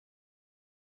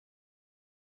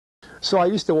So I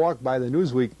used to walk by the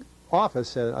Newsweek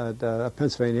office at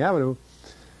Pennsylvania Avenue,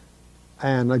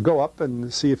 and I'd go up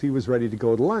and see if he was ready to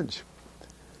go to lunch.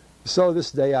 So this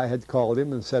day I had called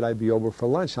him and said I'd be over for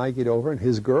lunch. I get over, and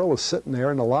his girl was sitting there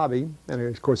in the lobby, and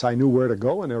of course I knew where to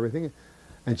go and everything,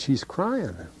 and she's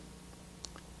crying.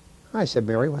 I said,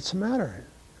 Mary, what's the matter?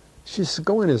 She said,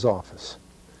 go in his office.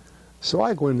 So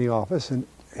I go in the office, and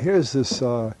here's this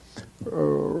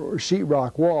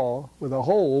sheetrock wall with a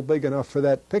hole big enough for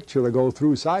that picture to go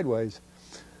through sideways.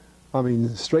 I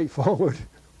mean, straight forward.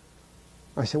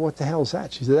 I said, what the hell's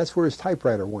that? She said, that's where his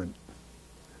typewriter went.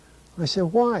 I said,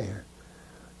 why?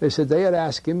 They said they had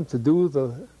asked him to do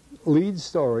the lead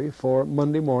story for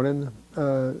Monday morning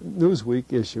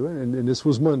Newsweek issue, and this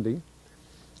was Monday.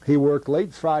 He worked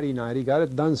late Friday night. He got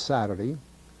it done Saturday,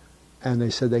 and they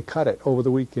said they cut it over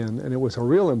the weekend, and it was a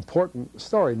real important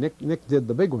story. Nick did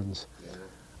the big ones,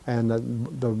 and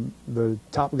the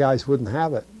top guys wouldn't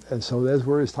have it, and so that's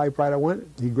where his typewriter went.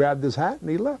 He grabbed his hat and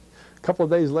he left. A couple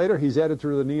of days later, he's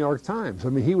editor of the New York Times. I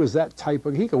mean, he was that type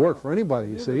of, he could work for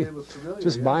anybody, you see.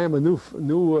 Just buy him a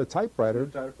new typewriter.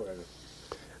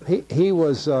 He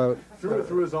was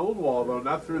through his own wall, though,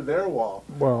 not through their wall.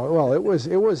 Well, it was.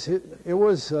 I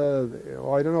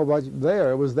don't know about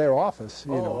there. It was their office.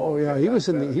 You know. Oh yeah, he was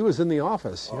in the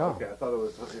office. Oh, yeah. Okay, I thought it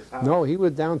was his house. No, he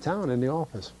was downtown in the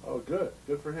office. Oh, good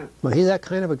for him. But he's that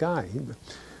kind of a guy.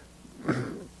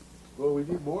 Well, we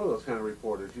need more of those kind of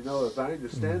reporters. You know, as I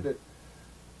understand it,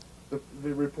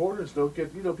 the reporters don't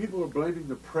get. You know, people are blaming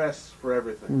the press for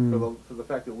everything, for the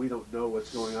fact that we don't know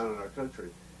what's going on in our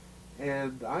country.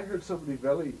 And I heard somebody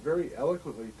very, very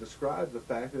eloquently describe the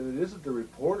fact that it isn't the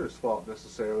reporter's fault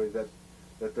necessarily that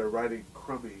they're writing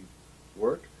crummy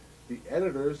work. The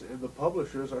editors and the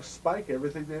publishers are spike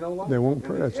everything they don't like. They won't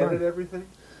edit right. everything.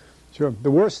 Sure.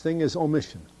 The worst thing is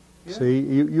omission. Yeah. See,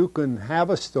 you can have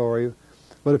a story,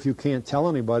 but if you can't tell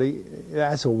anybody,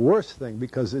 that's a worse thing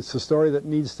because it's a story that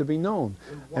needs to be known.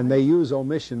 And they use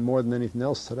omission more than anything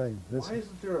else today. Why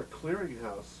isn't there a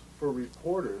clearinghouse for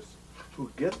reporters who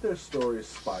get their stories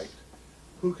spiked,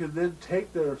 who can then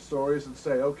take their stories and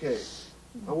say, okay,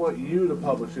 I want you to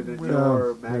publish it in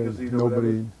your magazine or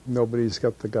whatever. Nobody's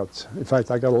got the guts. In fact,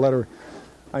 I got a letter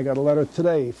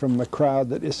today from the crowd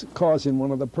that is causing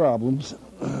one of the problems.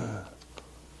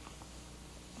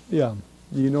 Yeah.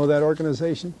 Do you know that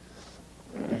organization?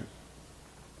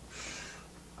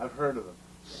 I've heard of them.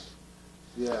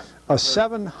 Yeah. A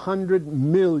 $700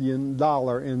 million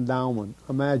endowment,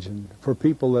 imagine, for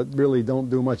people that really don't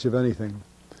do much of anything.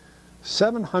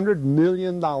 $700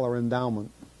 million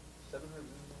endowment.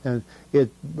 And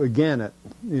it began it,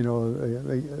 you know.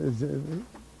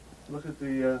 Look at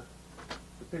the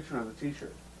picture on the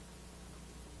T-shirt.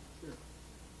 Sure.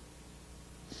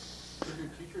 Does your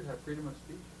T-shirt have freedom of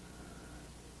speech?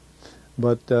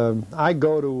 But I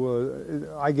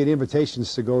get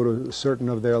invitations to go to certain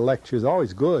of their lectures.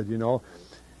 Always good, you know.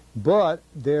 But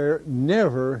they're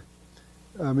never,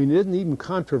 I mean, it isn't even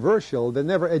controversial. They're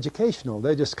never educational.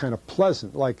 They're just kind of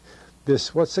pleasant. Like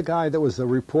this, what's the guy that was the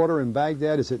reporter in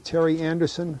Baghdad? Is it Terry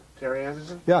Anderson? Terry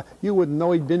Anderson? Yeah, you wouldn't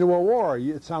know he'd been to a war.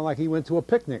 It sounded like he went to a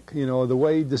picnic, you know, the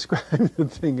way he described the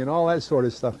thing and all that sort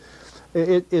of stuff.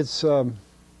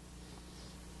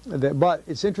 But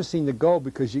it's interesting to go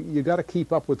because you got to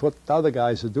keep up with what the other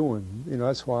guys are doing. You know,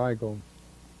 that's why I go.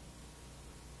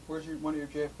 Where's one of your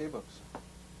JFK books?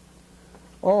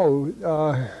 Oh,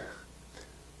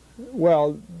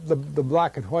 well, the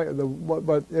black and white.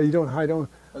 But you don't. I don't.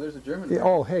 Oh, there's a German version.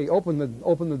 Oh, hey, open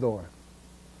the door.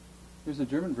 There's a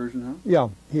German version, huh? Yeah,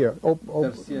 here.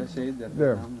 That's CSA.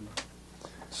 There.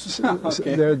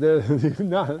 Okay.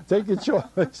 No, take your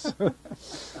choice.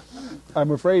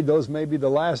 I'm afraid those may be the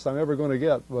last I'm ever going to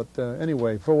get, but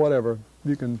anyway, for whatever,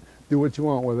 you can do what you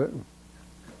want with it.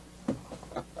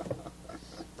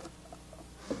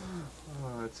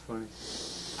 Oh, that's funny.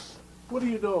 What do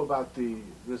you know about the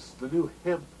new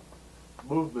hemp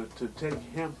movement to take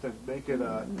hemp and make it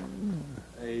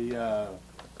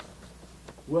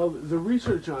well, the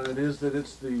research on it is that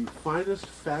it's the finest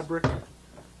fabric,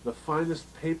 the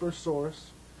finest paper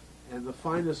source, and the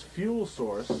finest fuel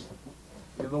source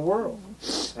in the world.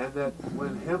 And that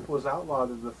when hemp was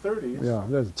outlawed in the 30s... Yeah,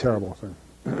 that's a terrible thing.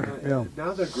 And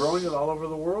now they're growing it all over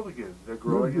the world again. They're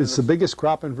growing it. It's the biggest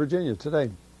crop in Virginia today.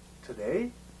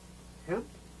 Today? Hemp?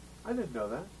 I didn't know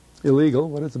that. Illegal,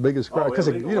 but it's the biggest crop. Because,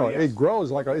 yes. It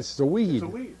grows like it's a weed. It's a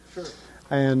weed, sure.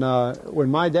 And when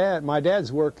my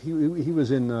dad's work, he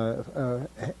was in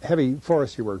heavy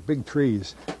forestry work, big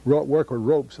trees, work with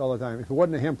ropes all the time. If it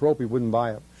wasn't a hemp rope, he wouldn't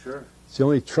buy it. Sure. It's the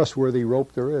only trustworthy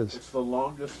rope there is. It's the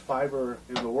longest fiber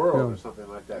in the world, Yeah. or something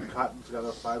like that. Cotton's got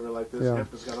a fiber like this. Yeah.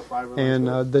 Hemp has got a fiber And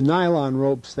like this. the nylon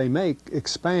ropes they make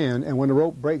expand, and when the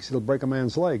rope breaks, it'll break a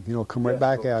man's leg. You know, come right Yes,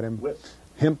 back it'll at him. whip.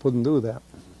 Hemp wouldn't do that.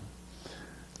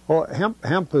 Well,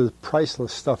 hemp is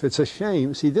priceless stuff. It's a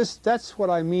shame. See, that's what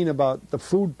I mean about the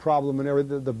food problem and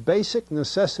everything. The basic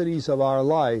necessities of our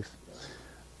life,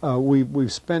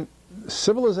 we've spent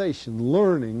civilization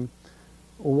learning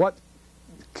what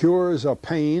cures a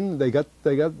pain.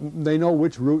 They know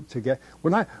which route to get.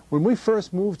 When we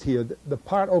first moved here, the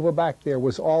part over back there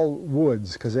was all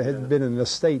woods because it had been an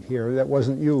estate here that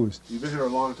wasn't used. You've been here a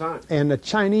long time. And the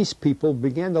Chinese people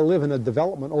began to live in a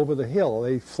development over the hill.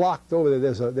 They flocked over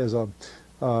there. There's a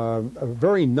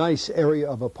very nice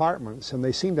area of apartments, and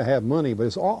they seem to have money, but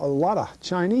there's a lot of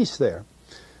Chinese there.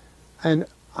 And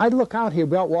I'd look out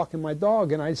here out walking my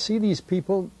dog, and I'd see these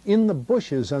people in the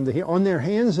bushes on their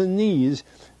hands and knees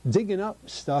digging up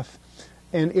stuff,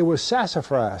 and it was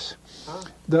sassafras.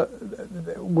 Huh?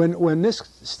 When this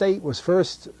state was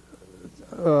first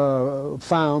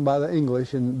found by the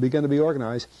English and began to be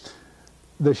organized,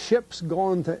 the ships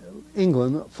going to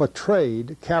England for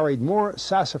trade carried more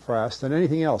sassafras than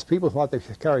anything else. People thought they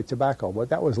carried tobacco, but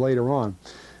that was later on.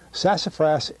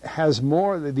 Sassafras has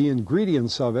more, the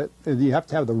ingredients of it, you have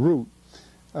to have the root.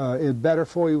 It's better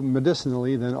for you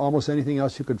medicinally than almost anything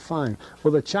else you could find.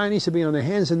 Well, the Chinese would be on their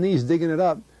hands and knees digging it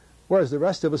up, whereas the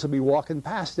rest of us would be walking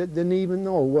past it, didn't even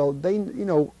know. Well,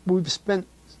 we've spent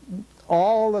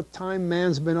all the time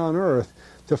man's been on Earth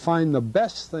to find the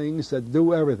best things that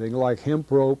do everything, like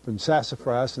hemp rope and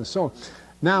sassafras and so on.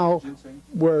 Now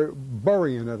we're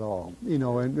burying it all,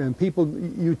 and people,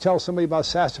 you tell somebody about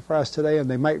sassafras today and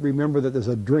they might remember that there's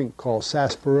a drink called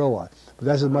sarsaparilla, but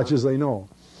that's as much as they know.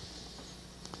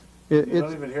 You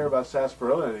don't even hear about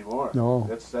sarsaparilla anymore. No.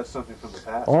 That's something from the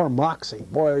past. Or moxie.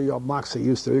 Boy, moxie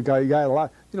used to, you got a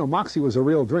lot, moxie was a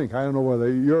real drink. I don't know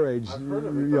whether your age. I've heard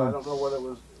of it, but I don't know what it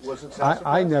was. Was it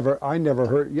sassafras? I never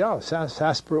heard. Yeah,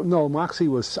 sarsaparilla. No, moxie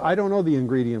was. I don't know the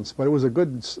ingredients, but it was a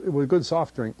good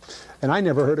soft drink, and I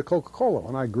never heard of Coca-Cola.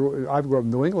 When I grew up in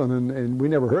New England, and we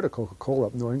never heard of Coca-Cola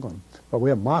up in New England, but we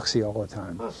have moxie all the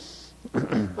time.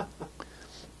 Huh.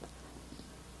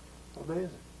 Amazing.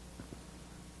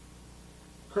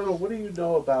 Colonel, what do you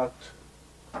know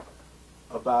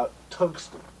about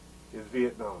tungsten in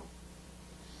Vietnam?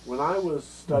 When I was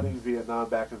studying Vietnam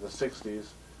back in the 60s,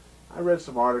 I read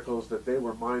some articles that they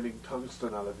were mining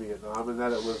tungsten out of Vietnam, and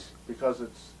that it was because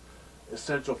it's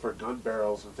essential for gun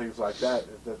barrels and things like that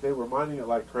they were mining it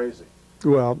like crazy.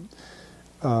 Well,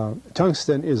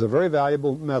 tungsten is a very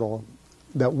valuable metal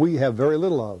that we have very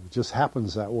little of. It just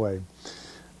happens that way.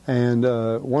 And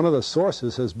one of the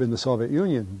sources has been the Soviet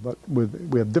Union, but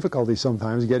we have difficulty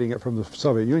sometimes getting it from the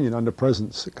Soviet Union under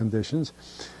present conditions.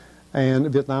 And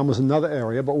Vietnam was another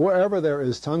area, but wherever there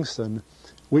is tungsten,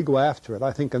 we go after it.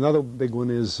 I think another big one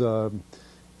is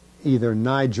either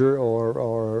Niger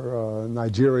or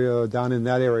Nigeria, down in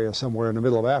that area somewhere in the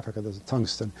middle of Africa, there's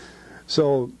tungsten.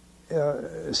 So,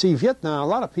 see, Vietnam, a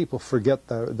lot of people forget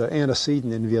the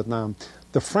antecedent in Vietnam.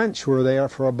 The French were there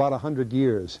for about 100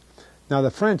 years. Now, the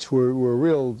French were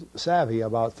real savvy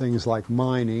about things like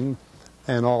mining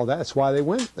and all that. That's why they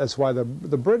went. That's why the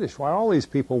British, why all these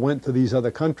people went to these other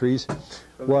countries,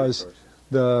 was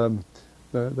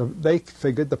they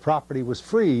figured the property was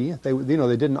free. They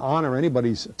didn't honor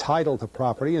anybody's title to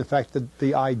property. In fact,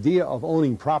 the idea of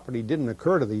owning property didn't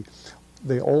occur to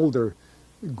the older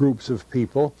groups of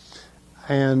people.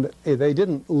 And they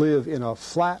didn't live in a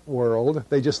flat world.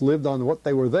 They just lived on what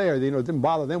they were there. It didn't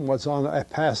bother them what's on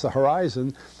past the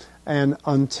horizon. And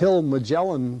until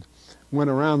Magellan went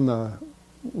around the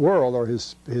world, or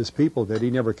his people did,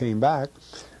 he never came back.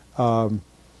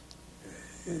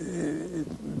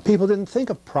 People didn't think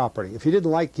of property. If you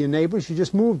didn't like your neighbors, you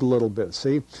just moved a little bit,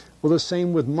 see? Well, the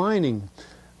same with mining.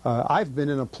 I've been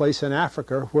in a place in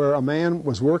Africa where a man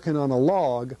was working on a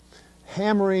log,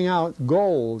 hammering out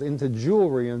gold into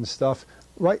jewelry and stuff,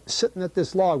 right sitting at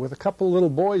this log with a couple of little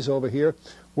boys over here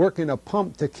working a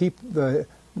pump to keep the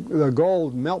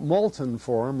gold molten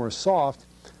for him, or soft.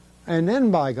 And then,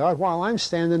 by God, while I'm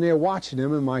standing there watching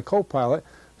him and my co-pilot,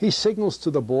 he signals to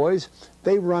the boys.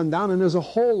 They run down, and there's a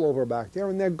hole over back there,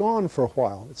 and they're gone for a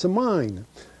while. It's a mine.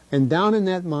 And down in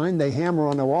that mine, they hammer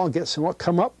on the wall, get some,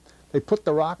 come up, they put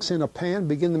the rocks in a pan,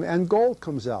 and gold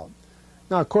comes out.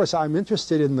 Now, of course, I'm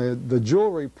interested in the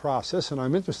jewelry process, and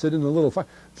I'm interested in the little fire.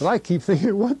 But I keep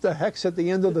thinking, what the heck's at the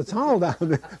end of the tunnel down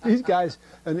there? These guys,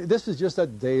 and this is just a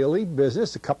daily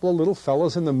business, a couple of little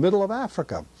fellas in the middle of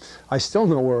Africa. I still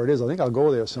know where it is. I think I'll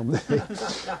go there someday.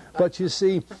 But you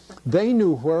see, they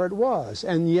knew where it was,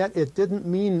 and yet it didn't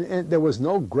mean there was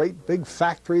no great big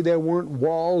factory. There weren't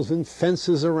walls and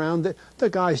fences around it. The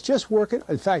guy's just working.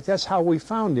 In fact, that's how we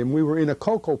found him. We were in a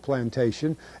cocoa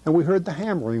plantation, and we heard the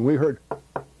hammering. We heard...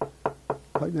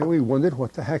 And we wondered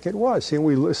what the heck it was. See, and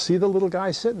we see the little guy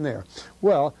sitting there.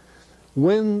 Well,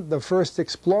 when the first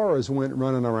explorers went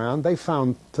running around, they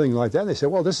found things like that. They said,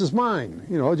 well, this is mine.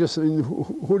 You know, just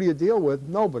who do you deal with?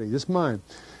 Nobody. This is mine.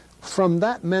 From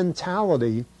that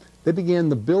mentality, they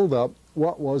began to build up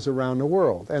what was around the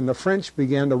world. And the French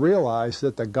began to realize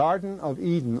that the Garden of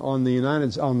Eden on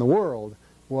the world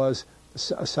was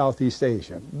Southeast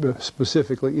Asia,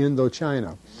 specifically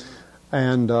Indochina.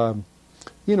 And...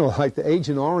 you know, like the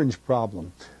Agent Orange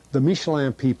problem. The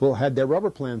Michelin people had their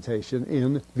rubber plantation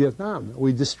in Vietnam.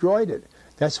 We destroyed it.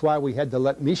 That's why we had to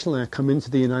let Michelin come into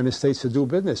the United States to do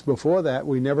business. Before that,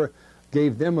 we never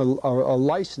gave them a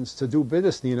license to do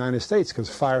business in the United States because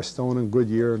Firestone and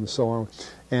Goodyear and so on.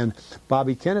 And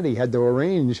Bobby Kennedy had to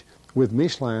arrange with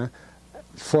Michelin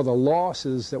for the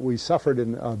losses that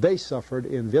they suffered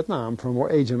in Vietnam from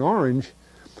Agent Orange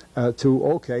to,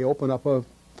 okay, open up a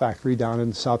factory down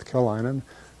in South Carolina.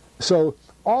 So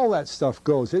all that stuff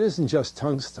goes. It isn't just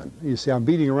tungsten. You see, I'm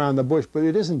beating around the bush, but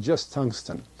it isn't just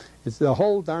tungsten. It's the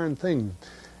whole darn thing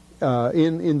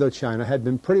in Indochina had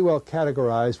been pretty well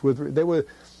categorized with.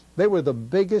 They were the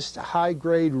biggest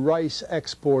high-grade rice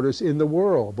exporters in the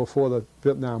world before the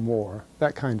Vietnam War.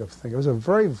 That kind of thing. It was a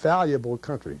very valuable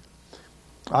country.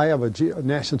 I have a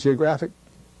National Geographic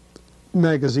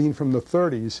magazine from the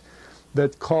 30s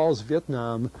that calls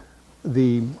Vietnam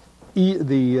the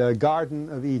Garden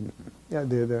of Eden, yeah,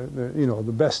 you know,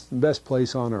 the best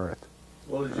place on earth.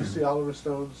 Well, did you see Oliver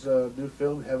Stone's new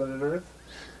film, Heaven and Earth?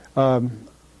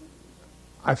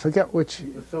 I forget which.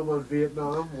 The film on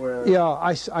Vietnam, where yeah,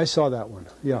 I saw that one.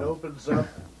 Yeah, it opens up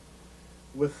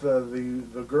with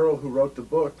the girl who wrote the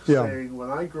book saying,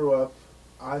 "When I grew up,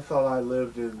 I thought I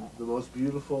lived in the most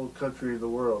beautiful country in the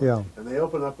world." Yeah. And they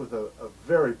open up with a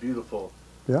very beautiful.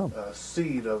 Yeah.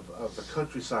 Scene of the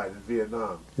countryside in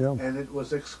Vietnam. Yeah. And it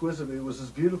was exquisite. It was as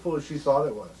beautiful as she thought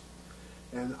it was.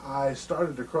 And I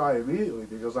started to cry immediately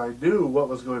because I knew what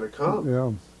was going to come.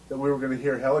 Yeah. That we were going to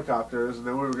hear helicopters and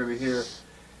then we were going to hear...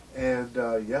 And,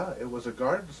 yeah, it was a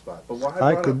garden spot. But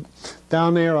why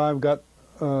down there I've got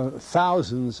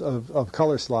thousands of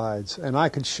color slides. And I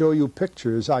could show you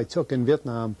pictures I took in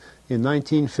Vietnam in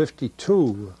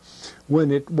 1952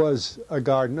 when it was a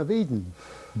Garden of Eden.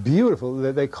 Beautiful.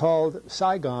 They called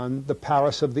Saigon the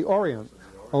Paris of the Orient.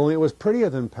 Only it was prettier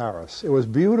than Paris. It was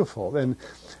beautiful. And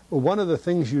one of the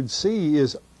things you'd see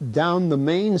is down the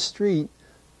main street,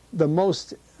 the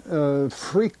most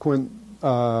frequent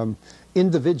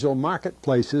individual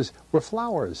marketplaces were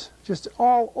flowers. Just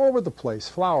all over the place,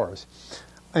 flowers.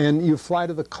 And you fly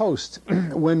to the coast.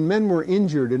 When men were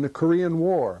injured in the Korean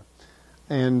War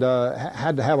and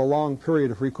had to have a long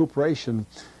period of recuperation,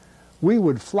 we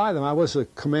would fly them. I was a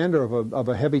commander of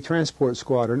a heavy transport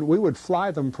squadron. We would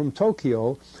fly them from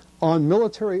Tokyo on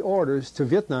military orders to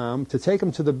Vietnam to take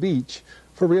them to the beach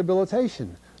for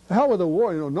rehabilitation. The hell with the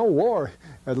war. You know, no war,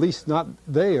 at least not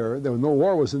there. No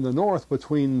war was in the north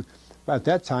at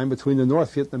that time, between the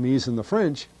North Vietnamese and the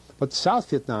French. But South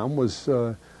Vietnam was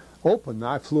open.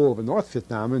 I flew over North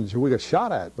Vietnam and we got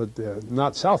shot at, but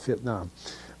not South Vietnam.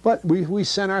 But we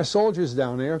sent our soldiers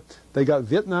down there. They got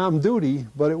Vietnam duty,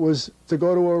 but it was to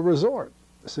go to a resort.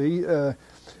 See,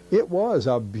 it was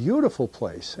a beautiful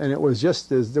place, and it was just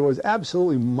there was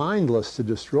absolutely mindless to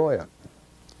destroy it.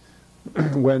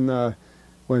 When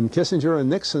Kissinger and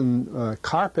Nixon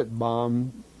carpet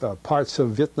bombed parts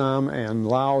of Vietnam and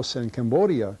Laos and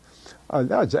Cambodia, that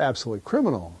was absolutely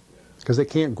criminal because they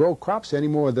can't grow crops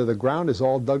anymore. The ground is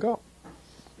all dug up.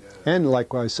 And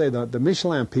like I say, the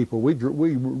Michelin people, we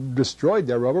destroyed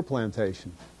their rubber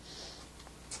plantation.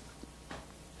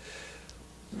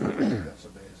 That's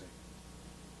amazing.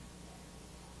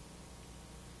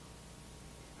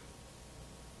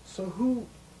 So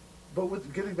but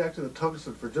with getting back to the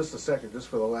tungsten for just a second, just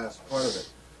for the last part of it,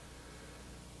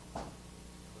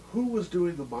 who was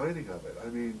doing the mining of it? I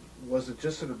mean, was it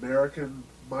just an American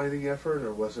mining effort,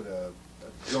 or was it a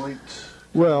joint...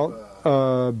 Well,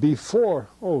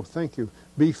 thank you.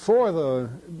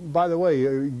 By the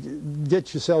way,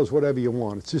 get yourselves whatever you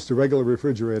want. It's just a regular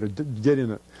refrigerator. Get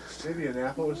in it. Maybe an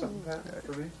apple or something, Pat,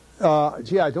 for me?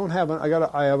 Gee, I don't have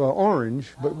I have an orange,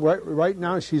 but right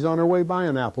now she's on her way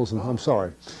buying apples, and I'm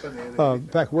sorry. In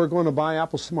fact, we're going to buy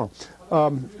apples tomorrow.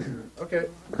 Okay.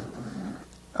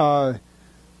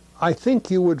 I think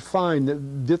you would find that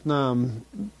Vietnam,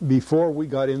 before we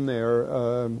got in there,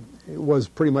 it was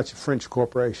pretty much a French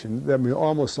corporation. I mean,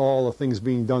 almost all the things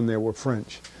being done there were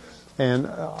French. And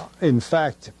in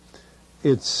fact,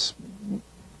 it's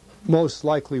most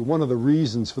likely one of the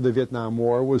reasons for the Vietnam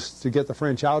War was to get the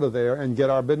French out of there and get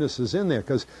our businesses in there,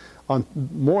 because on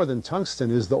more than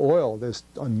tungsten is the oil. There's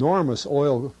enormous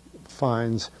oil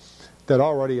finds that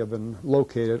already have been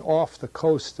located off the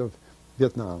coast of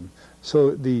Vietnam.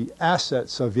 So the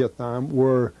assets of Vietnam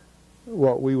were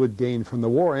what we would gain from the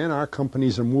war, and our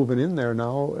companies are moving in there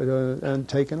now and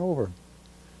taking over.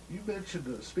 You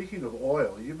mentioned, speaking of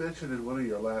oil, you mentioned in one of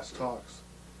your last talks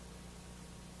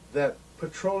that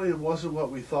petroleum wasn't what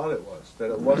we thought it was,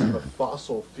 that it wasn't a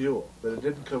fossil fuel, that it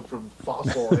didn't come from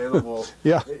fossil animals.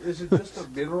 Yeah. Is it just a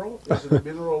mineral? Is it a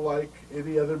mineral like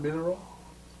any other mineral?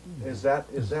 Is that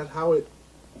how it,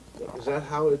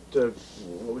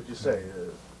 what would you say?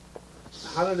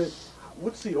 How did it,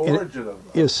 what's the origin of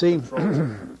You see,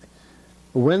 petroleum?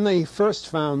 when they first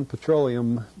found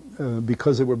petroleum,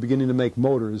 because they were beginning to make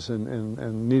motors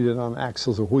and needed on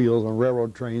axles or wheels on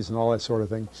railroad trains and all that sort of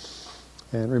thing,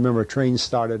 and remember, trains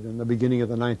started in the beginning of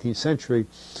the 19th century,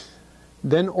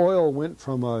 then oil went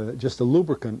from just a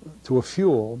lubricant to a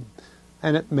fuel,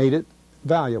 and it made it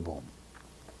valuable.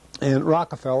 And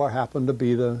Rockefeller happened to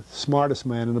be the smartest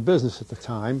man in the business at the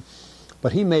time,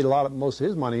 but he made most of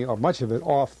his money, or much of it,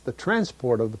 off the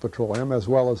transport of the petroleum as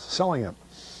well as selling it.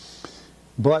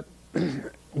 But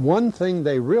one thing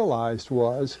they realized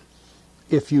was,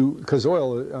 because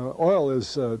oil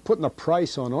is putting a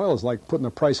price on oil is like putting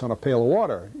a price on a pail of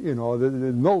water. You know,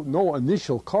 no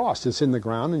initial cost. It's in the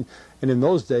ground, and in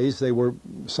those days they were,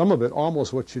 some of it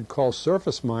almost what you'd call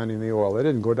surface mining the oil. They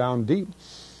didn't go down deep.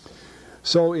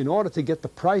 So in order to get the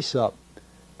price up,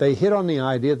 they hit on the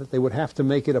idea that they would have to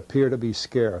make it appear to be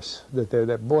scarce.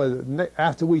 That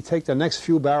after we take the next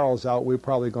few barrels out, we're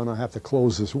probably going to have to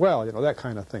close as well. You know, that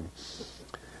kind of thing.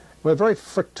 Well, a very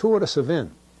fortuitous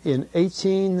event. In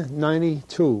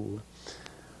 1892,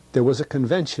 there was a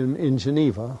convention in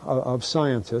Geneva of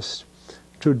scientists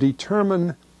to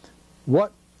determine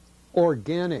what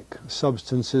organic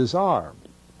substances are.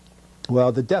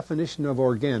 Well, the definition of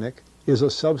organic is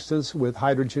a substance with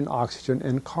hydrogen, oxygen,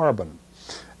 and carbon.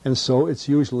 And so it's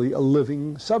usually a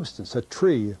living substance, a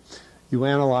tree. You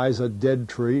analyze a dead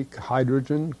tree,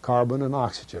 hydrogen, carbon, and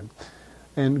oxygen,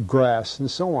 and grass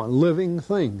and so on, living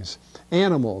things.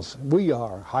 Animals, we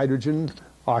are hydrogen,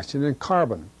 oxygen, and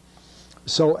carbon.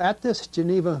 So at this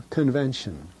Geneva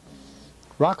Convention,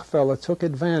 Rockefeller took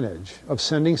advantage of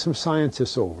sending some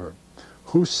scientists over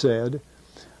who said,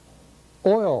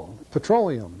 oil,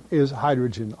 petroleum, is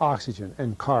hydrogen, oxygen,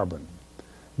 and carbon.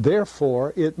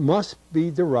 Therefore, it must be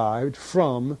derived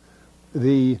from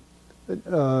the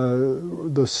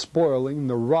spoiling,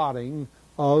 the rotting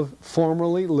of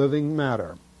formerly living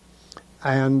matter.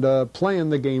 And playing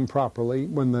the game properly,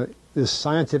 when this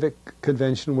scientific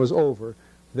convention was over,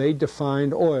 they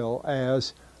defined oil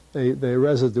as the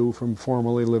residue from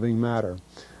formerly living matter.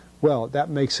 Well, that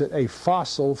makes it a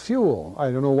fossil fuel. I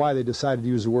don't know why they decided to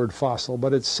use the word fossil,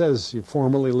 but it says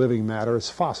formerly living matter is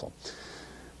fossil.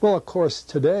 Well, of course,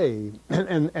 today,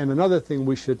 and another thing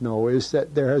we should know is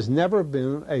that there has never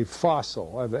been a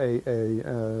fossil,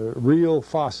 a real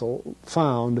fossil,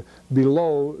 found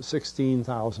below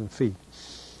 16,000 feet.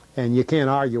 And you can't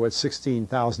argue at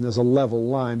 16,000 as a level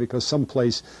line, because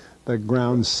someplace the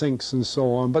ground sinks and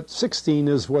so on. But 16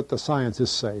 is what the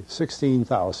scientists say,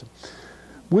 16,000.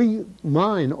 We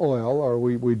mine oil, or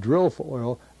we drill for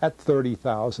oil, at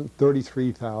 30,000,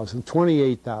 33,000,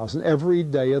 28,000 every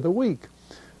day of the week.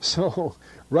 So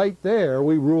right there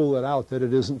we rule it out that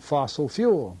it isn't fossil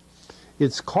fuel.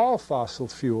 It's called fossil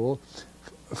fuel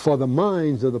for the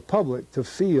minds of the public to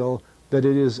feel that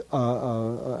it is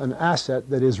an asset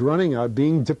that is running out,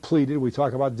 being depleted. We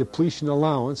talk about depletion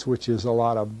allowance, which is a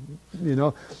lot of,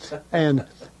 and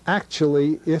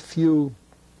actually if you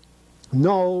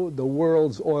know the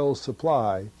world's oil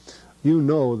supply, you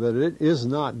know that it is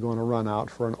not going to run out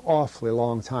for an awfully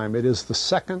long time. It is the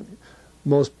second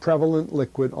most prevalent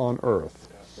liquid on Earth.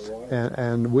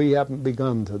 And we haven't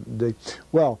begun to dig.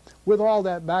 Well, with all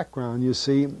that background, you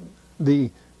see, the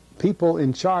people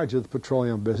in charge of the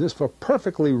petroleum business, for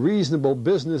perfectly reasonable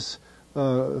business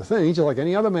things, just like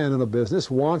any other man in the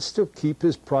business, wants to keep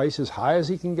his price as high as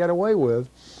he can get away with.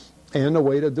 And the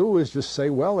way to do is just say,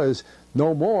 well, there's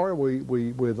no more.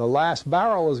 The last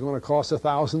barrel is going to cost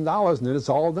 $1,000, and then it's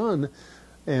all done.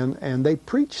 and they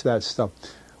preach that stuff.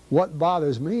 What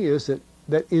bothers me is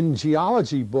that in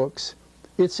geology books,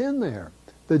 it's in there.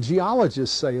 The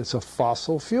geologists say it's a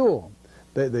fossil fuel.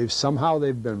 They've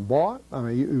been bought. I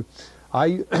mean,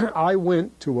 I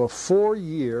went to a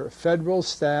 4-year federal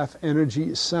staff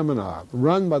energy seminar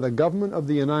run by the government of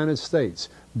the United States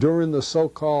during the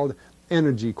so-called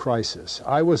energy crisis.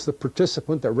 I was the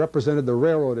participant that represented the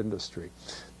railroad industry.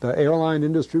 The airline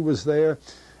industry was there.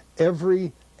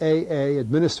 Every AA,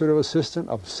 administrative assistant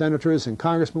of senators and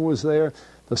congressmen, was there.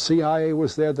 The CIA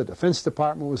was there. The Defense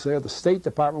Department was there. The State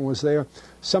Department was there.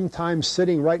 Sometimes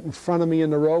sitting right in front of me in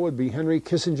the row would be Henry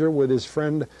Kissinger with his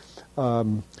friend,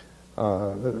 the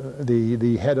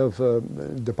head of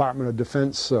Department of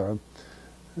Defense.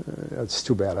 It's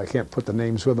too bad I can't put the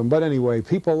names with them. But anyway,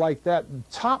 people like that,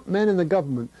 top men in the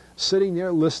government, sitting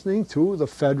there listening to the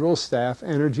Federal Staff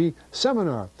Energy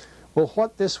Seminar. Well,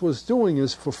 what this was doing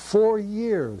is for 4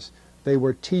 years, they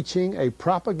were teaching a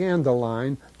propaganda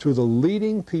line to the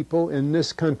leading people in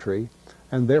this country,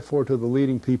 and therefore to the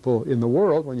leading people in the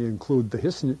world, when you include the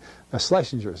Kissinger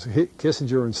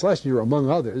and Schlesinger, among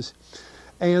others.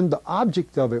 And the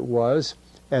object of it was,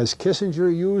 as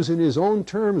Kissinger used in his own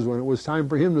terms when it was time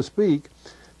for him to speak,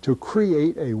 to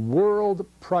create a world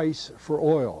price for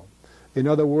oil. In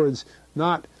other words,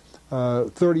 not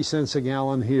 30 cents a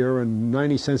gallon here and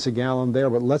 90 cents a gallon there,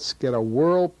 but let's get a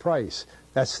world price.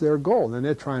 That's their goal, and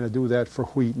they're trying to do that for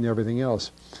wheat and everything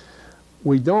else.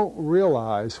 We don't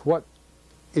realize what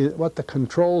the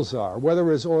controls are,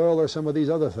 whether it's oil or some of these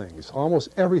other things. Almost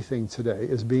everything today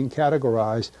is being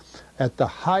categorized at the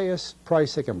highest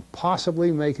price they can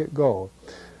possibly make it go.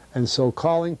 And so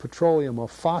calling petroleum a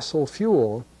fossil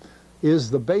fuel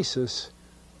is the basis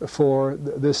for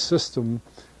this system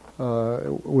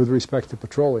with respect to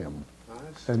petroleum.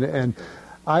 And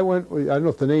I don't know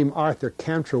if the name Arthur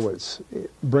Kantrowitz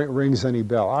rings any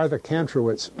bell. Arthur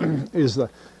Kantrowitz is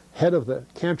the head of the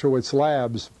Kantrowitz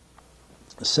Labs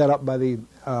set up by the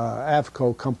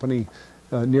Avco company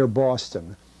near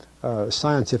Boston,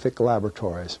 scientific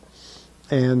laboratories.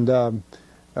 And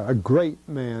a great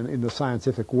man in the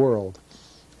scientific world.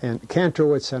 And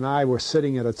Kantrowitz and I were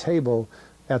sitting at a table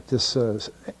at this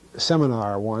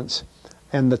seminar once,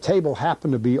 and the table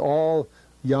happened to be all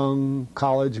young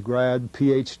college grad,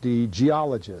 PhD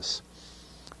geologists.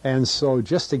 And so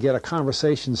just to get a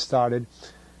conversation started,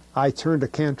 I turned to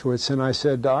Kantrowitz and I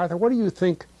said, Arthur, what do you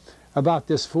think about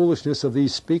this foolishness of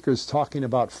these speakers talking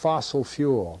about fossil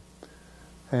fuel?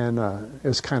 And it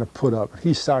was kind of put up.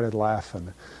 He started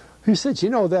laughing. He said, you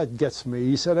know, that gets me.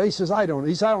 He says, I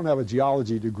don't have a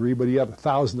geology degree, but he had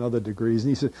 1,000 other degrees.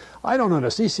 And he said, I don't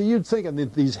understand. He said, you'd think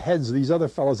that these heads, these other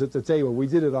fellows at the table, we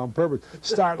did it on purpose,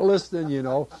 start listening, you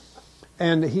know.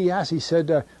 And he asked, he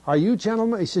said, are you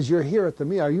gentlemen? He says, you're here at the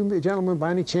meeting. Are you gentlemen by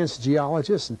any chance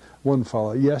geologists? And one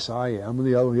fellow, yes, I am. And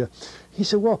the other one, yeah. He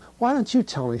said, well, why don't you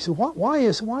tell me? He said, why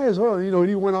is oil? You know, and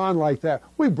he went on like that.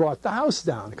 We brought the house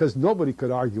down because nobody could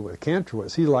argue with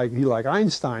Kantrowitz. He like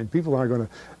Einstein. People aren't going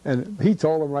to. And he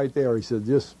told him right there. He said,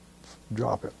 just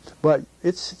drop it. But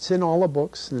it's in all the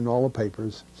books and in all the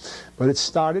papers. But it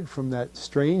started from that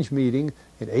strange meeting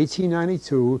in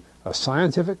 1892, a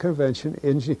scientific convention.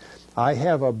 I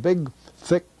have a big,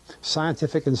 thick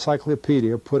scientific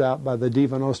encyclopedia put out by the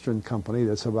Van Oosteren Company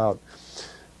that's about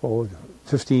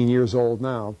 15 years old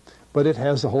now, but it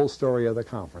has the whole story of the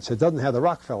conference. It doesn't have the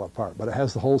Rockefeller part, but it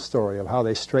has the whole story of how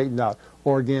they straightened out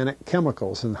organic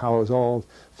chemicals and how it was all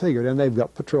figured, and they've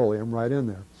got petroleum right in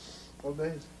there.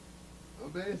 Amazing.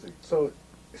 Amazing. So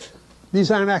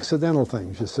these aren't accidental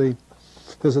things, you see.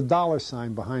 There's a dollar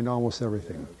sign behind almost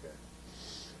everything. Yeah, okay.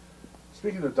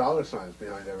 Speaking of dollar signs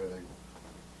behind everything,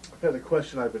 I've had a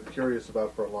question I've been curious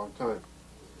about for a long time.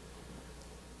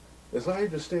 As I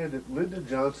understand it, Lyndon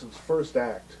Johnson's first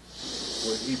act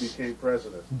when he became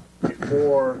president,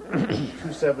 before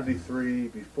 273,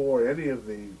 before any of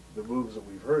the moves that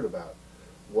we've heard about,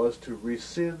 was to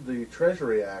rescind the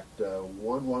Treasury Act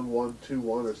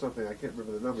 11121 or something. I can't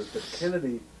remember the numbers, but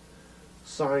Kennedy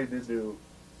signed into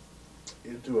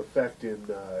effect in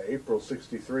April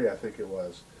 '63, I think it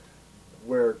was,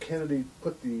 where Kennedy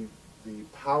put the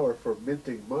power for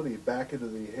minting money back into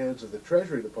the hands of the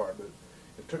Treasury Department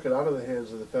and took it out of the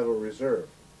hands of the Federal Reserve.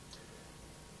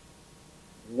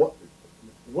 What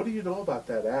do you know about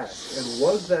that act? And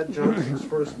was that Johnson's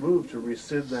first move to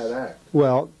rescind that act?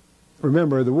 Well,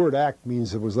 remember, the word act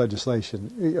means it was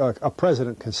legislation. A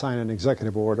president can sign an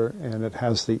executive order, and it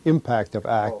has the impact of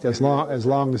act as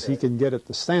long as he can get it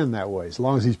to stand that way. As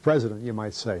long as he's president, you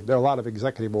might say. There are a lot of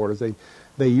executive orders.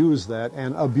 They use that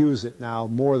and abuse it now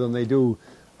more than they do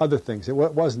other things. It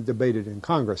wasn't debated in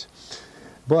Congress.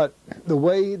 But the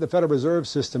way the Federal Reserve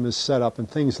System is set up and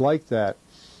things like that,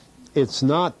 it's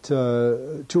not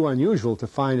too unusual to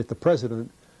find that the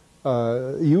president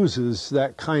uses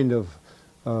that kind of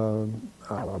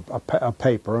a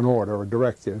paper, an order, a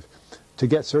directive, to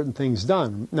get certain things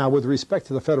done. Now, with respect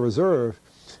to the Federal Reserve,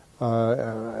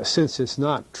 since it's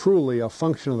not truly a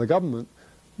function of the government,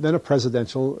 then a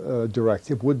presidential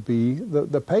directive would be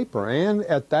the paper. And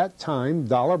at that time,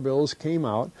 dollar bills came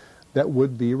out that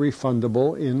would be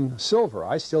refundable in silver.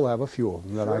 I still have a few of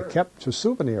them that I kept as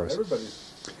souvenirs.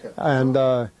 Everybody's kept. And,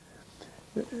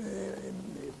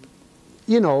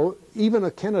 you know, even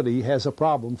a Kennedy has a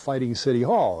problem fighting City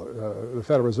Hall. The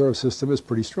Federal Reserve System is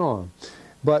pretty strong.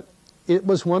 But it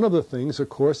was one of the things, of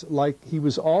course, like he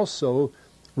was also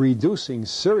reducing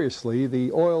seriously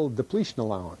the oil depletion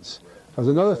allowance. That was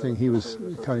another thing he was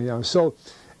cutting down. So,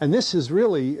 and this is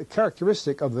really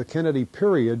characteristic of the Kennedy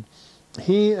period.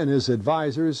 He and his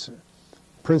advisors,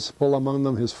 principal among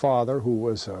them his father, who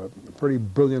was a pretty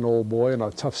brilliant old boy and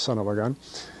a tough son of a gun,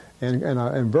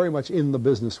 and very much in the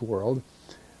business world,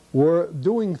 were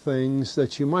doing things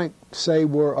that you might say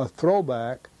were a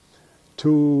throwback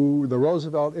to the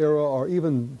Roosevelt era, or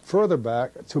even further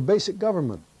back to basic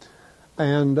government.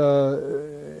 And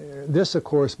this, of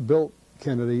course, built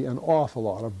Kennedy an awful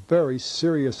lot of very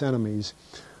serious enemies,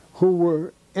 who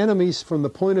were enemies from the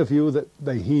point of view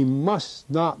that he must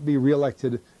not be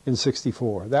reelected in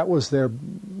 '64. That was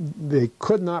they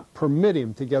could not permit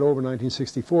him to get over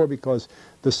 1964, because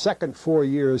the second 4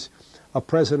 years a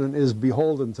president is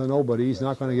beholden to nobody. He's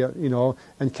not going to get, you know,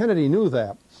 and Kennedy knew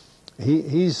that.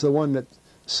 He's the one that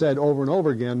said over and over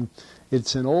again,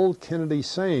 it's an old Kennedy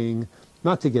saying,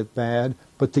 not to get bad,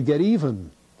 but to get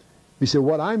even. He said,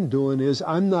 what I'm doing is,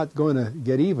 I'm not going to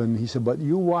get even. He said, but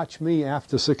you watch me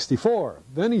after '64.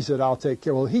 Then he said, I'll take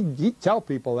care. Well, he'd tell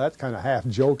people that kind of half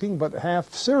joking, but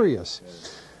half serious.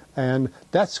 And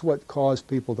that's what caused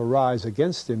people to rise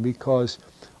against him, because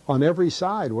on every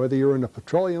side, whether you're in the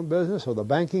petroleum business or the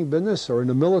banking business or in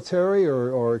the military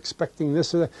or expecting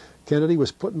this or that, Kennedy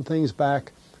was putting things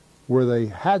back where they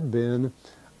had been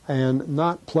and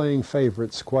not playing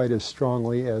favorites quite as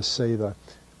strongly as, say, the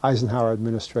Eisenhower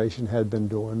administration had been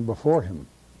doing before him.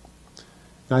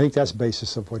 And I think that's the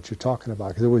basis of what you're talking about,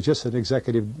 because it was just an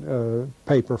executive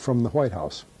paper from the White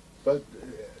House. But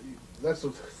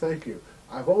thank you.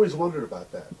 I've always wondered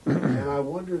about that. And I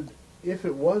wondered if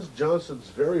it was Johnson's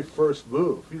very first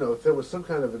move, you know, if there was some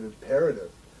kind of an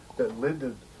imperative that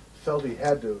Lyndon felt he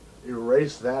had to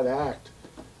erase that act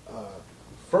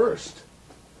first,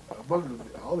 among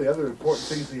all the other important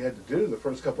things he had to do the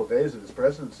first couple of days of his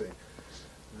presidency.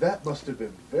 That must have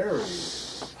been very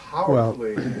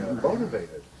powerfully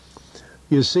motivated.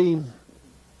 You see,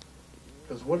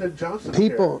 because what did Johnson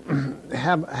people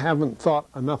haven't thought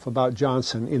enough about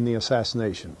Johnson in the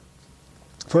assassination.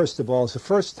 First of all, it's the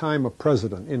first time a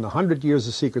president in 100 years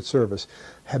of Secret Service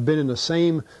had been in the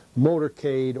same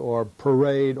motorcade or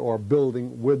parade or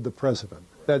building with the president.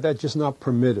 That's just not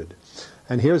permitted.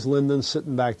 And here's Lyndon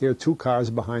sitting back there, 2 cars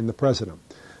behind the president.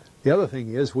 The other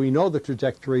thing is, we know the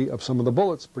trajectory of some of the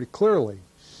bullets pretty clearly.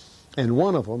 And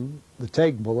one of them, the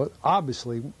Teague bullet,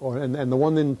 obviously, and the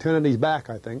one in Kennedy's back,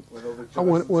 I think,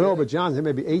 went over Johnson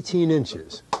maybe 18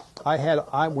 inches.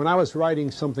 When I was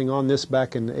writing something on this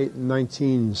back in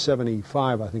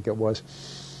 1975, I think it was,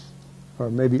 or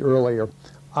maybe earlier,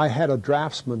 I had a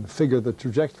draftsman figure the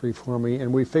trajectory for me,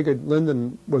 and we figured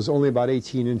Lyndon was only about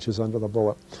 18 inches under the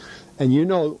bullet. And you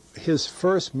know, his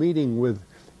first meeting with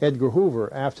Edgar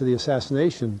Hoover after the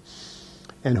assassination,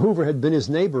 and Hoover had been his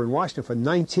neighbor in Washington for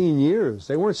 19 years.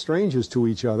 They weren't strangers to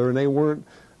each other, and they weren't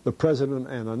the president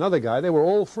and another guy. They were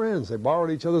old friends. They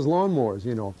borrowed each other's lawnmowers,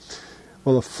 you know.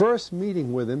 Well, the first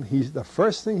meeting with him, the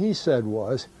first thing he said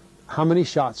was, how many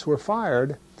shots were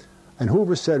fired? And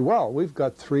Hoover said, well, we've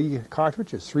got 3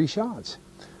 cartridges, 3 shots.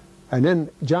 And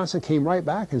then Johnson came right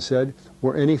back and said,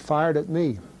 were any fired at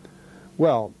me?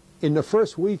 Well, in the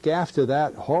first week after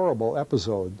that horrible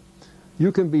episode,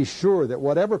 you can be sure that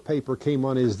whatever paper came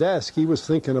on his desk, he was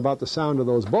thinking about the sound of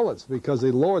those bullets, because they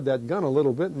lowered that gun a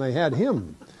little bit and they had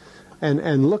him.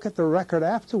 And look at the record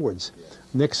afterwards.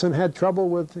 Nixon had trouble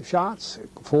with shots.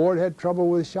 Ford had trouble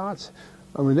with shots.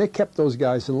 I mean, they kept those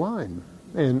guys in line.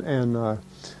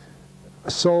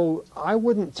 So I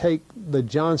wouldn't take the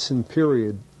Johnson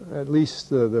period, at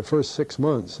least the first 6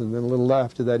 months, and then a little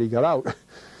after that he got out,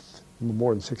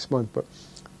 more than 6 months, but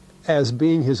as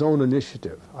being his own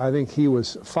initiative. I think he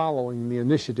was following the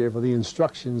initiative or the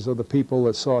instructions of the people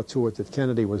that saw to it that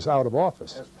Kennedy was out of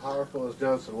office. As powerful as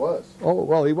Johnson was. Oh,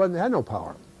 well, he had no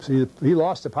power. See, he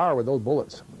lost the power with those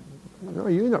bullets. You know,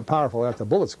 you're not powerful after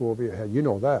bullets go over your head. You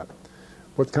know that.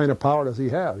 What kind of power does he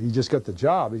have? He just got the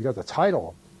job. He got the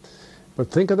title. But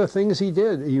think of the things he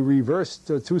did. He reversed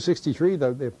 263,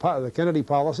 the Kennedy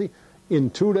policy, in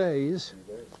 2 days.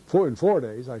 In 4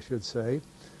 days, I should say.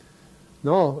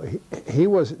 No, he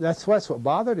was. That's what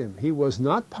bothered him. He was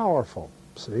not powerful.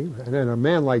 See, and then a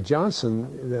man like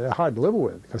Johnson, hard to live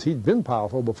with, because he'd been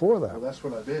powerful before that. Well, that's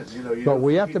what I meant. But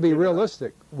we have to be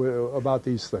realistic about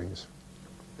these things.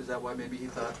 Is that why maybe he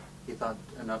thought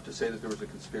enough to say that there was a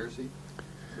conspiracy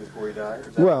before he died?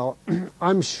 Well,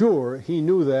 I'm sure he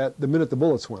knew that the minute the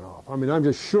bullets went off. I mean, I'm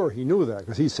just sure he knew that,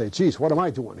 because he'd say, geez, what am I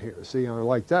doing here? See,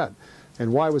 like that.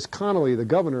 And why was Connally, the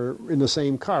governor, in the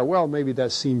same car? Well, maybe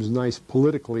that seems nice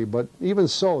politically, but even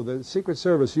so, the Secret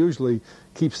Service usually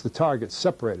keeps the targets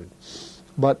separated.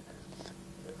 But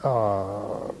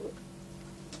I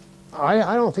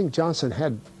don't think Johnson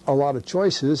had a lot of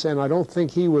choices, and I don't think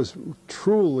he was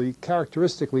truly,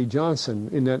 characteristically Johnson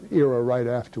in that era right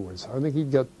afterwards. I think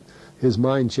he'd got his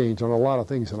mind changed on a lot of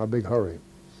things in a big hurry.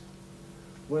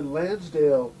 When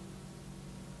Lansdale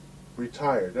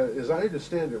retired, as I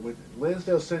understand it, when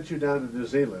Lansdale sent you down to New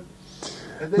Zealand,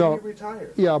 and then he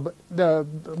retired. Yeah, but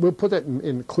we'll put that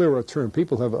in clearer terms.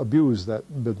 People have abused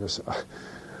that business.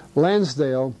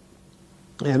 Lansdale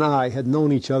and I had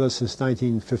known each other since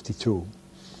 1952.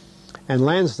 And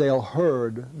Lansdale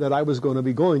heard that I was going to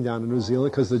be going down to New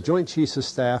Zealand because the Joint Chiefs of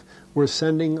Staff were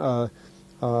sending, an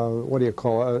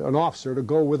officer to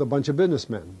go with a bunch of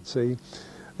businessmen, see,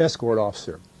 escort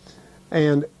officer.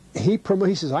 And he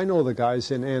says, I know the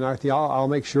guys in Antarctica, I'll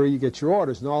make sure you get your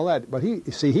orders and all that. But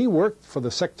he worked for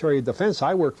the Secretary of Defense,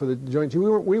 I worked for the Joint Chiefs.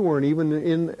 We weren't even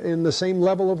in the same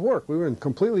level of work. We were in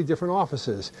completely different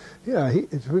offices. Yeah,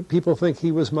 people think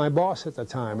he was my boss at the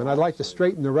time, and I'd like to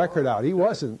straighten the record out. He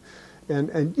wasn't.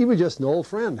 And he was just an old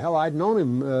friend. Hell, I'd known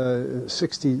him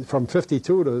from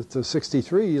 52 to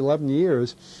 63, 11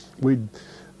 years. We'd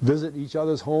visit each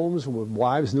other's homes,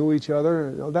 wives knew each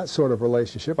other, that sort of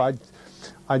relationship.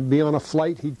 I'd be on a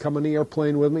flight, he'd come in the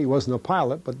airplane with me. He wasn't a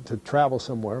pilot, but to travel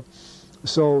somewhere.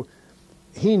 So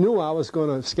he knew I was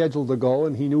going to schedule to go,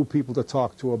 and he knew people to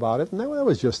talk to about it, and that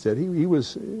was just it. It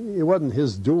wasn't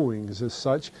his doings as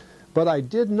such. But I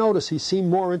did notice he seemed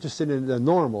more interested in it than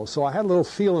normal, so I had a little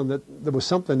feeling that there was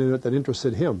something in it that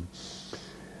interested him.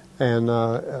 And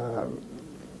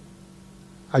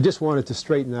I just wanted to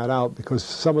straighten that out because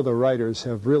some of the writers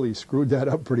have really screwed that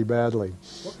up pretty badly.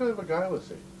 What kind of a guy was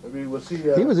he? I mean, was he...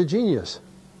 He was a genius.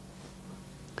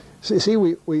 See,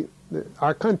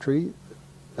 our country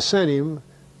sent him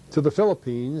to the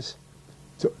Philippines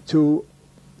to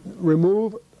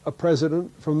remove a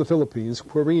president from the Philippines,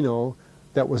 Quirino,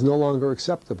 that was no longer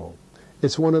acceptable.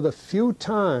 It's one of the few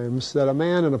times that a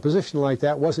man in a position like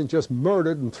that wasn't just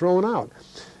murdered and thrown out.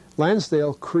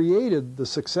 Lansdale created the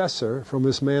successor from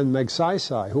this man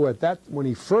Magsaysay, who when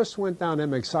he first went down there,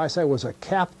 Magsaysay was a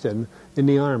captain in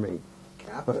the Army.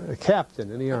 A captain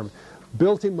in the Army.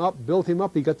 Built him up,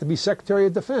 he got to be Secretary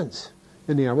of Defense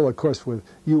in the Army. Well, of course, with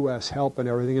U.S. help and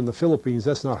everything in the Philippines,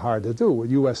 that's not hard to do with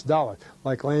U.S. dollars.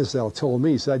 Like Lansdale told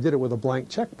me, he said, I did it with a blank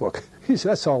checkbook. He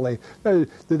said, that's all did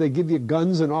they give you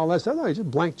guns and all that stuff? No,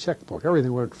 just blank checkbook.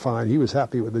 Everything went fine. He was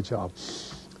happy with the job.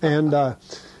 And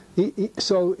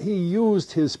so he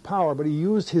used his power, but he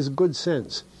used his good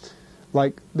sense.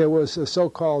 Like there was a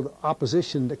so-called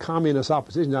opposition, the communist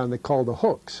opposition down there called the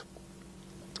Hooks.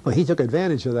 Well, he took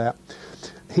advantage of that.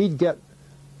 He'd get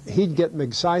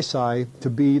Magsaysay to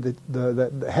be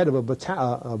the head of a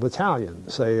battalion,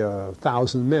 say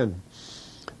 1,000 men.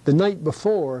 The night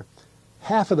before,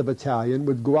 half of the battalion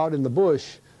would go out in the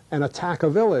bush and attack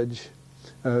a village,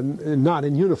 not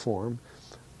in uniform.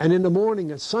 And in the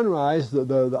morning at sunrise,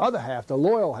 the other half, the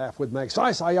loyal half with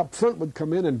Magsaysay up front would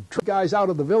come in and trick guys out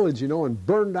of the village, and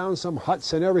burn down some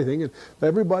huts and everything. And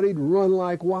everybody'd run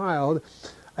like wild.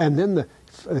 And then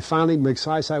finally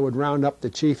Magsaysay would round up the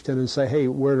chieftain and say, hey,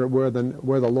 we're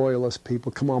the loyalist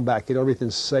people. Come on back.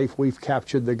 Everything's safe. We've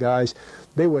captured the guys.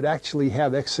 They would actually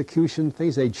have execution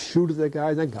things. They'd shoot at the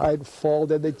guy. The guy'd fall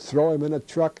dead. They'd throw him in a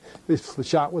truck. They'd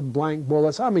shot with blank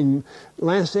bullets. I mean,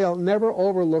 Lansdale never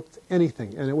overlooked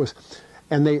anything.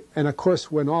 And of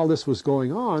course, when all this was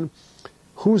going on,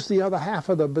 who's the other half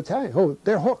of the battalion? Oh,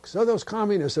 they're Hooks. They're those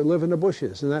communists that live in the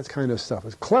bushes and that kind of stuff.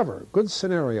 It's clever. Good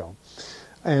scenario.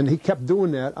 And he kept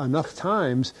doing that enough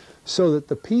times so that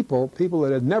the people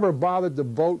that had never bothered to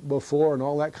vote before and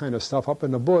all that kind of stuff up in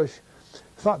the bush,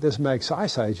 thought this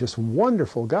Magsaysay is just a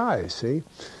wonderful guy, see?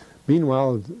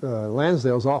 Meanwhile,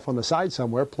 Lansdale's off on the side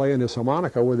somewhere playing his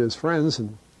harmonica with his friends.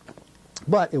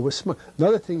 But it was smart.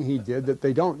 Another thing he did that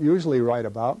they don't usually write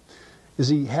about is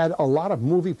he had a lot of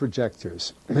movie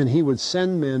projectors. And he would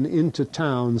send men into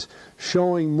towns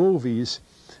showing movies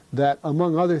that,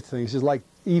 among other things, is like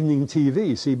evening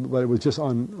TV, see, but it was just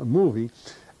on a movie,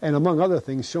 and among other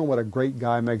things, showing what a great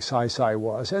guy Meg Sai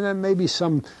was, and then maybe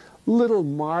some little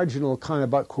marginal kind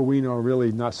about Quirino,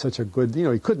 really not such a good,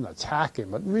 he couldn't attack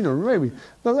him, but, maybe,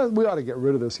 we ought to get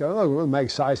rid of this guy. Oh, Meg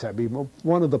Sai be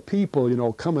one of the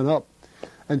people, coming up.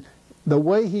 And the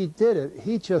way he did it,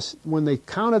 he just, when they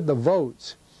counted the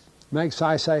votes, Meg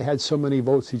Sai had so many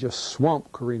votes, he just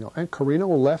swamped Quirino. And Quirino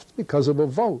left because of a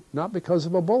vote, not because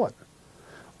of a bullet.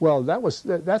 Well,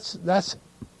 that's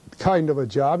kind of a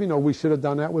job. We should have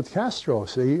done that with Castro.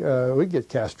 See, we get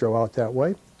Castro out that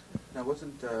way. Now,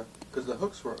 wasn't because the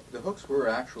hooks were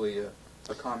actually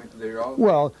a comment. They're all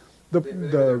well. They were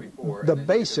there before, The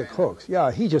basic hooks,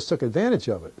 yeah, he just took advantage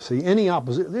of it. See, any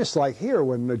opposition, just like here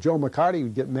when Joe McCarty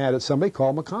would get mad at somebody,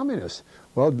 call him a communist.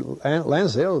 Well,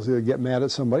 Lansdale would get mad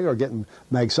at somebody, or getting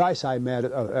Mag Sai mad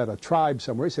at a tribe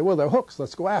somewhere. He'd say, well, they're hooks,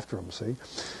 let's go after them, see.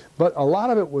 But a lot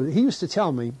of it was, he used to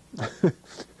tell me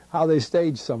how they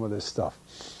staged some of this stuff.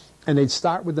 And they'd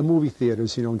start with the movie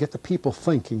theaters, and get the people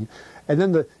thinking. And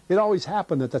then it always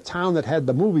happened that the town that had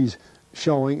the movies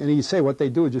showing, and he'd say what they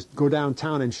do is just go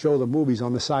downtown and show the movies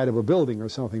on the side of a building or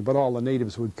something, but all the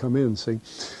natives would come in, see.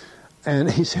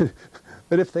 And he said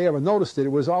that if they ever noticed it,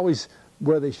 it was always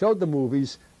where they showed the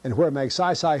movies and where Mag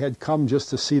Sai had come just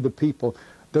to see the people,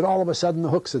 that all of a sudden the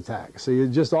hooks attacked. See,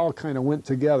 it just all kind of went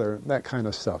together, that kind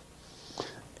of stuff.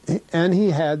 And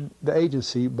he had the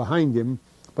agency behind him,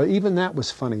 but even that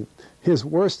was funny. His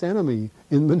worst enemy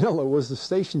in Manila was the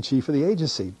station chief of the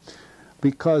agency,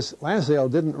 because Lansdale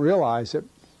didn't realize it,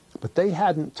 but they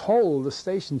hadn't told the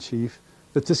station chief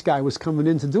that this guy was coming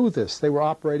in to do this. They were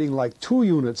operating like 2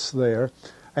 units there,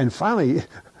 and finally,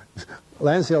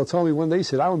 Lansdale told me one day, he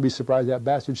said, I wouldn't be surprised that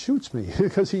bastard shoots me,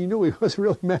 because he knew he was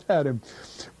really mad at him.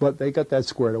 But they got that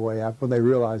squared away after when they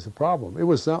realized the problem. It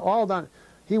was all done.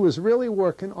 He was really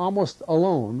working almost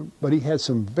alone, but he had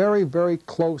some very, very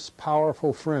close,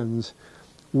 powerful friends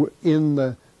in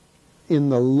the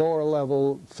lower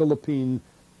level Philippine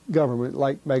government,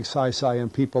 like Mag Sai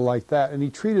and people like that, and he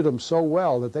treated them so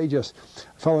well that they just,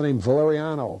 a fellow named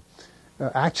Valeriano,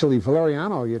 actually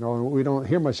Valeriano, we don't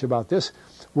hear much about this,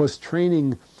 was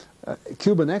training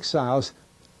Cuban exiles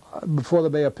before the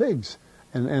Bay of Pigs,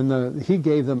 and he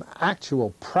gave them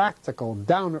actual, practical,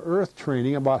 down-to-earth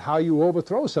training about how you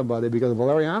overthrow somebody, because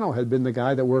Valeriano had been the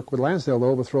guy that worked with Lansdale to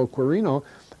overthrow Quirino,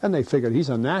 and they figured he's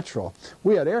a natural.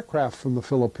 We had aircraft from the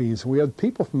Philippines. We had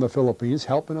people from the Philippines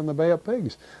helping on the Bay of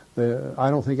Pigs.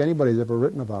 I don't think anybody's ever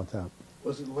written about that.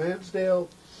 Was it Lansdale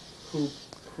who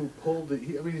pulled the...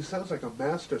 he sounds like a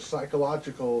master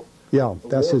psychological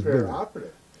that's his warfare big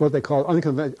operative. What they call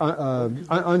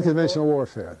unconventional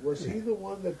warfare. Was he the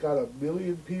one that got 1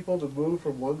 million people to move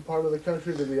from one part of the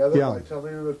country to the other by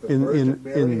telling them that the Virgin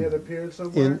Mary had appeared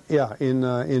somewhere?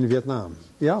 In Vietnam.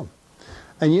 Yeah.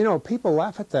 And people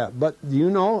laugh at that, but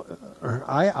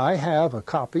I have a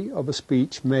copy of a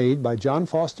speech made by John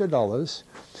Foster Dulles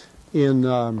in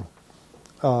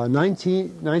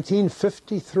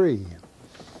 1953,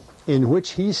 in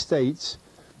which he states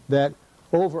that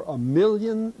over 1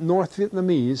 million North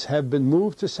Vietnamese have been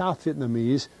moved to South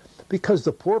Vietnamese because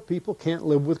the poor people can't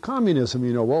live with communism.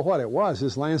 Well, what it was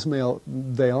is Lansdale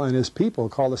and his people,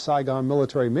 called the Saigon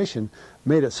Military Mission,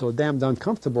 made it so damned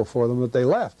uncomfortable for them that they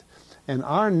left. And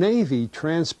our Navy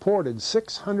transported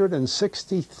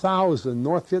 660,000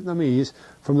 North Vietnamese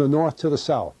from the north to the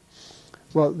south.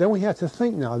 Well, then we have to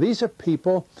think now. These are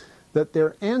people that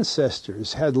their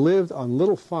ancestors had lived on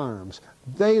little farms.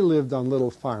 They lived on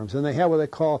little farms, and they had what they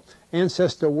call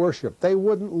ancestor worship. They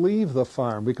wouldn't leave the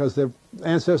farm because their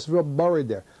ancestors were buried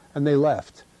there, and they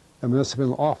left. There must have been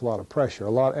an awful lot of pressure,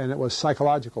 and it was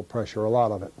psychological pressure, a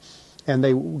lot of it. And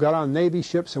they got on Navy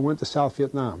ships and went to South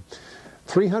Vietnam.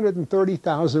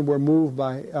 330,000 were moved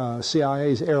by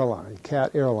CIA's airline,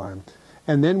 CAT airline.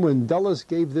 And then when Dulles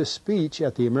gave this speech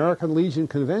at the American Legion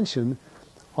Convention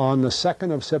on the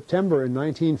 2nd of September in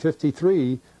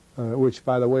 1953, which,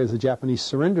 by the way, is the Japanese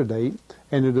surrender date,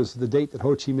 and it is the date that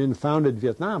Ho Chi Minh founded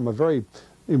Vietnam, a very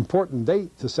important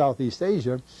date to Southeast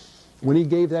Asia. When he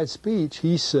gave that speech,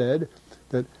 he said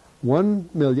that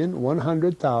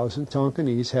 1,100,000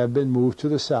 Tonkinese have been moved to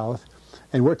the south,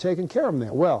 and we're taking care of them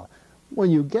there. Well,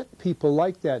 when you get people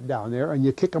like that down there and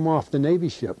you kick them off the Navy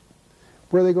ship,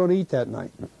 where are they going to eat that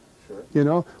night?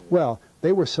 Sure. Well,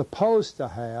 they were supposed to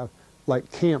have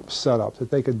like camps set up that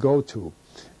they could go to,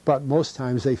 but most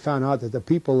times they found out that the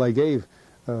people they gave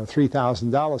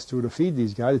 $3,000 to feed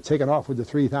these guys had taken off with the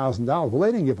 $3,000. Well,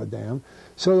 they didn't give a damn.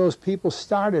 So those people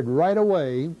started right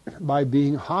away by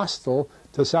being hostile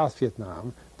to South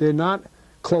Vietnam. They're not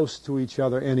close to each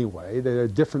other anyway. They're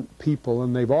different people,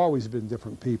 and they've always been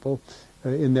different people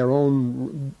in their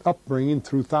own upbringing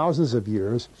through thousands of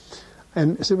years.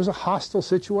 And it was a hostile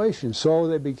situation, so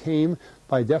they became,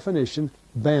 by definition,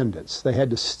 bandits. They had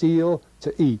to steal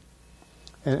to eat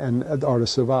or to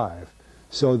survive.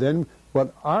 So then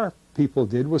what our people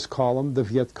did was call them the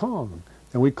Viet Cong,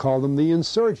 and we called them the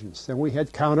insurgents. Then we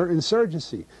had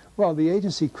counterinsurgency. Well, the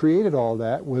agency created all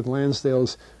that with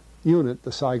Lansdale's unit,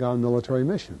 the Saigon military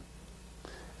mission.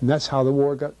 And that's how the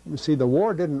war got... See, the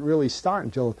war didn't really start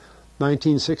until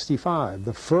 1965.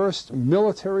 The first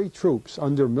military troops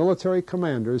under military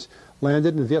commanders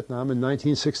landed in Vietnam in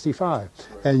 1965.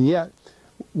 And yet,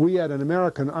 we had an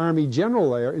American Army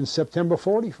general there in September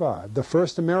 45. The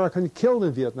first American killed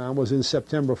in Vietnam was in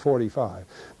September 45.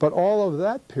 But all of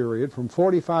that period, from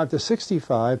 45 to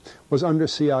 65, was under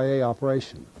CIA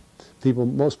operation.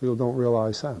 Most people don't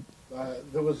realize that.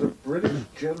 There was a British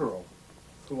general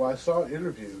who I saw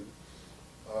interviewed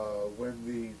when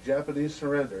the Japanese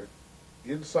surrendered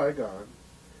in Saigon,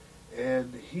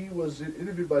 and he was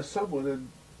interviewed by someone, and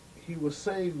he was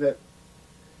saying that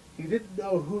he didn't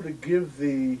know who to give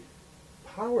the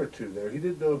power to there. He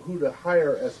didn't know who to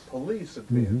hire as police in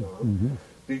Vietnam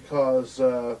because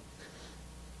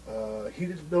he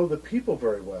didn't know the people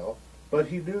very well, but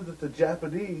he knew that the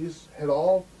Japanese had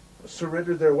all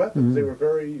surrendered their weapons. They were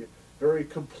very, very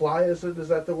compliant, is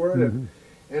that the word?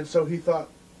 And so he thought,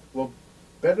 well,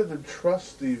 better than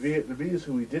trust the Vietnamese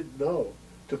who he didn't know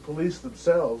to police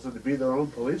themselves and to be their own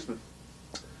policemen,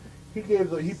 he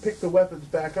picked the weapons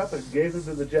back up and gave them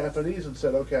to the Japanese and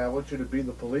said, okay, I want you to be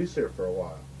the police here for a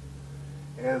while.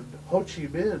 And Ho Chi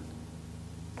Minh,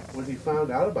 when he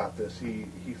found out about this, he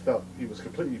felt he was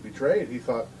completely betrayed. He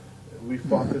thought, we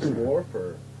fought this war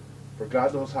for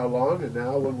God knows how long, and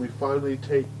now when we finally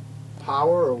take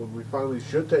power, or when we finally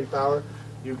should take power,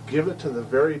 you give it to the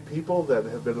very people that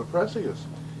have been oppressing us.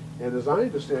 And as I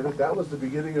understand it, that was the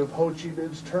beginning of Ho Chi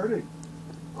Minh's turning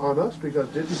on us, because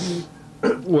didn't he...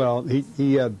 Well,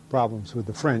 he had problems with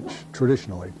the French,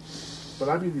 traditionally. But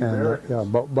I mean the Americans. Yeah,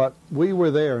 but we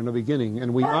were there in the beginning,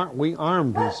 and we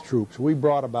armed his troops. We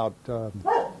brought about...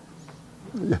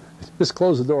 just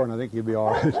close the door and I think you'll be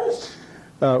all right.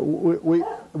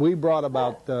 We brought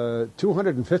about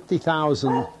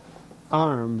 250,000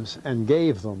 arms and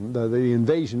gave them, the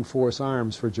invasion force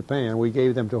arms for Japan. We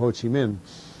gave them to Ho Chi Minh.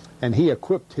 And he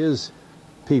equipped his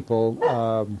people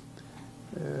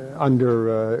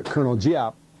under Colonel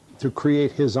Giap to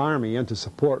create his army and to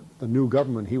support the new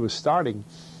government he was starting.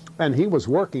 And he was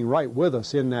working right with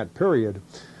us in that period.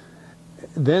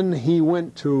 Then he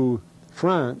went to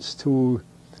France to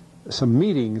some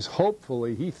meetings,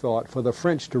 hopefully, he thought, for the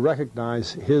French to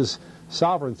recognize his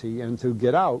sovereignty and to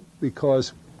get out,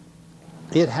 because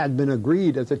it had been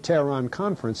agreed at the Tehran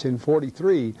Conference in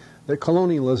 '43 that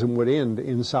colonialism would end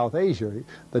in South Asia.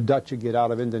 The Dutch would get out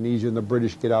of Indonesia and the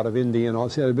British get out of India, and all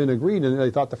this had been agreed, and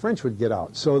they thought the French would get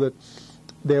out. So that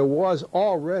there was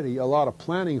already a lot of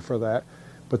planning for that,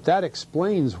 but that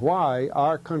explains why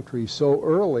our country so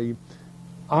early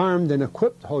armed and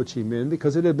equipped Ho Chi Minh,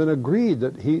 because it had been agreed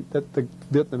that the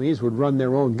Vietnamese would run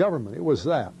their own government. It was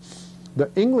that.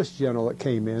 The English general that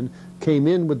came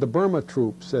in with the Burma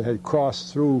troops that had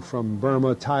crossed through from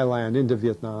Burma, Thailand into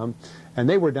Vietnam, and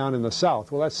they were down in the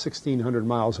south. Well, that's 1,600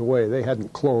 miles away. They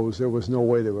hadn't closed. There was no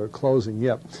way they were closing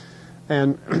yet.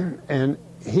 And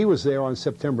he was there on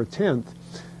September 10th,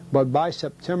 but by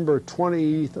September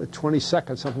 20th,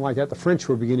 22nd, something like that, the French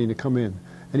were beginning to come in.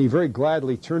 And he very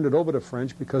gladly turned it over to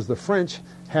French, because the French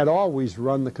had always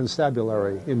run the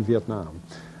constabulary in Vietnam.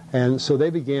 And so they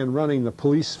began running the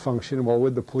police function. Well,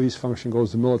 with the police function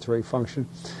goes the military function.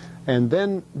 And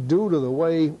then, due to the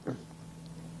way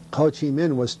Ho Chi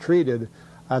Minh was treated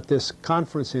at this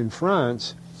conference in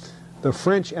France, the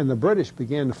French and the British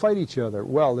began to fight each other.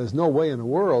 Well, there's no way in the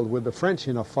world, with the French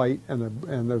in a fight and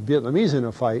the Vietnamese in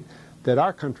a fight, that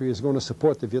our country is going to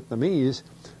support the Vietnamese.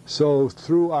 So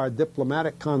through our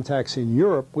diplomatic contacts in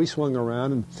Europe, we swung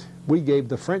around and we gave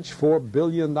the French $4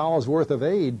 billion worth of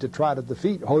aid to try to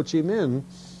defeat Ho Chi Minh.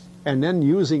 And then,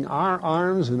 using our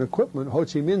arms and equipment, Ho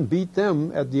Chi Minh beat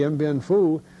them at Dien Bien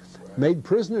Phu, made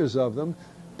prisoners of them,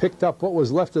 picked up what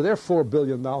was left of their $4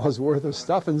 billion worth of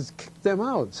stuff and kicked them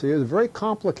out. See, it was a very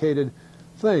complicated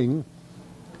thing,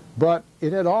 but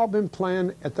it had all been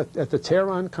planned at the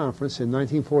Tehran Conference in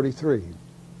 1943.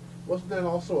 Wasn't that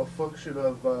also a function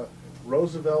of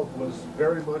Roosevelt was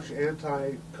very much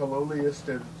anti-colonialist?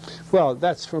 And well,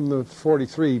 that's from the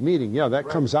 43 meeting. Yeah, that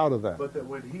comes out of that. But that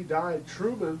when he died,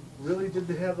 Truman really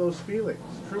didn't have those feelings.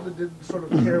 Truman didn't sort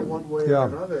of care one way or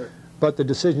another. But the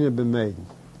decision had been made,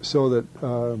 so that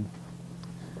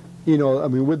you know, I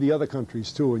mean, with the other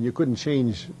countries too, and you couldn't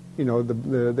change, you know,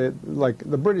 like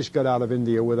the British got out of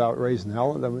India without raising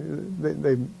hell. I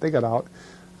mean, they got out,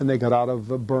 and they got out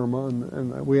of Burma,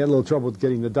 and we had a little trouble with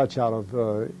getting the Dutch out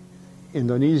of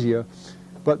Indonesia.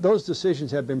 But those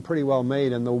decisions had been pretty well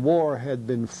made, and the war had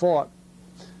been fought,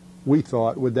 we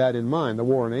thought, with that in mind, the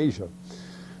war in Asia.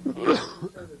 You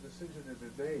said the decision had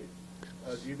been made.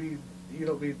 Do you mean, you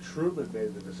don't mean Truman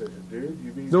made the decision, do you?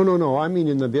 You mean No. I mean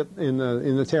in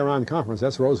the Tehran Conference.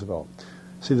 That's Roosevelt.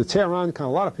 See, the Tehran, a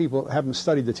lot of people haven't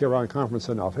studied the Tehran Conference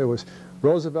enough. It was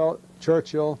Roosevelt,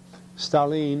 Churchill,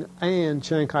 Stalin, and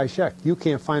Chiang Kai-shek. You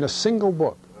can't find a single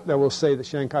book that will say that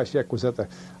Chiang Kai-shek was at the...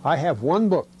 I have one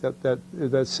book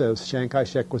that says Chiang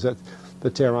Kai-shek was at the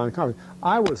Tehran Conference.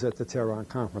 I was at the Tehran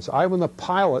Conference. I was the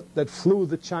pilot that flew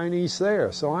the Chinese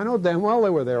there, so I know damn well they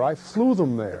were there. I flew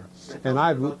them there. And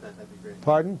I've... That'd be great.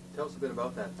 Pardon? Tell us a bit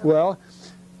about that. Well,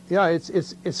 yeah,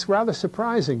 it's rather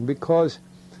surprising because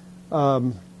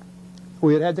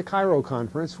we had the Cairo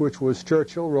Conference, which was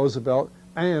Churchill, Roosevelt,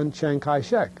 and Chiang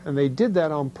Kai-shek, and they did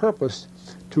that on purpose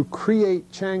to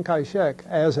create Chiang Kai-shek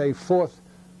as a fourth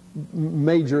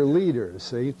major leader,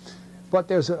 see? But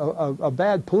there's a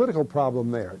bad political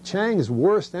problem there. Chiang's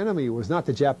worst enemy was not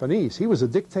the Japanese. He was a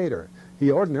dictator.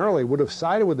 He ordinarily would have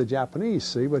sided with the Japanese,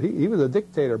 see, but he was a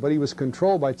dictator, but he was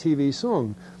controlled by TV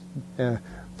Soong.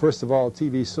 First of all,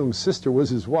 TV Soong's sister was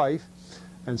his wife,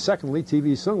 and secondly,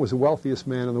 TV Soong was the wealthiest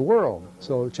man in the world.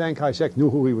 So Chiang Kai-shek knew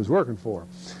who he was working for.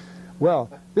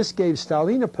 Well, this gave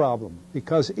Stalin a problem,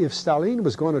 because if Stalin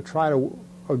was going to try to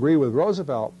agree with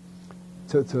Roosevelt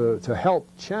to help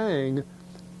Chiang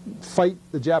fight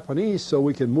the Japanese so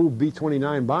we can move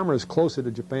B-29 bombers closer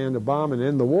to Japan to bomb and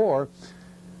end the war,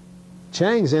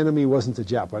 Chiang's enemy wasn't the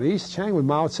Japanese. Chiang was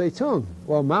Mao Zedong.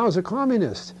 Well, Mao's a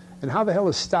communist, and how the hell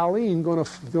is Stalin going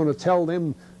to tell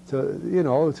them to, you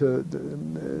know, to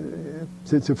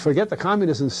forget the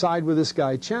communists and side with this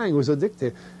guy Chiang, who was a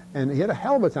dictator? And he had a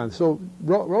hell of a time. So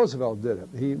Roosevelt did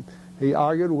it. He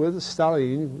argued with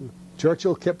Stalin.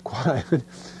 Churchill kept quiet,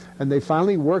 and they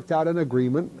finally worked out an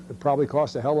agreement. It probably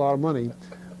cost a hell of a lot of money,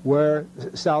 where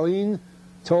Stalin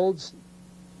told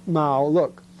Mao,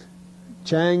 look,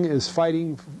 Chiang is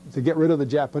fighting to get rid of the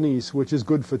Japanese, which is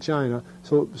good for China,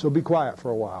 so be quiet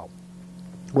for a while.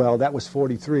 Well, that was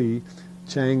 43.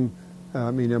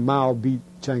 Mao beat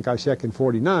Chiang Kai-shek in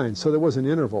 49, so there was an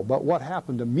interval. But what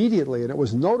happened immediately, and it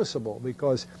was noticeable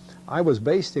because I was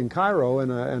based in Cairo,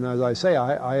 and as I say,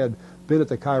 I had been at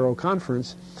the Cairo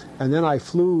conference, and then I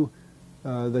flew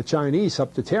the Chinese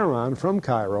up to Tehran from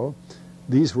Cairo.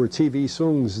 These were TV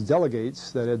Soong's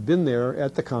delegates that had been there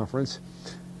at the conference,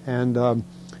 and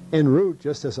en route,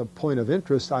 just as a point of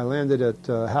interest, I landed at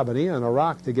Habbaniyah in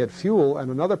Iraq to get fuel, and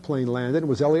another plane landed. It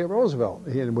was Elliott Roosevelt.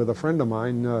 He and with a friend of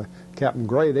mine, Captain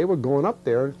Gray, they were going up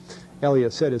there.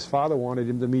 Elliott said his father wanted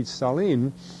him to meet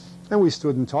Stalin, and we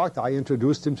stood and talked. I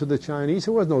introduced him to the Chinese.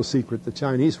 It was no secret the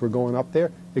Chinese were going up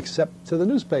there, except to the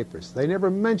newspapers. They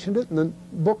never mentioned it, and the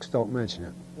books don't mention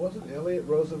it. Wasn't Elliott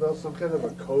Roosevelt some kind of a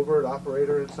covert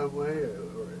operator in some way?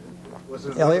 Or was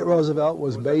it Elliott Roosevelt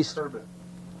was based... Kermit?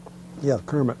 Yeah,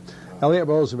 Kermit. Elliott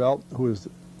Roosevelt, who was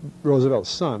Roosevelt's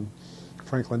son,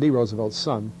 Franklin D. Roosevelt's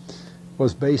son,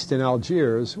 was based in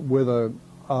Algiers with a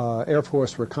Air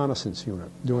Force reconnaissance unit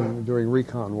doing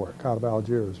recon work out of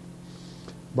Algiers.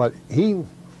 But he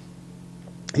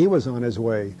was on his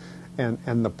way,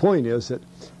 and the point is that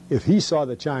if he saw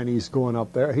the Chinese going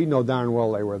up there, he'd know darn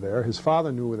well they were there. His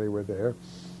father knew they were there.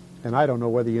 And I don't know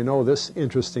whether you know this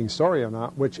interesting story or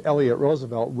not, which Elliott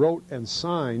Roosevelt wrote and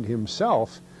signed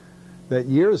himself, that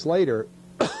years later,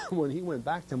 when he went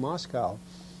back to Moscow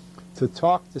to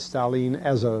talk to Stalin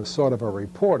as a sort of a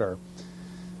reporter,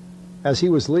 as he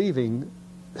was leaving,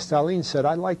 Stalin said,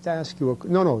 I'd like to ask you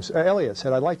Elliott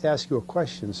said, I'd like to ask you a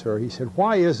question, sir. He said,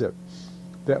 why is it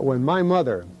that when my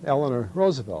mother, Eleanor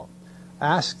Roosevelt,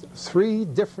 asked 3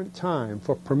 different times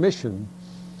for permission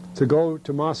to go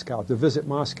to Moscow, to visit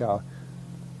Moscow,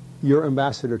 your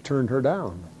ambassador turned her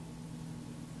down?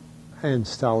 And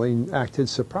Stalin acted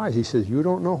surprised. He said, you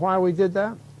don't know why we did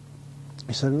that?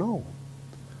 He said, no.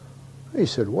 He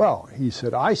said, well,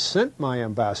 I sent my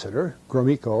ambassador,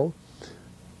 Gromyko,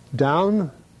 down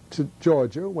to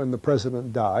Georgia when the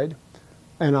president died,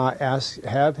 and I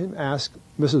have him ask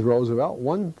Mrs. Roosevelt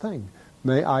one thing.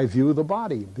 May I view the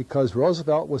body? Because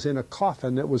Roosevelt was in a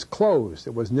coffin that was closed.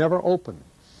 It was never open.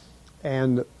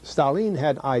 And Stalin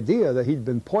had an idea that he'd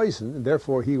been poisoned, and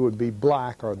therefore he would be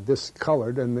black or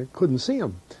discolored, and they couldn't see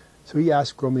him. So he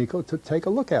asked Gromyko to take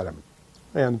a look at him.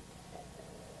 And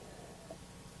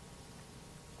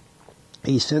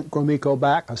he sent Gromyko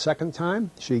back a second time.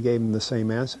 She gave him the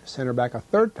same answer. Sent her back a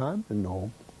third time, and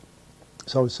no.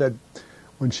 So said,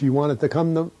 when she wanted to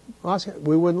come to Moscow,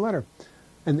 we wouldn't let her.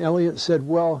 And Eliot said,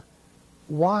 well,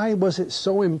 why was it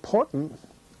so important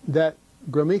that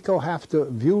Gromyko have to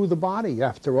view the body?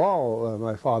 After all,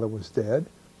 my father was dead.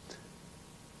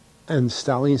 And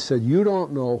Stalin said, you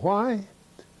don't know why?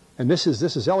 And this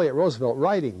is Elliot Roosevelt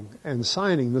writing and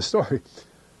signing the story.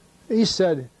 He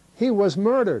said, he was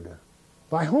murdered.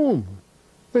 By whom?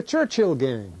 The Churchill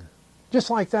gang. Just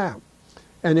like that.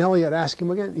 And Elliot asked him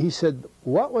again. He said,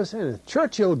 what was in it?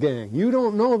 Churchill gang. You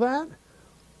don't know that?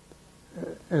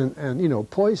 And you know,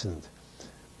 poisoned.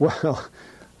 Well,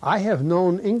 I have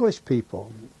known English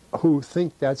people who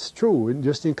think that's true. And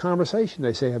just in conversation,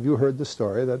 they say, have you heard the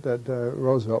story that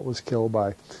Roosevelt was killed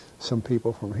by some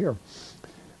people from here?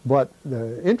 But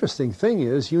the interesting thing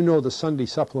is, you know the Sunday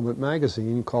supplement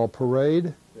magazine called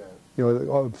Parade? Yeah. You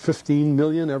know, 15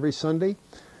 million every Sunday?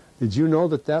 Did you know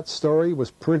that that story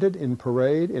was printed in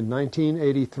Parade in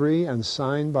 1983 and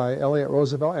signed by Elliot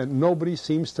Roosevelt, and nobody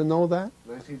seems to know that?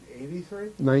 1983?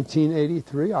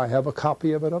 1983. I have a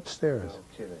copy of it upstairs. No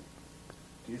kidding.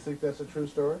 Do you think that's a true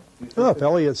story? Do you think Oh, if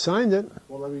Elliot signed it.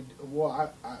 Well, I mean,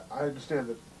 I understand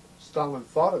that Stalin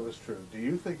thought it was true. Do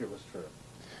you think it was true?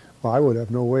 Well, I would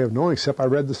have no way of knowing except I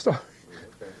read the story.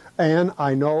 Okay. And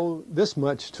I know this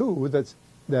much, too,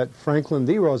 that Franklin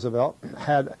D. Roosevelt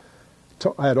had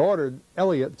ordered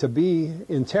Elliot to be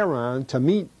in Tehran to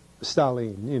meet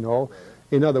Stalin, you know.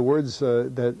 In other words,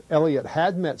 that Elliot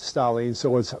had met Stalin,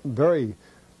 so it's very,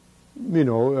 you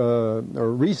know,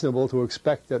 reasonable to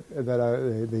expect that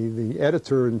the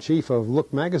editor-in-chief of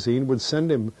Look magazine would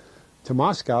send him to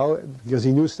Moscow because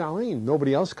he knew Stalin.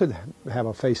 Nobody else could have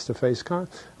a face-to-face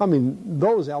I mean,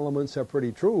 those elements are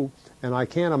pretty true, and I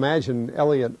can't imagine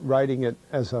Elliot writing it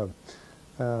as a,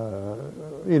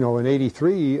 you know, in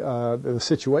 '83, the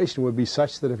situation would be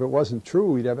such that if it wasn't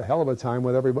true, he'd have a hell of a time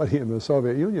with everybody in the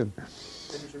Soviet Union.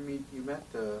 Didn't you met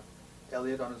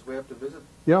Elliot on his way up to visit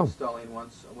Stalin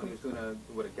once when he was doing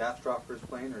a gas drop for his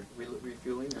plane or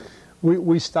refueling? Or?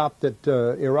 We stopped at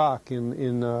Iraq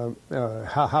in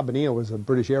Habaniya was a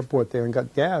British airport there and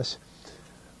got gas.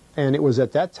 And it was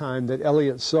at that time that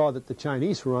Elliot saw that the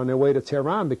Chinese were on their way to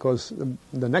Tehran because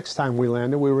the next time we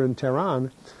landed, we were in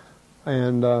Tehran.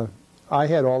 And I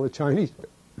had all the Chinese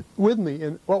with me.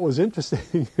 And what was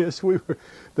interesting is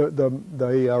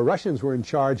the Russians were in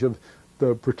charge of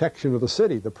the protection of the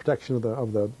city, the protection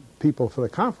of the people for the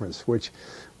conference, which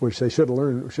they should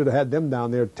have had them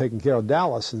down there taking care of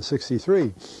Dallas in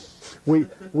 '63.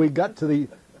 We got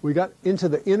into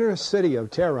the inner city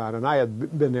of Tehran, and I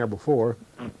had been there before,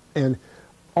 and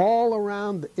all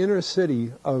around the inner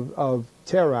city of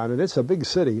Tehran, and it's a big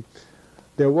city,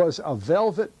 there was a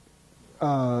velvet,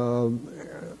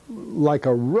 like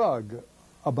a rug,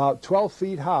 about 12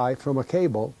 feet high from a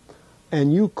cable,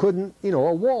 and you couldn't, you know,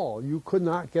 a wall, you could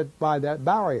not get by that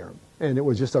barrier. And it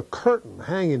was just a curtain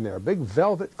hanging there, a big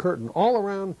velvet curtain all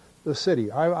around the city.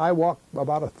 I walked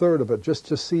about a third of it just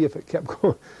to see if it kept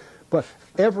going. But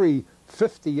every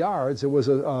 50 yards, there was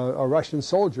a Russian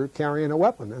soldier carrying a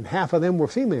weapon, and half of them were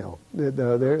female.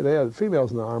 They had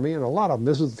females in the army, and a lot of them,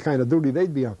 this was the kind of duty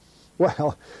they'd be on.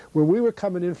 Well, when we were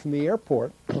coming in from the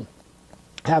airport,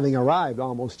 having arrived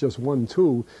almost just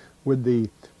 1-2 with the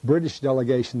British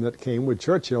delegation that came with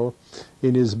Churchill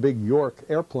in his big York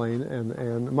airplane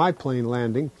and my plane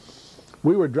landing,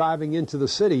 we were driving into the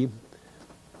city,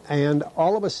 and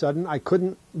all of a sudden I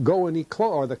couldn't go any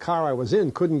closer, or the car I was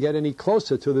in couldn't get any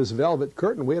closer to this velvet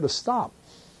curtain. We had to stop.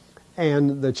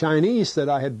 And the Chinese that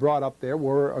I had brought up there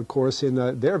were, of course, in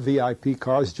their VIP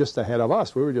cars just ahead of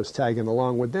us. We were just tagging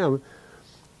along with them.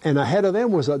 And ahead of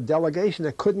them was a delegation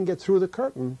that couldn't get through the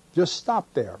curtain, just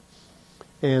stopped there.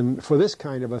 And for this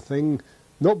kind of a thing,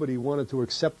 nobody wanted to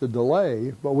accept the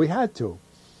delay, but we had to.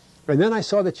 And then I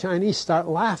saw the Chinese start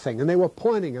laughing, and they were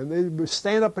pointing, and they would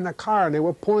stand up in the car, and they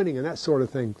were pointing, and that sort of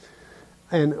thing.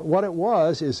 And what it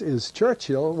was is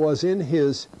Churchill was in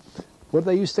his, what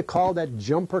they used to call that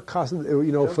jumper costume,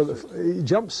 you know, for the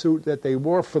jumpsuit that they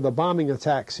wore for the bombing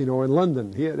attacks, you know, in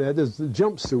London. He had his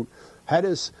jumpsuit, had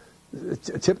his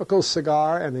typical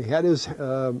cigar, and he had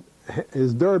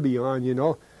his derby on, you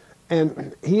know.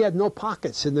 And he had no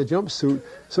pockets in the jumpsuit,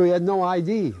 so he had no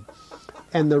ID.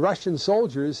 And the Russian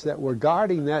soldiers that were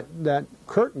guarding that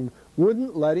curtain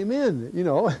wouldn't let him in, you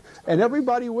know. And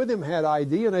everybody with him had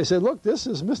ID. And I said, look, this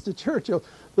is Mr. Churchill.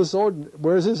 The soldier,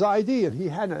 where's his ID? And he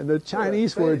hadn't. And the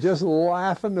Chinese were just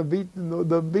laughing to beat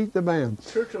the man.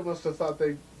 Churchill must have thought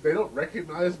they don't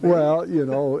recognize me. Well, you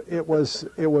know, it was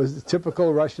a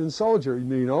typical Russian soldier.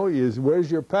 You know,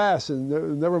 where's your pass?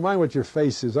 And never mind what your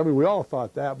face is. I mean, we all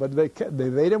thought that, but they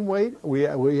made him wait. We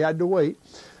had to wait.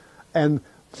 And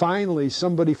finally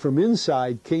somebody from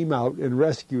inside came out and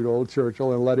rescued old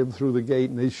Churchill and let him through the gate,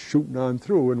 and he's shooting on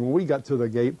through. And when we got to the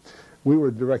gate, we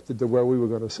were directed to where we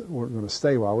weren't going to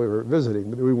stay while we were visiting,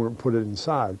 but we weren't put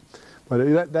inside.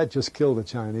 But that just killed the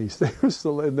Chinese. They were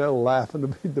still in there laughing to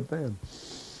beat the band.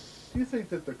 Do you think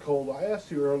that I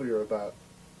asked you earlier about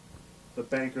the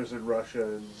bankers in Russia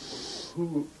and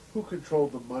who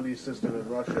controlled the money system in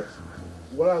Russia.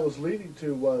 What I was leading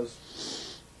to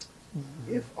was,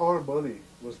 if our money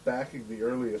was backing the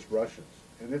earliest Russians,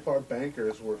 and if our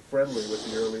bankers were friendly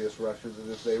with the earliest Russians, and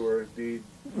if they were indeed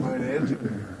financing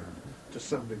them to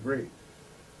some degree,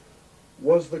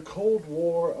 was the Cold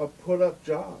War a put-up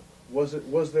job?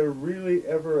 Was there really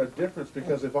ever a difference?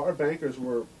 Because if our bankers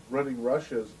were running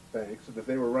Russia's banks, and if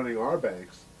they were running our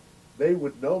banks, they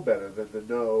would know better than to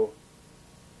know,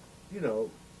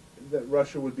 that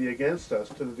Russia would be against us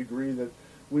to the degree that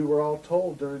we were all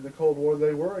told during the Cold War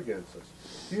they were against us.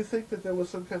 Do you think that there was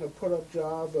some kind of put-up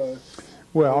job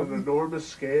on an enormous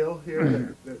scale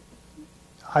here?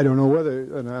 I don't know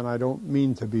whether, and I don't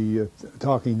mean to be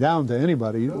talking down to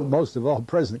anybody, no. Most of all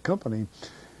present company.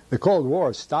 The Cold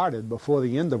War started before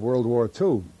the end of World War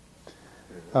II.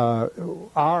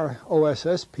 Our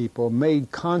OSS people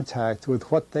made contact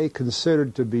with what they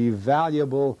considered to be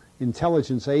valuable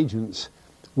intelligence agents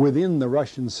within the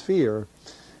Russian sphere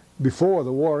before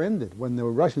the war ended, when the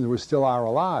Russians were still our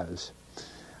allies.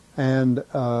 And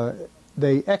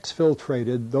they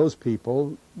exfiltrated those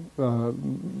people,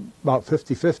 about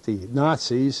 50-50,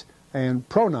 Nazis and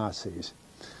pro-Nazis.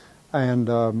 And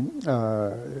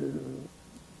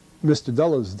Mr.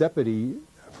 Dulles' deputy,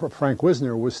 Frank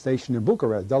Wisner, was stationed in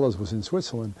Bucharest. Dulles was in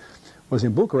Switzerland, was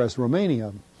in Bucharest,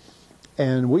 Romania.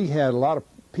 And we had a lot of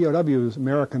POWs,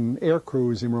 American air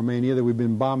crews in Romania, that we'd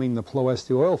been bombing the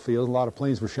Ploesti oil fields. A lot of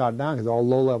planes were shot down because all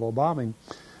low-level bombing.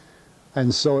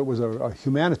 And so it was a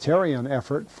humanitarian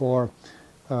effort for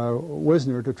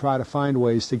Wisner to try to find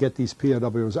ways to get these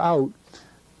POWs out.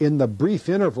 In the brief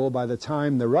interval, by the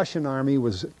time the Russian army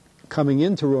was coming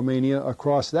into Romania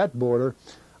across that border,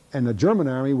 and the German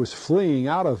army was fleeing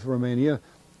out of Romania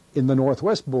in the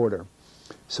northwest border.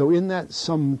 So in that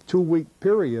some 2-week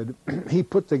period, he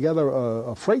put together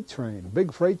a freight train,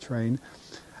 big freight train,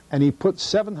 and he put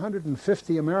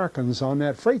 750 Americans on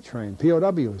that freight train,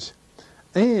 POWs.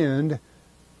 And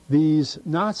these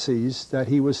Nazis that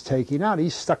he was taking out, he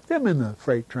stuck them in the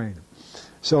freight train.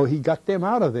 So he got them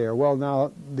out of there. Well,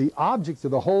 now, the object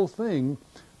of the whole thing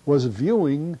was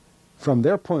viewing, from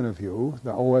their point of view,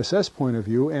 the OSS point of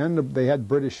view, and they had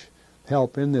British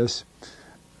help in this,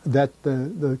 that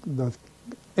the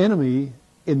enemy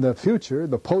in the future,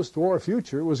 the post-war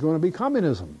future, was going to be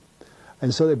communism.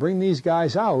 And so they bring these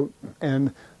guys out,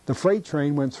 and the freight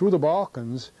train went through the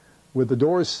Balkans with the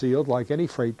doors sealed like any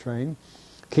freight train,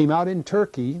 came out in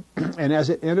Turkey, and as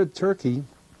it entered Turkey,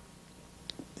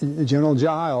 General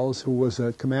Giles, who was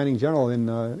a commanding general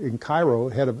in Cairo,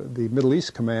 head of the Middle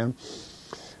East Command,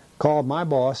 called my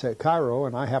boss at Cairo,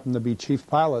 and I happened to be chief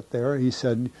pilot there. He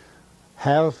said,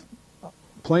 have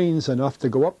planes enough to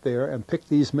go up there and pick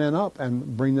these men up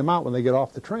and bring them out when they get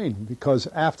off the train, because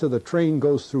after the train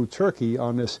goes through Turkey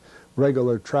on this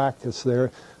regular track that's there,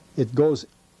 it goes,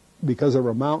 because there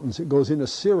were mountains, it goes into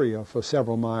Syria for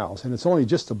several miles, and it's only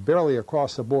just barely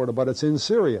across the border, but it's in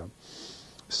Syria.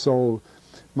 So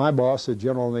my boss, a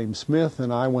general named Smith,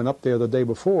 and I went up there the day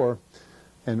before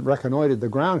and reconnoitered the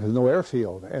ground, because no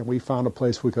airfield, and we found a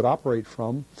place we could operate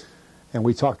from. And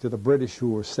we talked to the British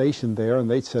who were stationed there, and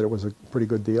they said it was a pretty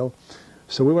good deal.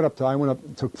 So I went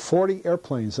up, took 40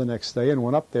 airplanes the next day, and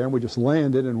went up there, and we just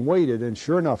landed and waited, and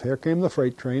sure enough, here came the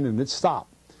freight train, and it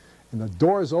stopped. And the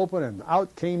doors opened, and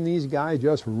out came these guys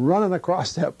just running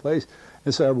across that place.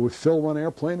 And so we'd fill one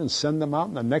airplane and send them out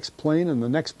in the next plane and the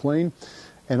next plane.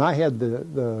 And I had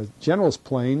the general's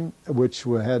plane, which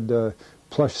had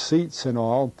plush seats and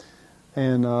all,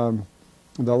 and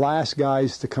the last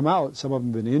guys to come out, some of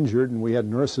them had been injured, and we had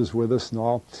nurses with us and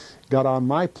all, got on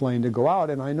my plane to go out,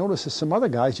 and I noticed that some other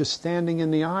guys just standing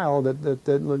in the aisle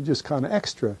that were just kind of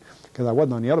extra, because I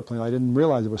wasn't on the other plane. I didn't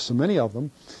realize there were so many of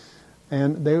them,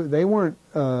 and they weren't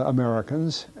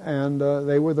Americans, and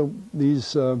they were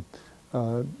these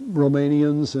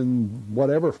Romanians and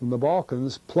whatever from the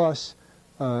Balkans, plus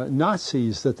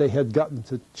Nazis that they had gotten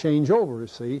to change over,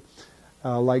 see.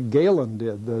 Like Galen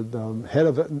did, the head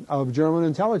of German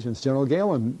intelligence, General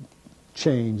Galen,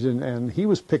 changed, and he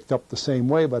was picked up the same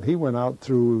way, but he went out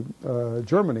through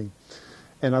Germany.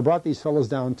 And I brought these fellows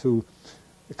down to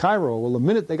Cairo. Well, the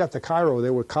minute they got to Cairo,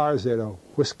 there were cars there to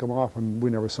whisk them off, and we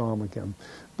never saw them again.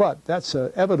 But that's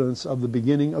evidence of the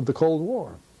beginning of the Cold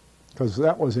War, because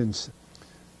that was in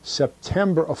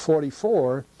September of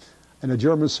 '44, And the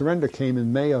German surrender came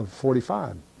in May of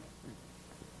 45.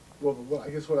 Well, I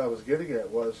guess what I was getting at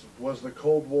was the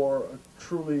Cold War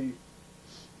truly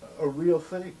a real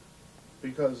thing?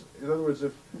 Because, in other words,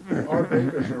 if our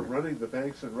bankers are running the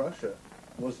banks in Russia,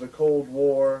 was the Cold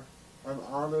War an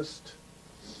honest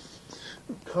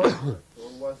conflict, or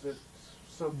was it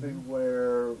something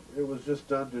where it was just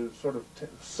done to sort of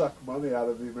suck money out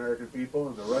of the American people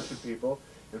and the Russian people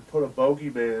and put a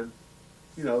bogeyman,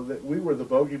 you know, that we were the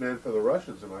bogeyman for the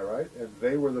Russians, am I right? And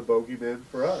they were the bogeyman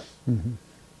for us. Mm-hmm.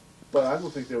 But I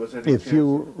don't think there was any If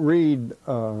you read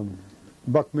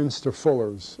Buckminster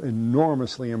Fuller's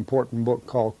enormously important book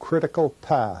called Critical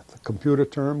Path, a computer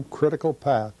term, Critical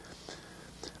Path,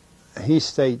 he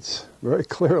states very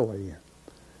clearly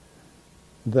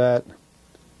that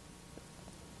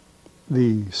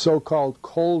the so-called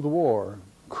Cold War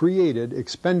created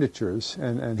expenditures,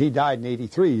 and he died in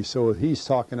 83, so he's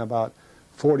talking about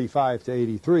 45 to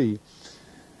 83,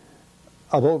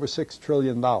 of over $6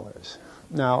 trillion.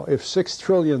 Now, if $6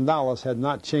 trillion had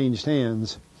not changed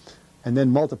hands and then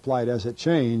multiplied as it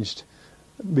changed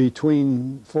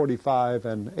between 45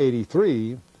 and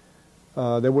 83,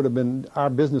 there would have been, our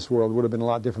business world would have been a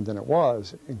lot different than it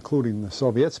was, including the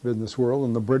Soviets' business world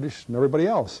and the British and everybody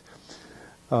else.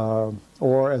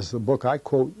 Or, as the book I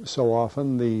quote so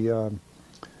often, the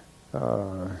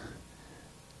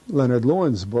Leonard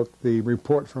Lewin's book, The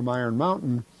Report from Iron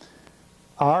Mountain,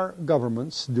 our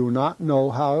governments do not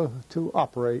know how to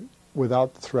operate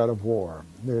without the threat of war.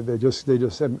 They just,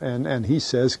 and he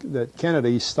says that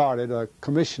Kennedy started a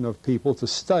commission of people to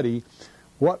study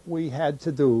what we had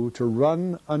to do to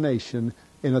run a nation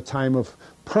in a time of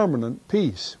permanent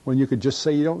peace, when you could just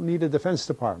say you don't need a Defense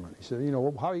Department. He said, you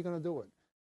know, how are you going to do it?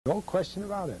 No question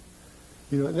about it.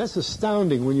 You know, that's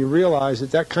astounding when you realize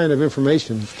that that kind of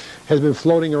information has been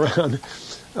floating around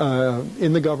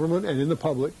in the government and in the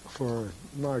public for,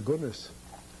 my goodness,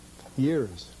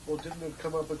 years. Well, didn't it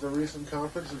come up at the recent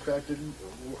conference? In fact, didn't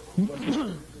it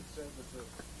said that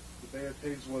the Bay of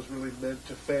Pigs was really meant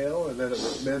to fail, and that it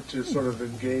was meant to sort of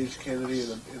engage Kennedy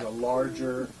in a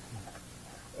larger...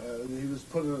 he was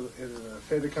put in a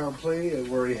fait accompli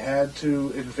where he had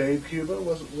to invade Cuba.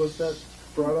 Was that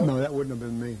brought up? No, that wouldn't have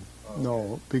been me. Okay.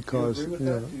 No, because... Do you agree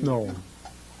with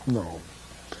that? No.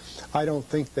 I don't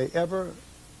think they ever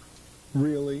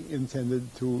really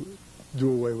intended to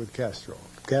do away with Castro.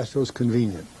 Castro's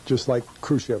convenient, just like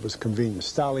Khrushchev was convenient.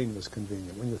 Stalin was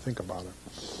convenient, when you think about it.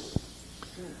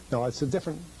 No, it's a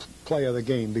different play of the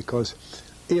game, because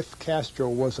if Castro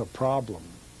was a problem,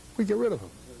 we get rid of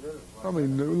him. I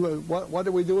mean, what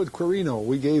did we do with Quirino?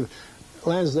 We gave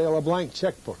Lansdale a blank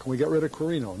checkbook, and we got rid of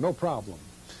Quirino. No problem.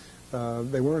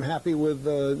 They weren't happy with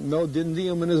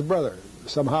Dindiem and his brother.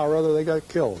 Somehow or other they got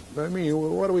killed. I mean,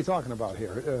 what are we talking about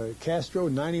here? Castro,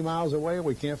 90 miles away,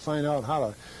 we can't find out how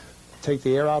to take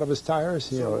the air out of his tires?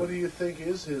 So what do you think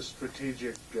is his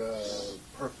strategic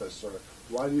purpose, or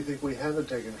why do you think we haven't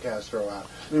taken Castro out?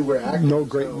 I mean, we're acting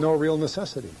no real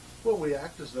necessity. Well, we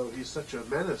act as though he's such a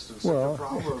menace and such a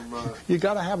problem. You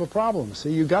got to have a problem.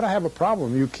 See, you got to have a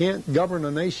problem. You can't govern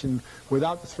a nation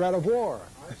without the threat of war.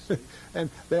 And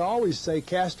they always say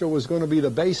Castro was going to be the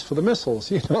base for the missiles.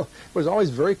 You know, it was always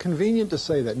very convenient to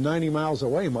say that 90 miles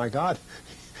away. My God,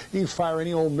 you can fire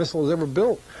any old missile ever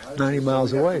built 90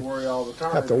 miles away. Have to worry all the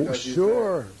time.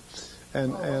 Sure,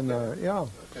 yeah.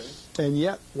 Okay. And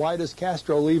yet, why does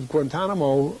Castro leave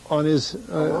Guantanamo on his?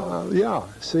 Yeah.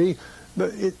 See,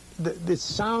 it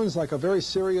sounds like a very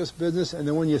serious business, and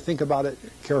then when you think about it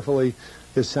carefully,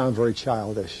 it sounds very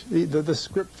childish. The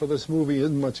script for this movie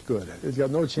isn't much good. It's got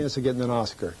no chance of getting an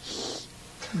Oscar.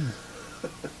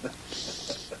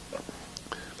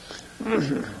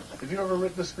 Have you ever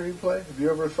written a screenplay? Have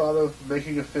you ever thought of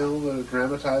making a film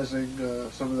dramatizing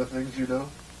some of the things you know?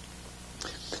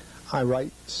 I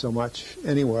write so much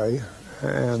anyway,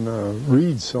 and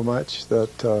read so much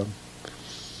that,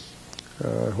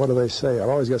 what do they say? I've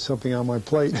always got something on my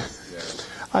plate. Yeah.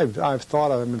 I've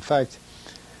thought of them. In fact,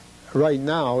 right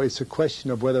now, it's a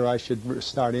question of whether I should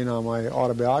start in on my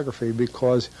autobiography,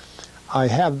 because I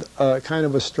have kind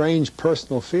of a strange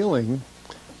personal feeling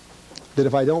that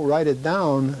if I don't write it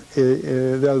down,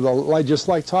 just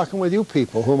like talking with you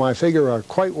people, whom I figure are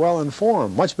quite well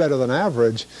informed, much better than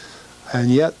average, and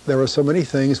yet there are so many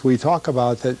things we talk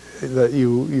about that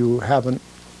you haven't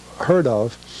heard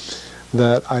of,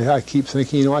 that I keep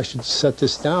thinking, you know, I should set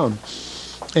this down.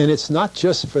 And it's not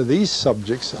just for these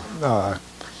subjects.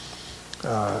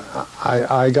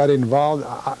 I got involved.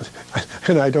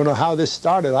 And I don't know how this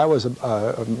started. I was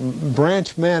a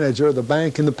branch manager of the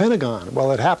bank in the Pentagon.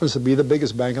 Well, it happens to be the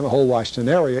biggest bank in the whole Washington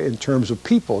area in terms of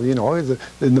people. You know, in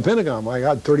the Pentagon, I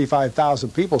got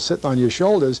 35,000 people sitting on your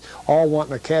shoulders, all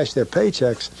wanting to cash their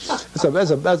paychecks.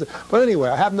 But anyway,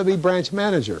 I happened to be branch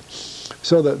manager.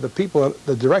 So the people,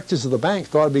 the directors of the bank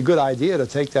thought it'd be a good idea to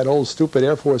take that old stupid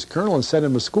Air Force colonel and send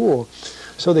him to school.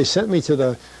 So they sent me to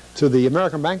the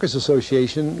American Bankers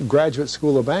Association Graduate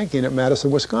School of Banking at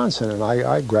Madison, Wisconsin, and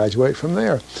I graduated from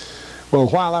there. Well,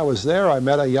 while I was there, I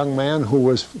met a young man who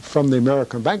was from the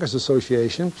American Bankers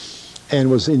Association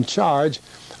and was in charge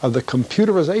of the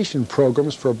computerization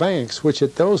programs for banks, which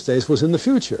at those days was in the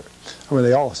future. I mean,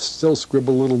 they all still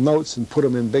scribbled little notes and put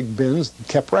them in big bins and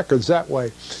kept records that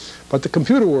way. But the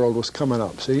computer world was coming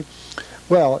up, see?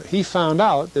 Well, he found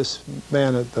out, this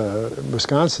man at the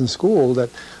Wisconsin school, that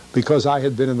because I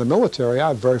had been in the military, I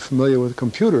was very familiar with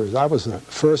computers. I was the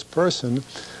first person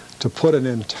to put an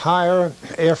entire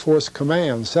Air Force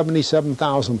command,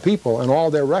 77,000 people, and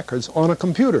all their records on a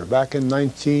computer back in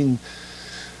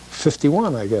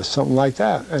 1951, I guess, something like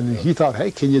that. And he thought,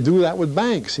 hey, can you do that with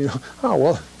banks? You know, oh,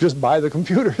 well, just buy the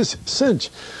computers, cinch.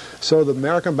 So the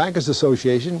American Bankers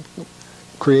Association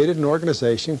created an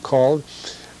organization called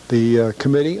the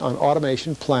Committee on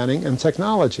Automation, Planning, and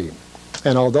Technology.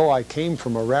 And although I came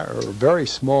from a very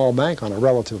small bank on a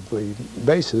relatively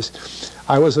basis,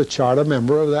 I was a charter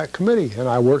member of that committee, and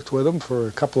I worked with them for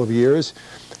a couple of years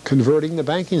converting the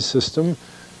banking system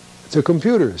to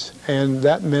computers. And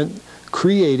that meant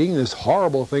creating this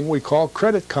horrible thing we call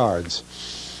credit cards.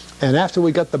 And after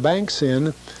we got the banks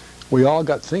in, we all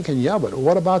got thinking, yeah, but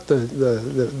what about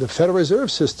the Federal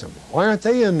Reserve System? Why aren't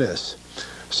they in this?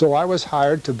 So I was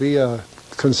hired to be a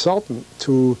consultant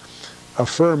to a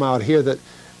firm out here that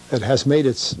has made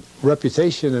its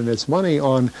reputation and its money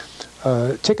on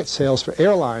ticket sales for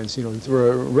airlines. You know, there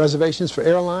were reservations for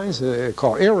airlines. They're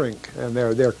called AirInc, and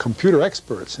they're computer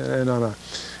experts. And on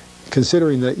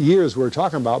considering the years we're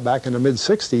talking about back in the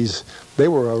mid-'60s, they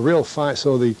were a real fine.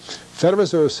 So the Federal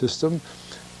Reserve System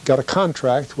got a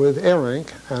contract with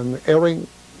AirInc, and AirInc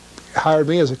hired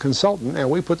me as a consultant, and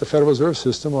we put the Federal Reserve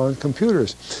System on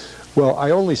computers. Well,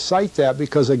 I only cite that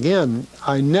because, again,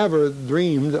 I never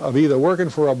dreamed of either working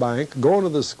for a bank, going to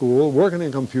the school, working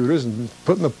in computers, and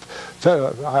putting the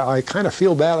I kind of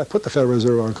feel bad I put the Federal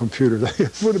Reserve on computers.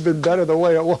 It would have been better the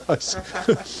way it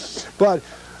was. But,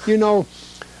 you know,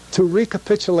 to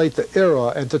recapitulate the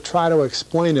era and to try to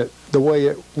explain it the way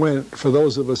it went for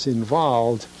those of us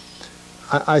involved,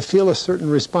 I feel a certain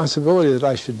responsibility that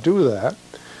I should do that.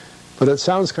 But it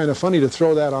sounds kind of funny to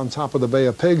throw that on top of the Bay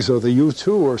of Pigs or the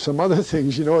U2 or some other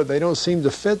things, you know, they don't seem to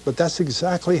fit, but that's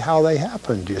exactly how they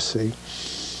happened, you see.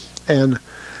 And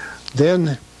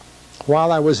then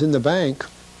while I was in the bank,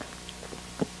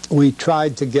 we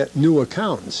tried to get new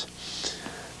accountants.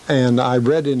 And I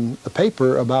read in the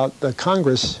paper about the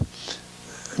Congress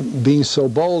being so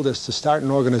bold as to start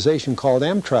an organization called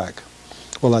Amtrak.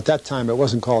 Well, at that time, it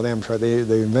wasn't called Amtrak.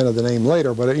 They invented the name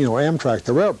later, but, you know, Amtrak,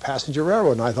 the passenger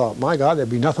railroad. And I thought, my God,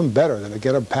 there'd be nothing better than to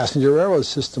get a passenger railroad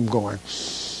system going.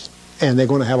 And they're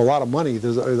going to have a lot of money.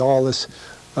 There's all this,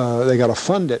 they got to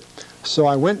fund it. So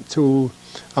I went to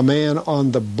a man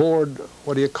on the board,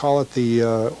 what do you call it, the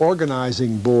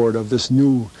organizing board of this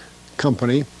new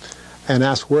company, and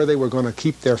asked where they were going to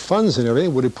keep their funds and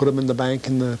everything. Would he put them in the bank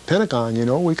in the Pentagon? You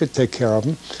know, we could take care of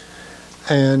them.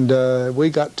 And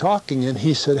we got talking, and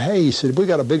he said, hey, he said, we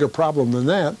got a bigger problem than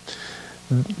that.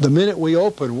 The minute we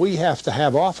open, we have to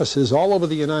have offices all over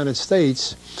the United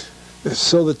States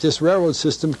so that this railroad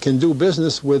system can do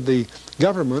business with the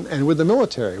government and with the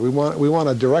military. We want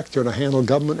a director to handle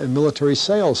government and military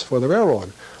sales for the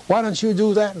railroad. Why don't you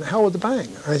do that and hell with the bank?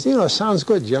 I said, you know, it sounds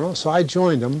good, General. So I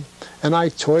joined them, and I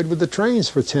toyed with the trains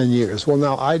for 10 years. Well,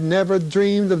 now, I never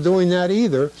dreamed of doing that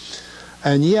either.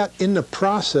 And yet, in the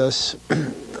process,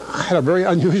 I had a very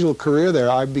unusual career there.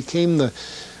 I became the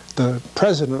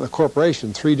president of the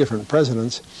corporation, 3 different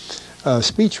presidents,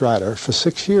 speechwriter for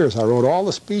 6 years. I wrote all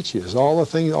the speeches, all the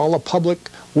things, all the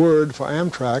public word for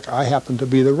Amtrak. I happened to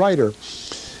be the writer.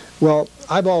 Well,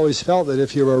 I've always felt that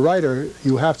if you're a writer,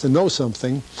 you have to know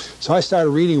something. So I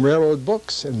started reading railroad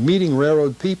books and meeting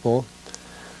railroad people,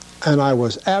 and I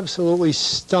was absolutely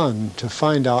stunned to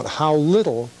find out how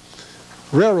little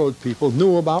railroad people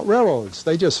knew about railroads.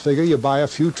 They just figure you buy a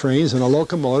few trains and a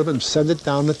locomotive and send it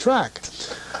down the track.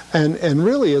 And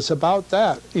really it's about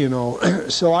that, you know.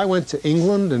 So I went to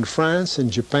England and France and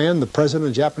Japan. The president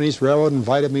of the Japanese Railroad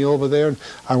invited me over there, and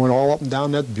I went all up and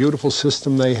down that beautiful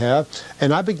system they have,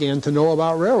 and I began to know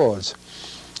about railroads.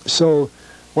 So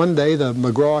one day the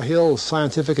McGraw-Hill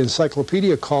Scientific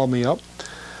Encyclopedia called me up,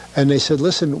 And they said,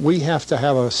 listen, we have to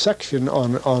have a section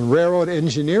on railroad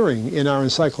engineering in our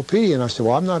encyclopedia. And I said,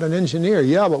 well, I'm not an engineer.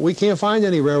 Yeah, but we can't find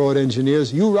any railroad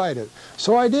engineers. You write it.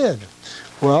 So I did.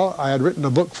 Well, I had written a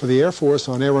book for the Air Force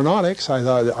on aeronautics. I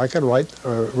thought I could write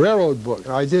a railroad book.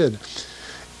 I did.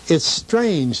 It's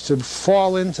strange to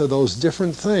fall into those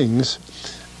different things,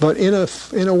 but in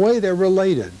a way they're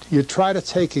related. You try to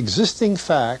take existing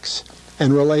facts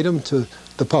and relate them to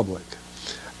the public.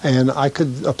 And I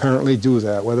could apparently do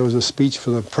that, whether it was a speech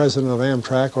for the president of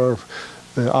Amtrak or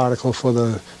the article for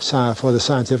the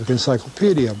Scientific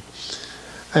Encyclopedia.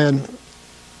 And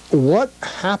what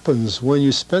happens when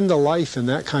you spend a life in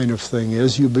that kind of thing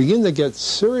is you begin to get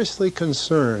seriously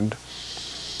concerned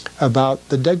about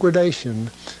the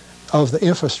degradation of the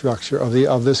infrastructure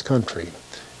of this country.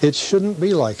 It shouldn't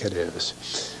be like it is.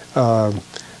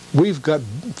 We've got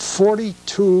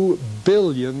 $42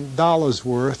 billion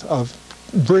worth of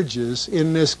bridges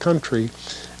in this country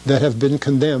that have been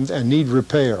condemned and need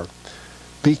repair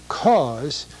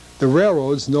because the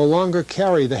railroads no longer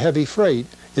carry the heavy freight.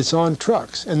 It's on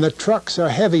trucks, and the trucks are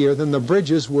heavier than the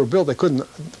bridges were built. They couldn't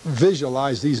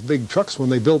visualize these big trucks when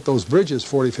they built those bridges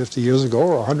 40, 50 years ago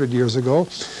or 100 years ago.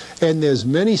 And there's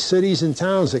many cities and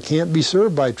towns that can't be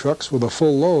served by trucks with a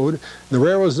full load. The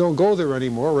railroads don't go there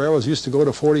anymore. Railroads used to go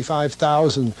to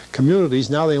 45,000 communities.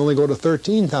 Now they only go to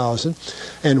 13,000.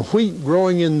 And wheat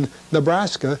growing in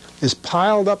Nebraska is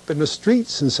piled up in the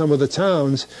streets in some of the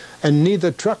towns, and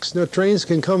neither trucks nor trains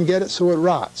can come get it, so it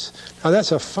rots. Now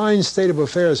that's a fine state of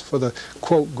affairs for the,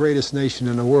 quote, greatest nation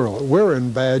in the world. We're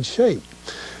in bad shape.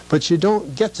 But you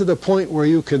don't get to the point where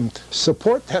you can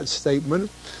support that statement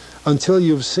until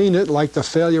you've seen it, like the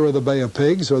failure of the Bay of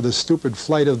Pigs or the stupid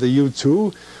flight of the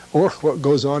U-2 or what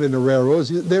goes on in the railroads.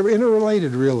 They're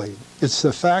interrelated, really. It's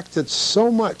the fact that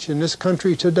so much in this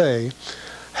country today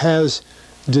has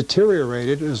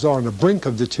deteriorated, is on the brink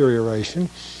of deterioration,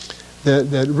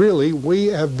 that really we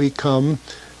have become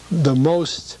the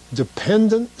most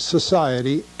dependent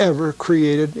society ever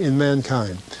created in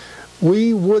mankind.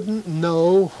 We wouldn't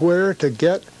know where to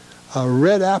get a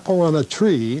red apple on a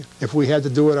tree if we had to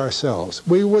do it ourselves.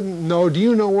 We wouldn't know. Do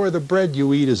you know where the bread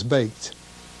you eat is baked?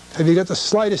 Have you got the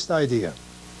slightest idea?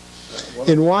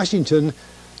 In Washington,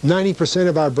 90%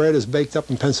 of our bread is baked up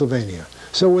in Pennsylvania.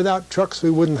 So without trucks, we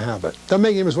wouldn't have it. Doesn't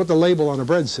make any difference what the label on the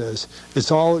bread says.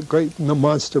 It's all a great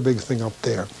monster big thing up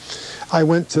there. I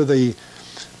went to the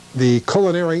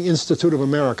Culinary Institute of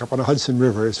America up on the Hudson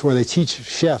River. It's where they teach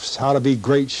chefs how to be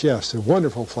great chefs. It's a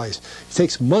wonderful place. It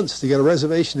takes months to get a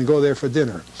reservation to go there for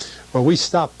dinner. Well, we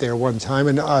stopped there one time,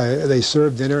 and they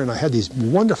served dinner, and I had these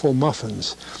wonderful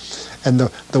muffins. And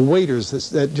the waiters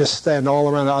that just stand all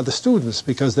around are the students,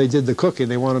 because they did the cooking.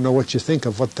 They want to know what you think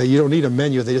of you don't need a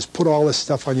menu. They just put all this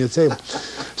stuff on your table.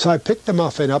 So I picked the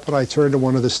muffin up, and I turned to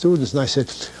one of the students, and I said,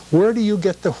 where do you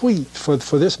get the wheat for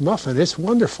this muffin? It's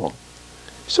wonderful.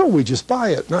 So we just buy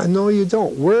it. No, you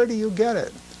don't. Where do you get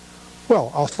it?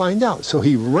 Well, I'll find out. So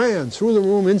he ran through the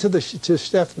room into the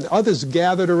chef. Others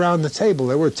gathered around the table.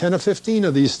 There were 10 or 15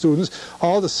 of these students,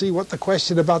 all to see what the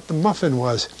question about the muffin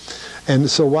was. And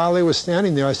so while they were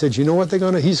standing there, I said, you know what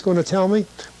he's going to tell me?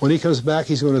 When he comes back,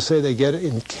 he's going to say they get it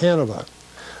in Canada,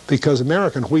 because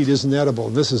American wheat isn't edible.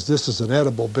 This is an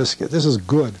edible biscuit. This is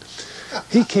good.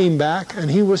 He came back, and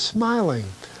he was smiling.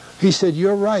 He said,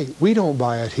 you're right. We don't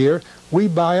buy it here. We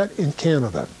buy it in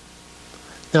Canada.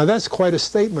 Now, that's quite a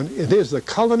statement. It is the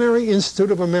Culinary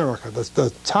Institute of America,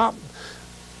 the top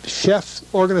chef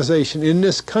organization in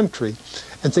this country.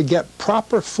 And to get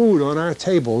proper food on our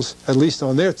tables, at least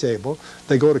on their table,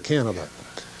 they go to Canada.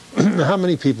 How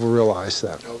many people realize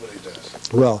that? Nobody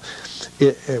does. Well,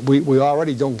 we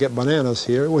already don't get bananas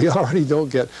here. We already don't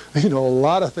get, a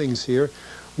lot of things here.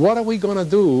 What are we going to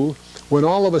do when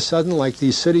all of a sudden, like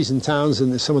these cities and towns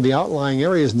and some of the outlying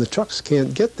areas and the trucks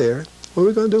can't get there? What are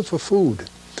we going to do for food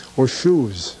or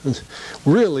shoes?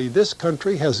 Really, this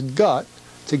country has got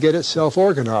to get itself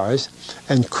organized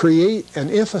and create an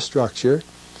infrastructure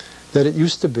that it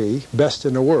used to be best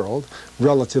in the world,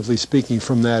 relatively speaking,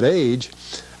 from that age,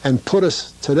 and put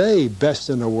us today best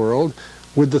in the world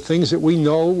with the things that we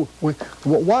know.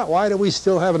 Why do we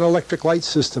still have an electric light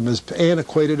system as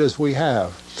antiquated as we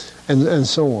have, and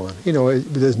so on?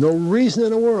 There's no reason in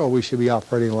the world we should be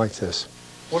operating like this.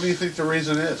 What do you think the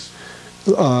reason is?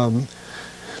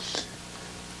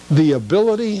 The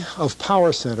ability of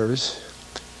power centers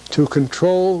to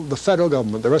control the federal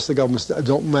government. The rest of the governments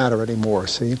don't matter anymore,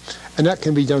 see? And that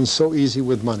can be done so easy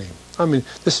with money. I mean,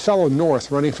 this fellow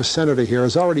North running for senator here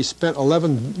has already spent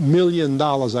 $11 million,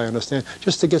 I understand,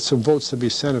 just to get some votes to be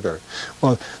senator.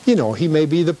 Well, you know, he may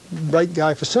be the right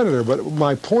guy for senator, but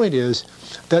my point is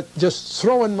that just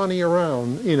throwing money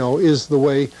around, you know, is the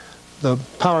way the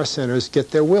power centers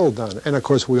get their will done. And of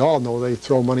course, we all know they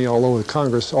throw money all over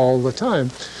Congress all the time.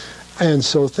 And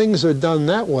so things are done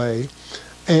that way.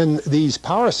 And these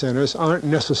power centers aren't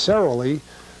necessarily,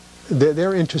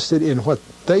 they're interested in what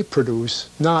they produce,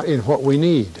 not in what we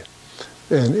need.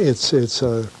 And it's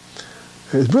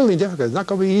really difficult. It's not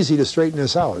going to be easy to straighten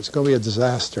this out. It's going to be a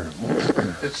disaster.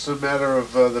 It's a matter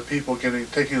of the people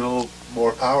taking a little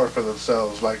more power for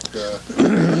themselves, like...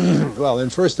 Well,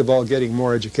 and first of all, getting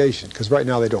more education, because right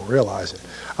now they don't realize it.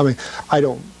 I mean, I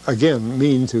don't, again,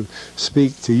 mean to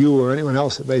speak to you or anyone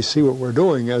else that may see what we're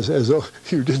doing as though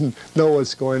you didn't know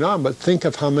what's going on, but think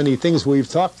of how many things we've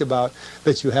talked about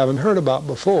that you haven't heard about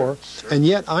before, and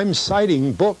yet I'm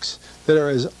citing books that are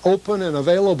as open and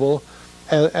available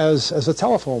as a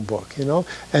telephone book, you know,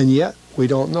 and yet we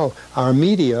don't know. Our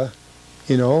media,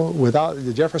 you know,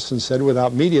 Jefferson said,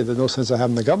 without media, there's no sense of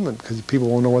having the government because people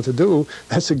won't know what to do.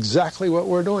 That's exactly what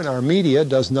we're doing. Our media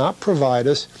does not provide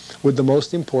us with the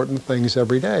most important things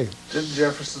every day. Didn't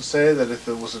Jefferson say that if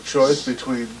it was a choice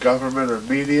between government or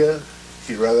media,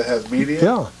 he'd rather have media?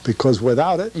 Yeah, because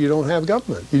without it, you don't have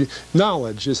government.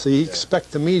 Knowledge, you see,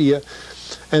 expect the media.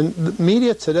 And the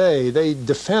media today, they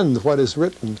defend what is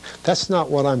written. That's not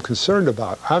what I'm concerned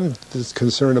about. I'm just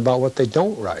concerned about what they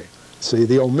don't write. See,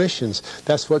 the omissions,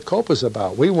 that's what COPA's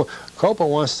about. COPA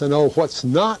wants to know what's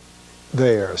not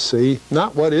there, see,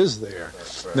 not what is there.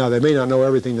 Right. Now, they may not know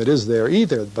everything that is there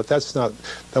either, but that's not,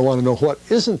 they want to know what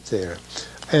isn't there.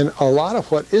 And a lot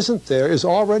of what isn't there is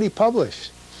already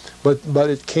published, but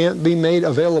it can't be made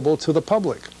available to the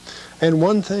public. And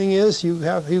one thing is,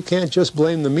 you can't just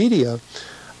blame the media,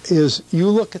 is you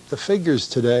look at the figures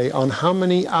today on how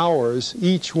many hours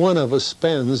each one of us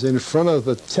spends in front of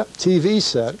the TV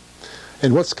set,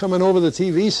 and what's coming over the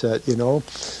TV set, you know,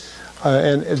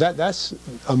 and that's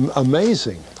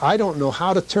amazing. I don't know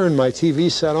how to turn my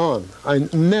TV set on. I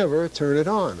never turn it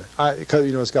on because,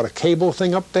 you know, it's got a cable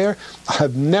thing up there.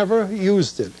 I've never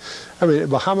used it. I mean,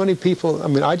 but how many people, I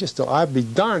mean, I just don't, I'd be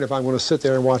darned if I'm going to sit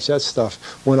there and watch that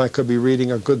stuff when I could be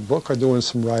reading a good book or doing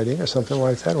some writing or something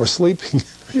like that, or sleeping,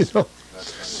 you know.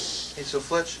 Hey, so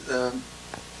Fletch,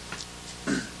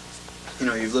 you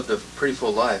know, you've lived a pretty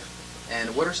full life.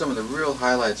 And what are some of the real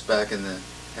highlights back in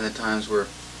the times where,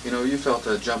 you know, you felt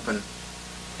a jump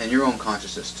in your own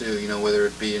consciousness too, you know, whether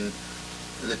it be in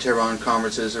the Tehran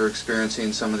conferences or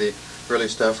experiencing some of the early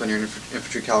stuff when you're an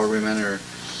infantry cavalryman,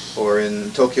 or in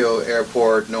Tokyo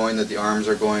airport knowing that the arms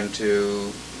are going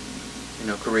to, you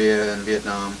know, Korea and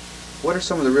Vietnam. What are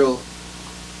some of the real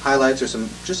highlights, or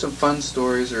just some fun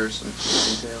stories or some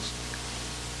details?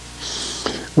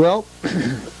 Well,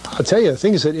 I'll tell you,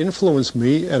 things that influenced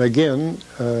me, and again,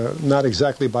 not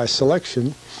exactly by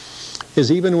selection,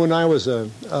 is even when I was a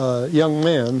young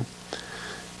man,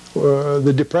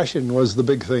 the Depression was the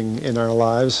big thing in our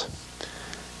lives.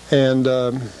 And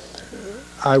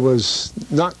I was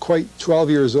not quite 12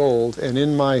 years old, and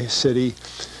in my city,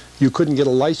 you couldn't get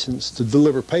a license to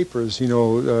deliver papers. You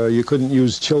know, you couldn't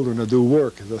use children to do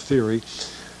work, the theory.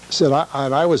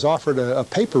 And I was offered a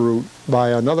paper route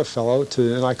by another fellow,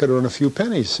 and I could earn a few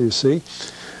pennies, you see.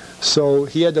 So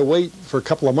he had to wait for a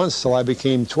couple of months till I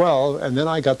became 12, and then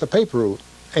I got the paper route.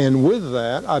 And with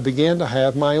that, I began to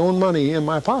have my own money in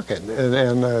my pocket,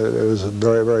 and it was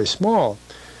very, very small.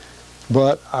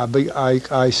 But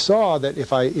I saw that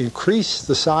if I increased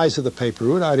the size of the paper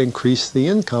route, I'd increase the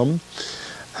income.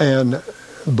 And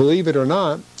believe it or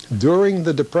not, during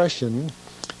the Depression,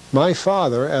 my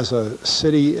father, as a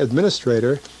city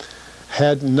administrator,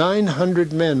 had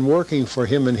 900 men working for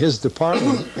him in his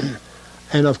department.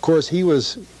 And of course, he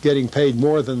was getting paid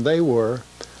more than they were.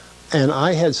 And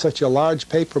I had such a large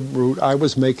paper route, I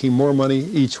was making more money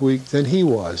each week than he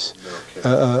was.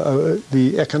 Okay.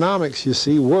 The economics, you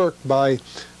see, work by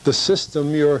the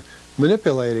system you're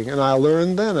manipulating. And I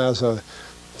learned then as a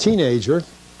teenager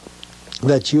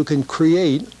that you can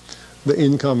create the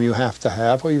income you have to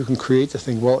have, or you can create the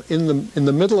thing. Well, in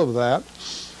the middle of that,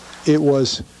 it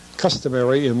was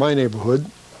customary in my neighborhood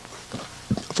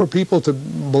for people to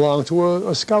belong to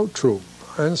a scout troop.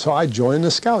 And so I joined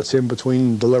the scouts in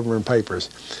between delivering papers.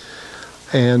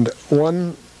 And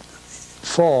one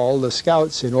fall, the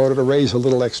scouts, in order to raise a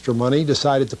little extra money,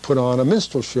 decided to put on a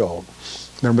minstrel show.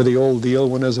 Remember the old deal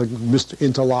when there's a Mr.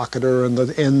 Interlocutor and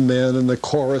the end men and the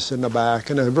chorus in the back,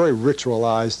 and a very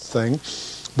ritualized thing.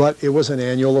 But it was an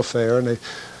annual affair, and they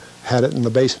had it in the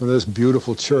basement of this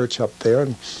beautiful church up there.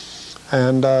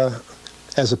 And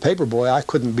as a paper boy, I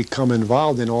couldn't become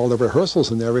involved in all the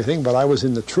rehearsals and everything, but I was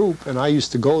in the troupe, and I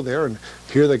used to go there and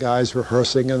hear the guys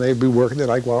rehearsing, and they'd be working,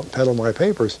 and I'd go out and peddle my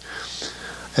papers.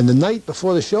 And the night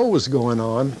before the show was going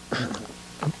on,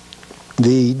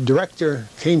 the director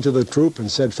came to the troupe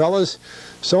and said, "Fellas,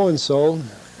 so-and-so,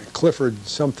 Clifford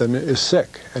something, is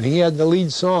sick," and he had the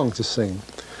lead song to sing.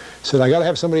 He said, "I got to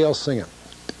have somebody else sing it."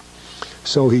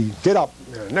 So he get up,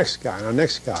 next guy.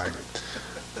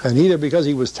 And either because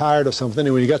he was tired of something,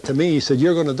 and when he got to me, he said,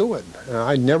 "You're going to do it." And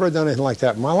I'd never done anything like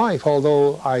that in my life,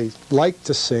 although I liked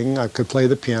to sing. I could play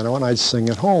the piano, and I'd sing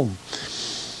at home.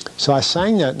 So I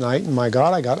sang that night, and my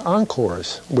God, I got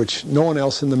encores, which no one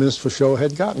else in the minstrel show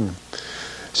had gotten.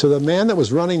 So the man that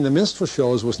was running the minstrel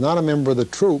shows was not a member of the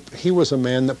troupe. He was a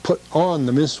man that put on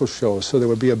the minstrel shows, so there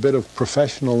would be a bit of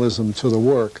professionalism to the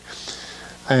work.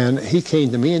 And he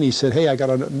came to me and he said, "Hey, I got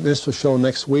a minstrel show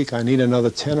next week. I need another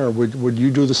tenor. Would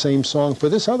you do the same song for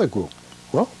this other group?"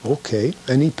 Well, okay.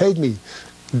 And he paid me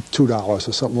 $2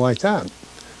 or something like that.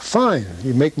 Fine.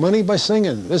 You make money by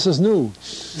singing. This is new.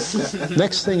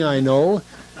 Next thing I know,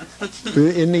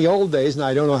 in the old days, and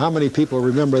I don't know how many people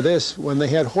remember this, when they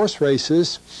had horse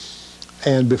races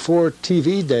and before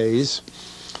TV days,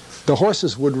 the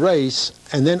horses would race,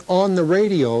 and then on the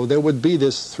radio there would be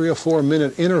this 3 or 4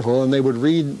 minute interval, and they would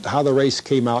read how the race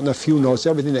came out and a few notes,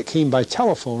 everything that came by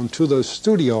telephone to the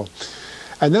studio.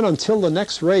 And then until the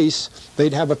next race,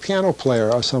 they'd have a piano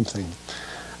player or something.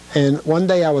 And one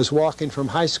day I was walking from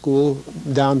high school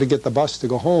down to get the bus to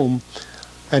go home,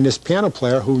 and this piano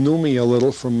player, who knew me a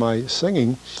little from my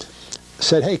singing,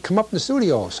 said, "Hey, come up in the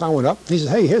studio." So I went up. He said,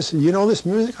 "Hey, you know this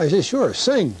music?" I said, "Sure,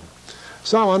 sing."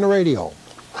 So I'm on the radio.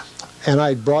 And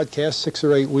I'd broadcast 6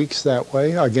 or 8 weeks that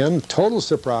way. Again, total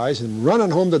surprise, and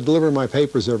running home to deliver my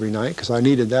papers every night because I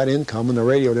needed that income, and the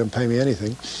radio didn't pay me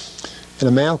anything. And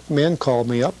a man called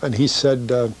me up, and he said,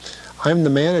 "I'm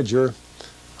the manager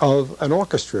of an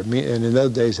orchestra," and in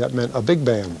those days that meant a big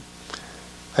band.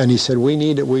 And he said, we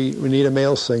need a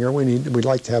male singer. We'd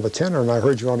like to have a tenor, and I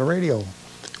heard you on the radio.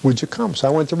 Would you come?" So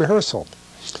I went to rehearsal.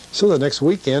 So the next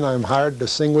weekend, I'm hired to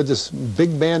sing with this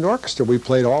big band orchestra. We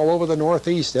played all over the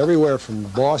Northeast, everywhere from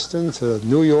Boston to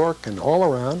New York and all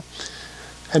around.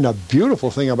 And the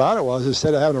beautiful thing about it was,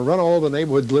 instead of having to run all over the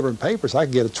neighborhood delivering papers, I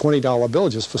could get a $20 bill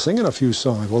just for singing a few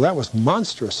songs. Well, that was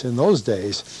monstrous in those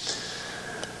days.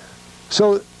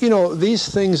 So, you know, these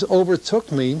things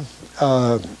overtook me.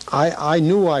 I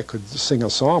knew I could sing a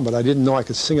song, but I didn't know I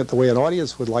could sing it the way an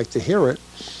audience would like to hear it.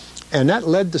 And that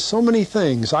led to so many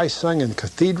things. I sang in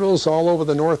cathedrals all over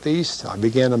the Northeast. I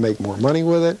began to make more money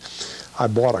with it. I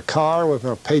bought a car,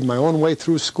 I paid my own way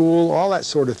through school, all that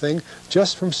sort of thing,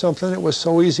 just from something that was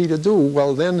so easy to do.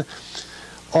 Well, then,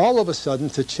 all of a sudden,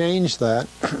 to change that,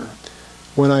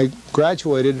 when I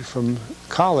graduated from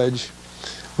college,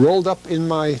 rolled up in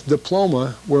my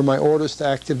diploma were my orders to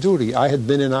active duty. I had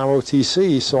been in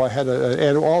ROTC, so I had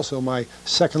and also my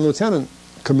second lieutenant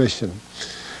commission.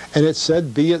 And it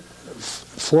said, be at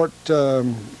Fort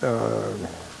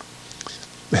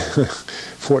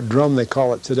Drum, they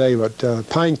call it today, but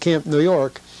Pine Camp, New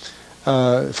York,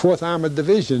 4th Armored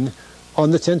Division,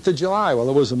 on the 10th of July. Well,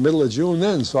 it was the middle of June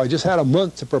then, so I just had a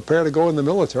month to prepare to go in the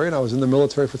military, and I was in the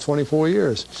military for 24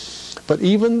 years. But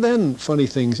even then, funny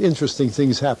things, interesting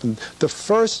things happened. The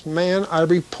first man I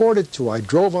reported to, I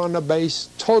drove on the base,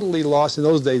 totally lost. In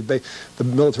those days, the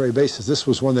military bases, this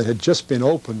was one that had just been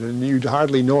opened, and you'd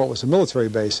hardly know it was a military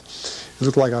base. It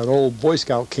looked like an old Boy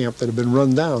Scout camp that had been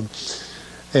run down.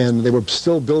 And they were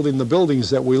still building the buildings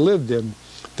that we lived in.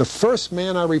 The first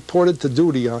man I reported to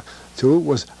duty to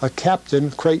was a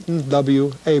Captain Creighton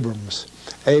W. Abrams.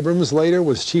 Abrams later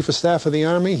was Chief of Staff of the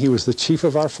Army. He was the chief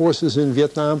of our forces in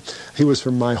Vietnam. He was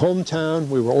from my hometown.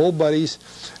 We were old buddies.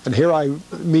 And here I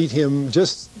meet him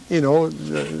just, you know,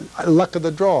 luck of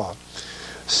the draw.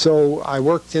 So I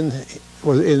worked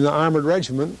was in the Armored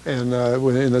Regiment and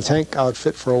in the tank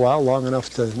outfit for a while, long enough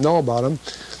to know about him.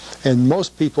 And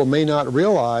most people may not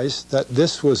realize that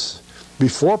this was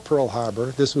before Pearl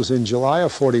Harbor. This was in July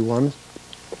of '41.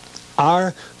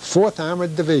 Our 4th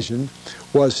Armored Division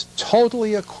was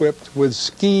totally equipped with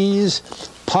skis,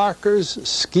 parkers,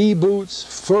 ski boots,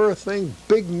 fur thing,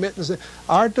 big mittens.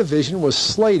 Our division was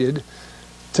slated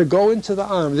to go into the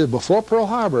army, before Pearl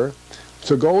Harbor,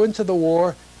 to go into the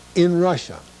war in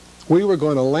Russia. We were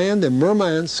going to land in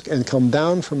Murmansk and come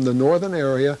down from the northern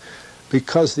area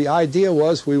because the idea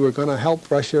was we were going to help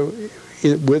Russia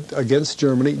against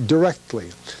Germany directly.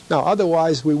 Now,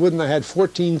 otherwise, we wouldn't have had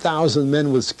 14,000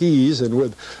 men with skis and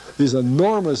with these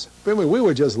enormous, I mean, we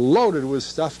were just loaded with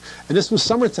stuff. And this was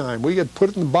summertime. We could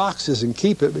put it in boxes and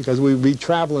keep it because we'd be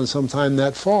traveling sometime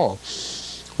that fall.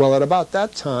 Well, at about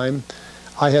that time,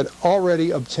 I had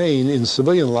already obtained in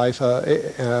civilian life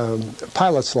a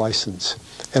pilot's license.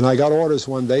 And I got orders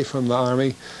one day from the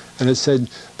Army, and it said,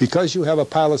 because you have a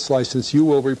pilot's license, you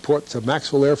will report to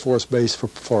Maxwell Air Force Base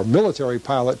for military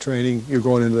pilot training. You're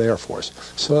going into the Air Force.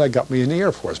 So that got me in the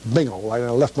Air Force. Bingo! I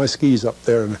left my skis up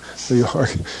there in New York.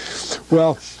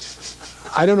 Well,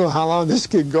 I don't know how long this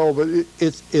could go, but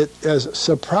it has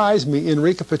surprised me in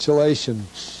recapitulation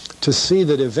to see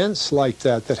that events like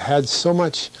that had so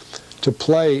much to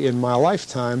play in my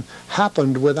lifetime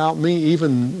happened without me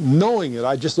even knowing it.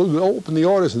 I just opened the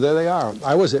orders and there they are.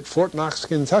 I was at Fort Knox,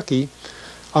 Kentucky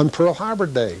on Pearl Harbor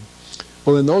Day.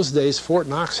 Well, in those days, Fort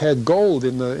Knox had gold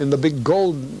in the big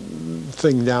gold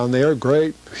thing down there.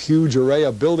 Great, huge array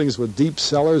of buildings with deep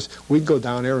cellars. We'd go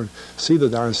down there and see the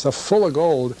darn stuff full of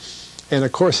gold. And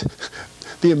of course,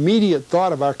 the immediate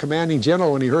thought of our commanding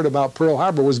general when he heard about Pearl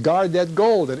Harbor was guard that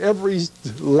gold. And every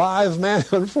live man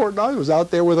on Fort Knox was out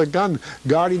there with a gun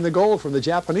guarding the gold from the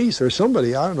Japanese or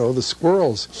somebody, I don't know, the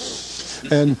squirrels.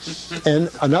 And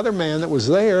another man that was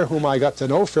there whom I got to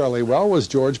know fairly well was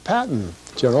George Patton,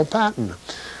 General Patton.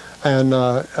 And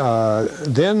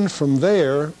then from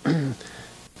there,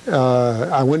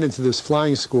 I went into this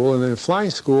flying school. And in flying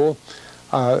school,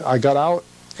 I got out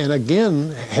and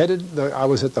again I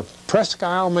was at the Presque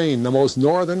Isle, Maine, the most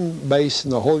northern base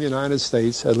in the whole United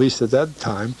States, at least at that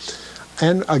time.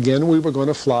 And again, we were going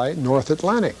to fly North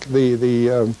Atlantic.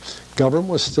 The government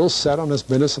was still set on this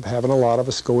business of having a lot of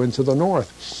us go into the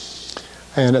north.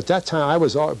 And at that time,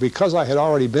 because I had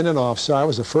already been an officer, I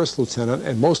was a first lieutenant,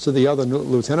 and most of the other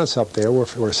lieutenants up there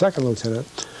were second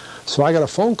lieutenant. So I got a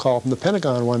phone call from the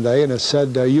Pentagon one day, and it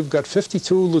said, you've got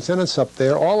 52 lieutenants up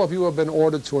there. All of you have been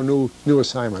ordered to a new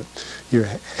assignment. You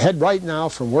head right now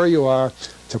from where you are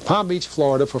to Palm Beach,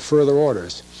 Florida for further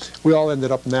orders. We all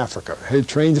ended up in Africa. Had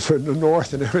trained for the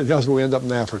north and everything else, we ended up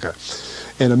in Africa.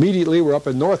 And immediately we're up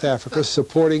in North Africa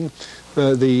supporting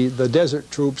the desert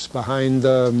troops behind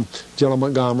General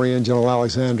Montgomery and General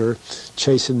Alexander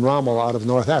chasing Rommel out of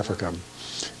North Africa.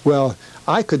 Well,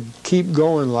 I could keep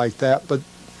going like that, but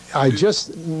I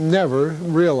just never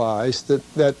realized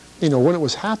that when it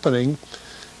was happening,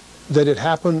 that it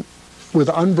happened with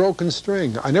unbroken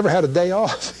string. I never had a day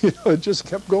off. It just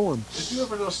kept going. Did you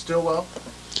ever know Stilwell?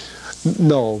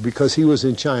 No, because he was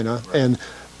in China, and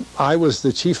I was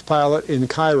the chief pilot in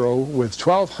Cairo with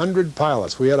 1,200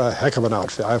 pilots. We had a heck of an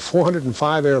outfit. I have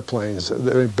 405 airplanes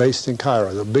that were based in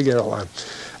Cairo, the big airline.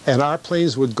 And our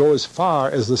planes would go as far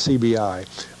as the CBI,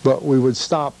 but we would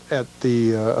stop at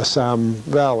the Assam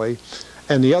Valley,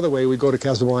 and the other way we'd go to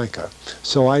Casablanca.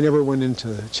 So I never went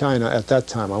into China at that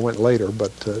time. I went later,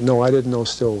 but no, I didn't know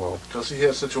Stilwell. Because he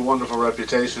has such a wonderful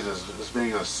reputation as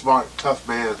being a smart, tough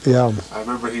man. Yeah. I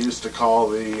remember he used to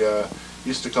call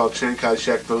Chiang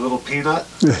Kai-shek the little peanut.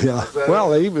 Yeah.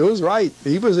 Well, he was right.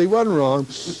 He wasn't wrong.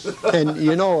 And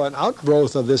an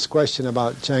outgrowth of this question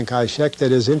about Chiang Kai-shek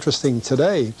that is interesting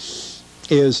today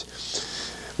is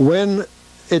when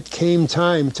it came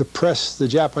time to press the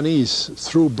Japanese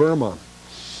through Burma,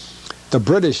 the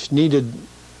British needed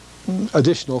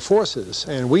additional forces,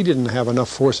 and we didn't have enough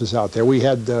forces out there. We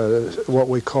had what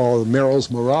we call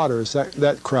Merrill's Marauders,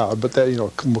 that crowd, but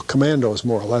commandos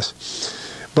more or less.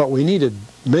 But we needed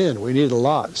men, we needed a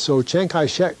lot. So Chiang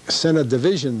Kai-shek sent a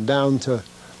division down to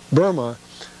Burma,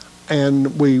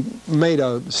 and we made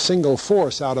a single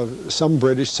force out of some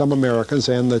British, some Americans,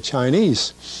 and the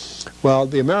Chinese. Well,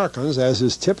 the Americans, as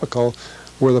is typical,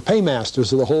 were the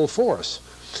paymasters of the whole force.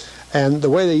 And the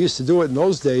way they used to do it in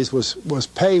those days was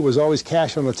pay was always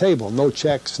cash on the table, no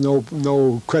checks,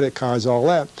 no credit cards, all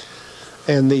that.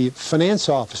 And the finance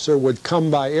officer would come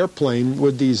by airplane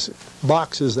with these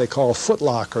boxes they call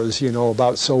footlockers,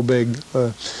 about so big,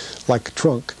 like a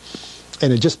trunk.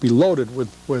 And it'd just be loaded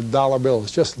with dollar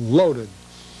bills, just loaded.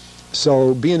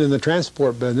 So being in the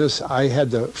transport business, I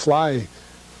had to fly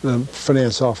the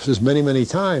finance officers many, many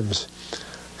times.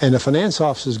 And the finance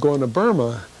officers going to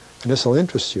Burma, and this will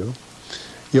interest you,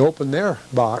 you open their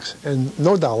box and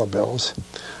no dollar bills,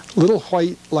 little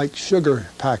white like sugar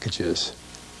packages.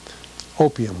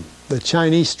 Opium. The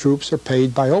Chinese troops are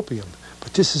paid by opium.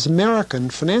 But this is American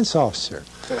finance officer.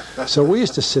 So we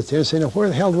used to sit there and say, now where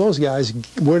the hell do those guys,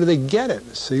 where do they get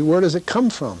it? See, where does it come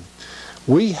from?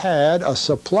 We had a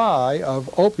supply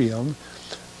of opium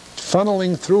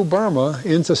funneling through Burma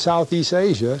into Southeast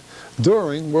Asia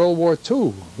during World War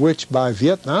II, which by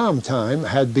Vietnam time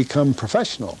had become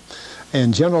professional.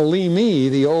 And General Lee Me,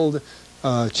 the old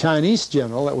Chinese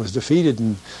general that was defeated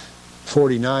in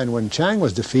 49 when Chiang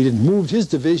was defeated, moved his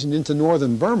division into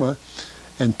northern Burma,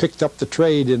 and picked up the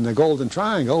trade in the Golden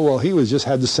Triangle. Well, he just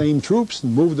had the same troops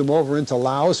and moved them over into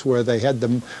Laos, where they had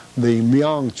the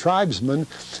Myong tribesmen.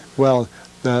 Well,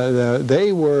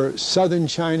 they were southern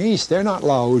Chinese. They're not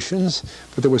Laotians,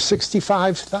 but there were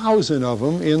 65,000 of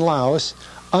them in Laos,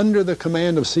 under the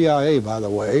command of CIA, by the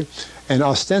way, and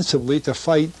ostensibly to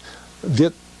fight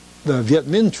the Viet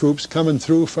Minh troops coming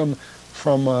through from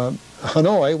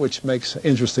Hanoi, which makes an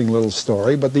interesting little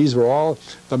story. But these were all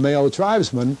the Mao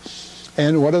tribesmen.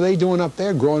 And what are they doing up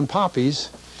there? Growing poppies.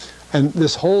 And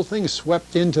this whole thing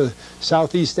swept into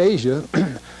Southeast Asia.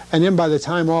 And then by the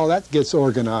time all that gets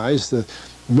organized, the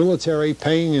military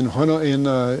paying in heroin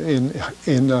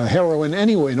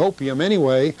anyway, in opium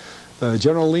anyway,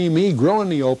 General Lee Me growing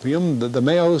the opium, the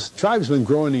Mao tribesmen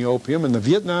growing the opium, and the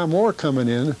Vietnam War coming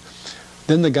in.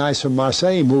 Then the guys from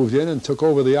Marseille moved in and took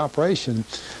over the operation.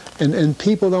 And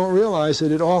people don't realize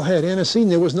that it all had antecedent.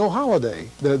 There was no holiday.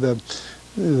 The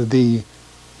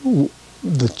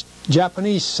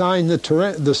Japanese signed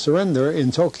the surrender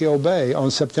in Tokyo Bay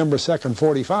on September 2nd,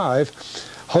 45.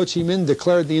 Ho Chi Minh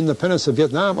declared the independence of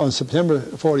Vietnam on September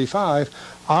 45.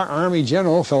 Our Army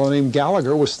general, a fellow named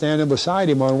Gallagher, was standing beside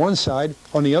him on one side.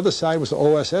 On the other side was the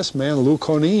OSS man, Lou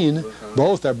Conin.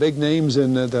 Both are big names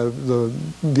in the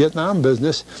Vietnam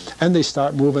business. And they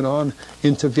start moving on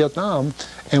into Vietnam.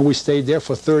 And we stayed there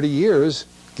for 30 years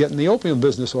getting the opium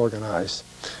business organized.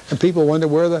 And people wonder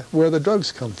where the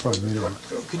drugs come from, you know.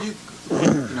 Could you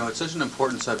know, it's such an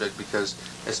important subject because,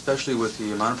 especially with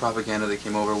the amount of propaganda that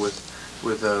came over with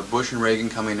Bush and Reagan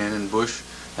coming in, and Bush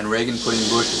and Reagan putting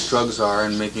Bush as drug czar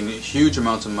and making huge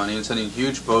amounts of money and sending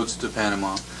huge boats to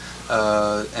Panama,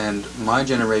 and my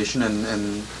generation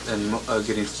and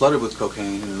getting flooded with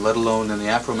cocaine, and let alone in the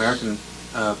Afro-American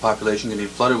population getting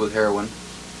flooded with heroin,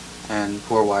 and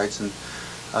poor whites, and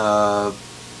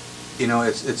you know,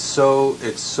 it's so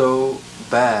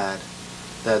bad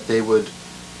that they would,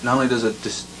 not only does it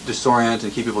disorient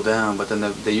and keep people down, but then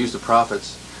they use the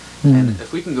profits. And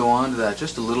if we can go on to that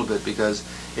just a little bit, because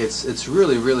it's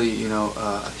really, you know,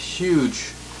 a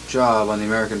huge job on the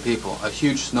American people, a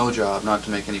huge snow job, not to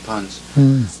make any puns.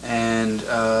 And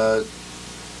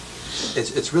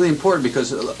it's really important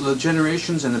because the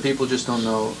generations and the people just don't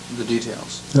know the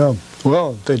details. No,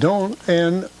 well, they don't,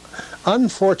 and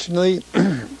unfortunately,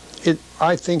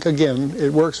 I think, again,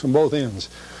 it works from both ends.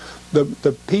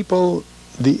 The people,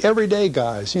 the everyday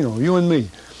guys, you know, you and me,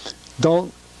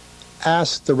 don't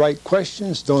ask the right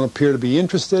questions, don't appear to be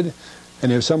interested,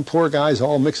 and if some poor guy's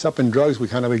all mixed up in drugs, we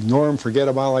kind of ignore him, forget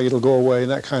about it, it'll go away, and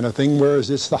that kind of thing,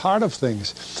 whereas it's the heart of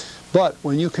things. But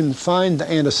when you can find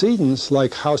the antecedents,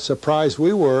 like how surprised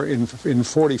we were in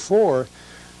 44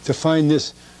 to find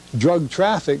this drug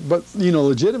traffic, but, you know,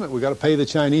 legitimate, we got to pay the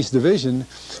Chinese division,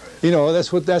 you know,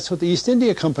 that's what the East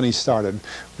India Company started.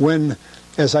 When,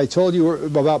 as I told you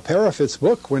about Parafit's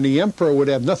book, when the emperor would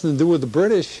have nothing to do with the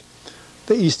British,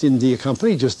 the East India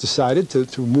Company just decided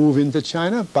to move into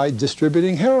China by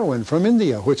distributing heroin from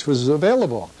India, which was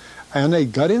available. And they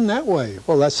got in that way.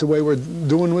 Well, that's the way we're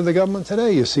doing with the government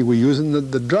today. You see, we're using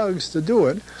the drugs to do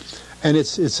it. And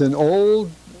it's an old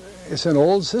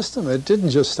system. It didn't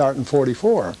just start in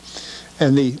 44.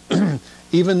 And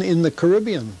even in the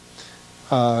Caribbean,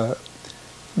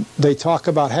 they talk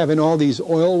about having all these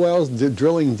oil wells,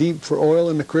 drilling deep for oil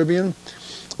in the Caribbean.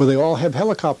 Well, they all have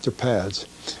helicopter pads.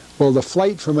 Well, the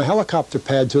flight from a helicopter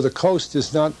pad to the coast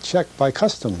is not checked by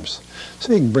customs.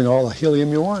 So you can bring all the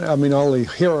helium you want, all the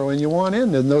heroin you want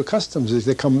in. There's no customs.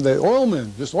 They come, the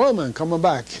oilmen coming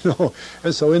back, you know.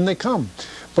 And so in they come.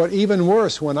 But even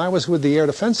worse, when I was with the Air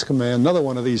Defense Command, another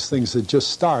one of these things that just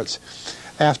starts,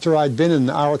 after I'd been in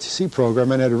the ROTC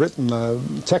program and had written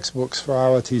textbooks for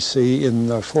ROTC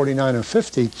in 49 and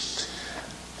 50,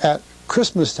 at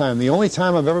Christmas time, the only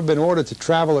time I've ever been ordered to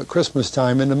travel at Christmas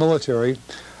time in the military,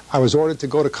 I was ordered to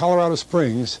go to Colorado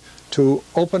Springs to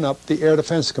open up the Air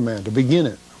Defense Command, to begin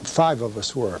it. 5 of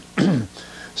us were.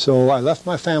 So I left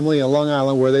my family in Long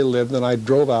Island where they lived, and I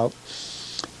drove out.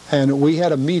 And we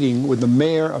had a meeting with the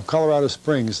mayor of Colorado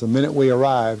Springs the minute we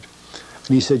arrived.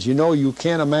 And he said, you know, you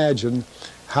can't imagine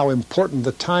how important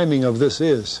the timing of this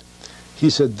is. He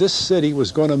said this city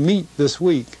was going to meet this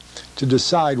week to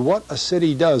decide what a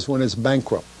city does when it's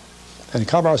bankrupt. And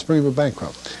Colorado Springs was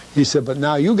bankrupt. He said, but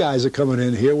now you guys are coming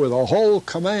in here with a whole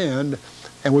command,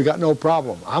 and we got no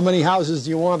problem. How many houses do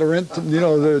you want to rent, you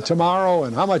know, tomorrow,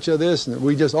 and how much of this? And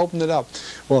we just opened it up.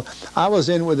 Well, I was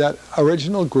in with that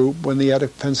original group when the Air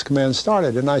Defense Command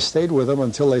started, and I stayed with them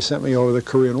until they sent me over the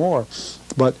Korean War.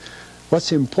 But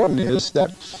what's important is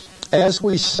that as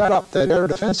we set up that Air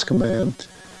Defense Command,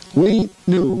 we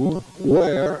knew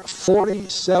where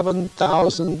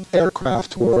 47,000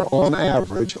 aircraft were on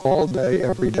average all day,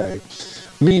 every day,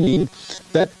 meaning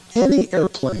that any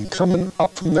airplane coming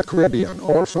up from the Caribbean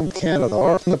or from Canada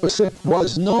or from the Pacific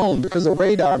was known, because the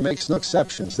radar makes no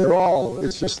exceptions.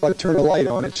 It's just like turn a light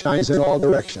on, it shines in all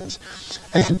directions.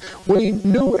 And we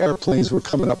knew airplanes were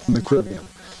coming up from the Caribbean,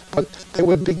 but they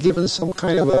would be given some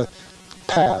kind of a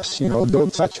pass,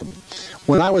 don't touch them.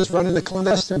 When I was running the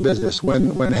clandestine business,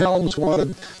 when Helms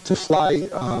wanted to fly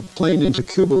a plane into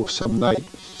Cuba some night,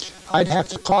 I'd have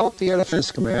to call up the Air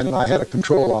Defense Command, and I had a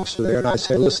control officer there, and I'd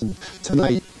say, listen,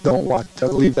 tonight,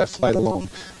 leave that flight alone.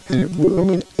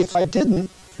 And if I didn't,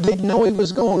 they'd know he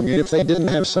was going. And if they didn't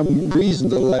have some reason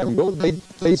to let him go,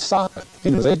 they'd stop it.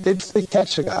 They'd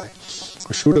catch the guy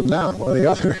or shoot him down, one or the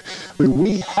other.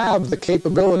 We have the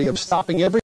capability of stopping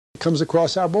everything that comes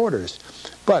across our borders.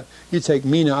 But you take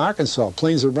Mena, Arkansas.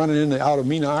 Planes are running out of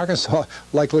Mena, Arkansas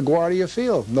like LaGuardia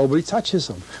Field. Nobody touches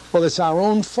them. Well, it's our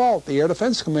own fault. The Air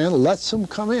Defense Command lets them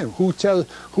come in. Who tells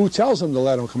them to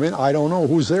let them come in? I don't know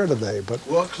who's there today. But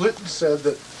well, Clinton said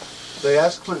that they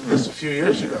asked Clinton this a few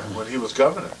years ago when he was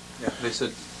governor. Yeah, they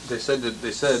said,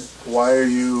 why are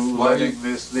you letting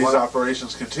these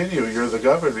operations continue? You're the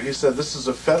governor. He said, this is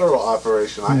a federal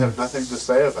operation. I have nothing to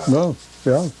say about it. No,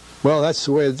 yeah. Well, that's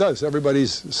the way it does.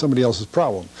 Everybody's somebody else's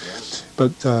problem. Yeah.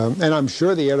 But and I'm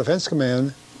sure the Air Defense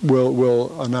Command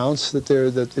will announce that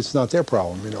it's not their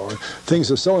problem.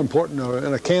 Things are so important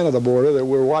in a Canada border that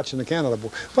we're watching the Canada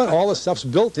border. But all the stuff's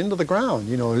built into the ground.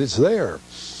 It's there.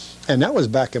 And that was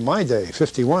back in my day,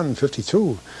 51,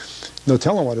 52. No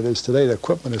telling what it is today. The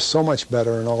equipment is so much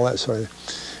better and all that sort of.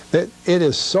 It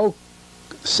is so.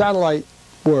 Satellite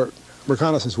work,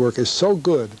 reconnaissance work, is so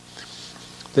good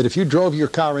that if you drove your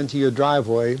car into your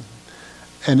driveway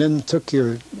and then took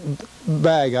your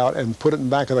bag out and put it in the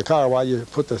back of the car while you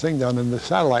put the thing down and the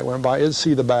satellite went by, it'd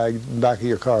see the bag in the back of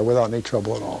your car without any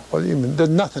trouble at all. What do you mean? There's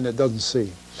nothing it doesn't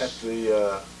see. At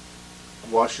the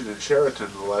Washington Sheraton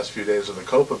the last few days of the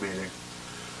COPA meeting,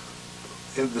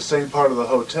 in the same part of the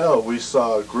hotel, we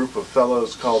saw a group of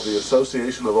fellows called the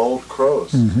Association of Old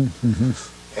Crows.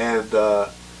 And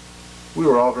we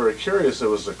were all very curious. There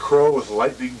was a crow with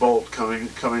lightning bolt coming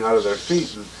out of their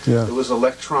feet, and it was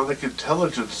electronic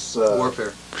intelligence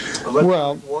warfare.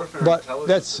 Warfare but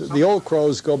that's the old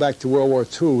crows go back to World War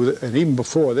II, and even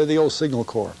before. They're the old Signal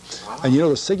Corps, and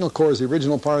the Signal Corps is the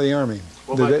original part of the Army.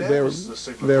 Well,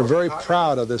 they're very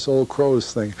proud of this old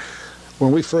crows thing.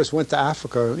 When we first went to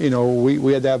Africa,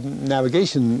 we had to have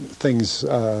navigation things,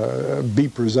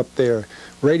 beepers up there,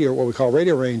 what we call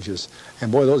radio ranges.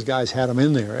 And boy, those guys had them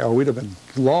in there, or we'd have been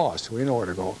lost. We didn't know where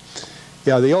to go.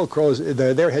 Yeah, the old crows,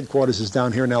 their headquarters is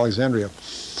down here in Alexandria.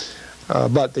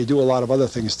 But they do a lot of other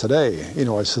things today.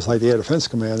 It's just like the Air Defense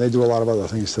Command. They do a lot of other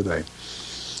things today.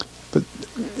 But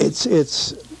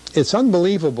it's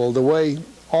unbelievable the way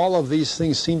all of these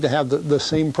things seem to have the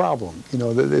same problem.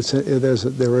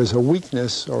 There is a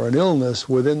weakness or an illness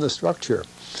within the structure.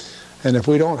 And if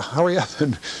we don't hurry up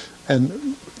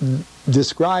and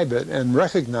describe it and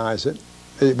recognize it,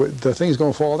 the thing's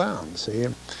going to fall down, see?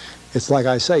 It's like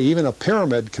I say, even a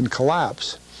pyramid can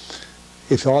collapse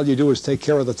if all you do is take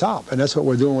care of the top. And that's what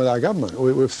we're doing with our government.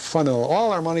 We funnel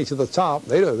all our money to the top.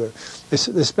 They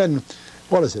spend,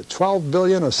 what is it, 12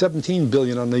 billion or 17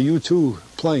 billion on the U-2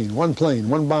 plane, one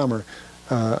bomber,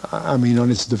 on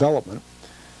its development.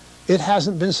 It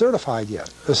hasn't been certified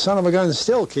yet. The son of a gun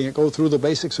still can't go through the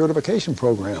basic certification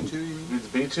program. B-2, you mean the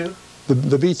B-2?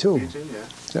 The B-2.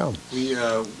 B-2, yeah.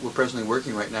 We're presently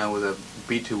working right now with a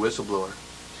B-2 whistleblower.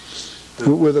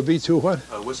 With a B-2 what?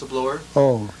 A whistleblower.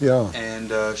 Oh, yeah.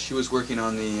 And she was working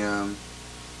on the,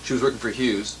 she was working for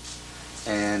Hughes,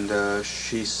 and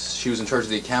she was in charge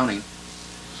of the accounting,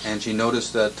 and she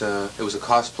noticed that it was a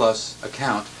cost-plus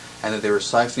account, and that they were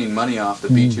siphoning money off the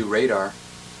B-2 radar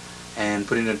and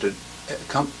putting it to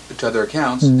other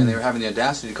accounts, and they were having the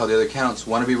audacity to call the other accounts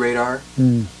Wannabe Radar,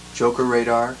 Joker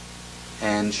Radar,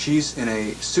 and she's in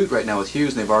a suit right now with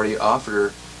Hughes, and they've already offered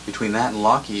her, between that and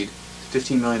Lockheed,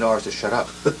 $15 million to shut up.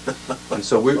 And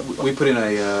so we put in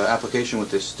a application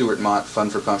with the Stuart Mott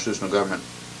Fund for Constitutional Government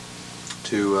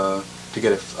to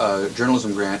get a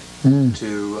journalism grant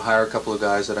to hire a couple of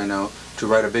guys that I know to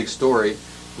write a big story.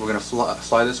 We're going to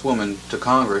fly this woman to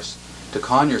Congress, to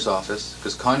Conyers' office,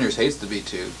 because Conyers hates the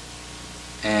B-2,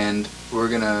 and we're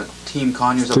going to team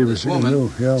Conyers up with this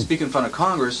woman, speak in front of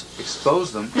Congress,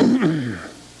 expose them,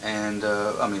 and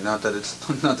not that it's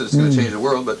going to change the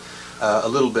world, but a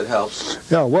little bit helps.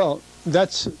 Yeah, well,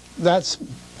 that's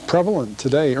prevalent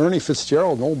today. Ernie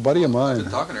Fitzgerald, an old buddy of mine. I've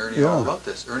been talking to Ernie all about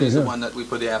this. Ernie's the one that we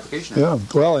put the application in. Yeah,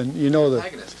 well, and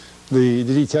Did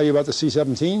he tell you about the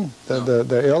C-17,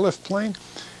 the airlift plane?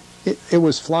 It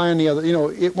was flying the other,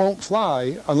 it won't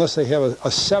fly unless they have a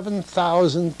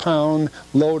 7,000-pound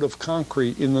load of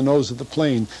concrete in the nose of the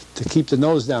plane to keep the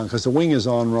nose down because the wing is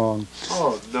on wrong.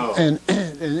 Oh, no. And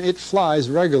it flies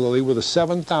regularly with a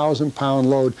 7,000-pound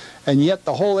load, and yet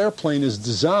the whole airplane is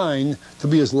designed to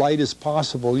be as light as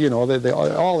possible.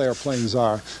 All airplanes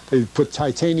are. They put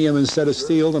titanium instead of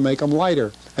steel to make them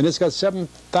lighter. And it's got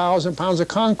 7,000 pounds of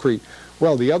concrete.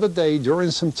 Well, the other day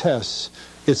during some tests,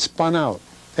 it spun out.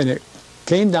 And it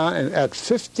came down, and at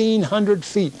 1,500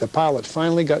 feet, the pilot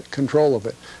finally got control of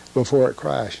it before it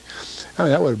crashed. I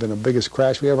mean, that would have been the biggest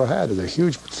crash we ever had. It's a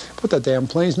huge, but that damn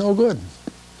plane's no good.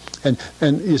 And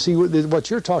you see, what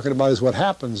you're talking about is what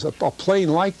happens. A plane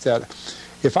like that,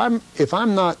 if I'm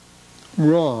not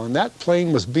wrong, that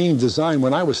plane was being designed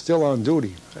when I was still on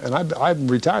duty, and I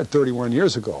retired 31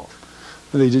 years ago.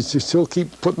 They just still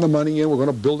keep putting the money in. We're going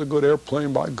to build a good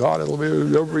airplane. By God, it'll be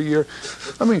every year.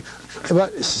 I mean,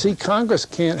 but see, Congress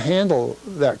can't handle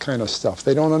that kind of stuff.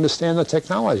 They don't understand the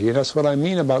technology. And that's what I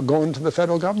mean about going to the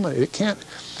federal government. It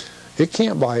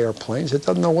can't buy airplanes. It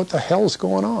doesn't know what the hell's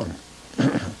going on.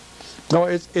 No,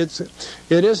 it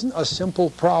isn't a simple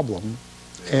problem.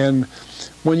 And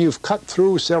when you've cut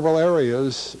through several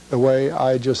areas the way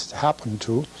I just happened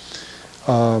to,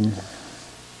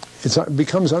 it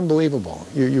becomes unbelievable.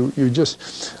 You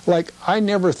just, like, I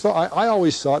never thought, I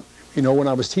always thought, when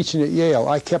I was teaching at Yale,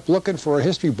 I kept looking for a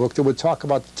history book that would talk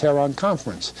about the Tehran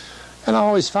Conference. And I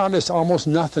always found there's almost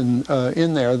nothing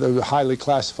in there that was highly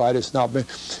classified. It's not been,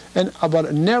 but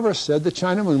it never said the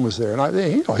Chinaman was there. And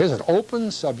here's an open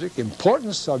subject,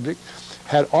 important subject,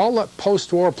 had all that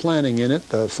post-war planning in it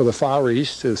for the Far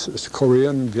East, Korea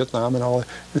and Vietnam and all that.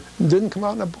 It didn't come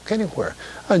out in a book anywhere.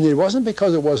 And it wasn't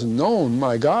because it wasn't known.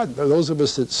 My God, those of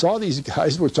us that saw these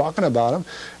guys were talking about them,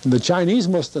 and the Chinese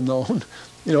must have known.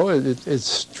 It's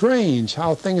strange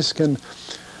how things can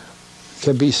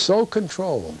be so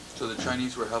controlled. So the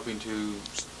Chinese were helping to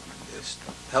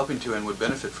and would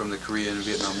benefit from the Korean and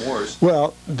Vietnam Wars.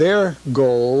 Well, their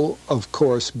goal, of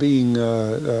course, being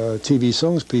TV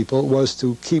Sung's people, was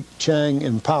to keep Chiang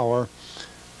in power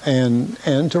and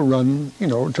to run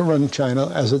China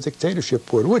as a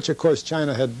dictatorship would, which of course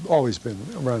China had always been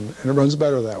run, and it runs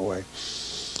better that way.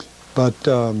 But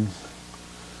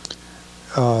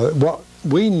what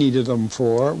we needed them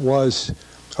for was,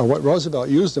 or what Roosevelt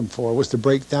used them for, was to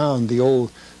break down the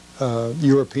old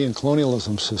European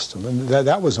colonialism system, and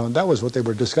that was what they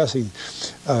were discussing.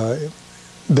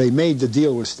 They made the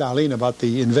deal with Stalin about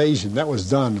the invasion. That was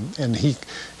done, and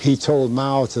he told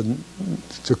Mao to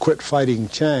quit fighting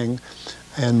Chiang,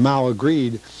 and Mao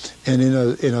agreed. And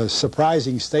in a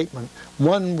surprising statement,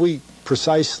 1 week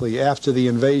precisely after the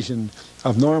invasion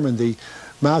of Normandy,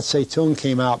 Mao Zedong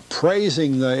came out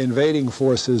praising the invading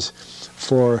forces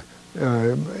for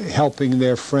helping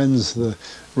their friends, the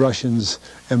Russians,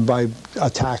 and by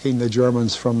attacking the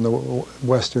Germans from the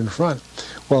Western Front.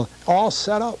 Well, all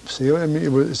set up. See, I mean,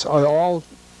 it was all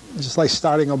just like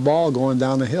starting a ball going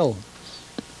down the hill.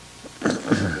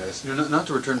 Not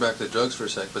to return back to the drugs for a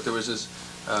sec, but there was this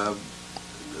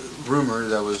rumor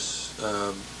that was,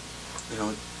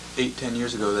 8-10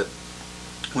 years ago, that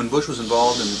when Bush was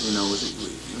involved, and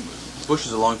Bush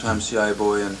was a long-time CIA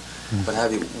boy, and what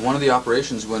have you. One of the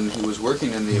operations when he was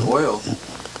working in the oil,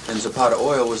 in Zapata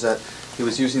Oil, was that he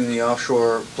was using the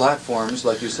offshore platforms,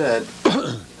 like you said. It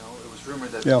was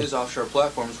rumored that his offshore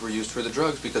platforms were used for the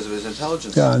drugs because of his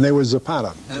intelligence. Yeah, and they were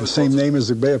Zapata, the same name as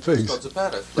the Bay of Pigs. It's called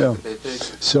Zapata, like the Bay of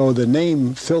Pigs. So the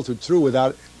name filtered through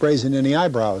without raising any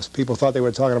eyebrows. People thought they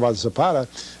were talking about Zapata,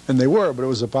 and they were, but it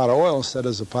was Zapata Oil instead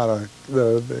of Zapata,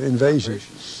 the invasion.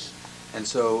 And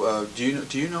so, do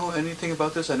you know anything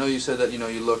about this? I know you said that you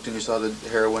looked and you saw the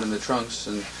heroin in the trunks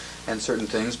and certain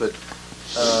things, but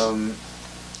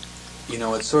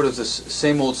it's sort of this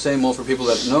same old for people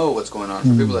that know what's going on.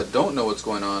 For people that don't know what's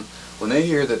going on, when they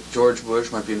hear that George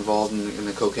Bush might be involved in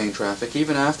the cocaine traffic,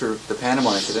 even after the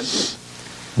Panama incident,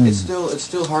 it's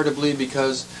still hard to believe,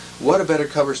 because what a better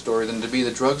cover story than to be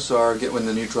the drug czar win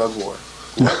the new drug war.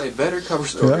 What a better cover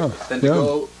story than to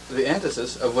go the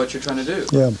antithesis of what you're trying to do.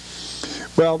 Yeah.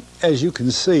 Well, as you can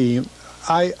see,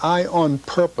 I on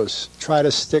purpose try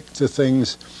to stick to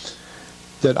things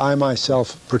that I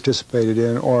myself participated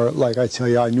in, or like I tell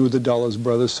you, I knew the Dulles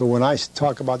brothers, so when I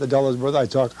talk about the Dulles brothers, I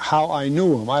talk how I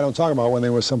knew them. I don't talk about when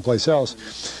they were someplace else.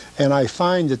 And I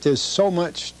find that there's so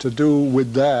much to do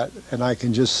with that, and I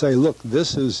can just say, look,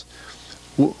 this is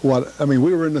I mean,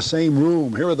 we were in the same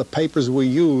room. Here are the papers we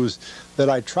used. That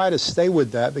I try to stay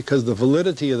with that because the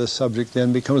validity of the subject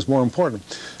then becomes more important.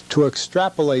 To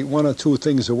extrapolate one or two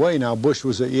things away. Now, Bush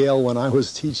was at Yale when I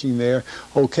was teaching there.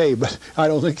 Okay, but I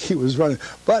don't think he was running.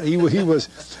 But he was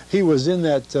in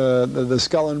that the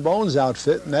Skull and Bones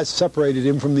outfit, and that separated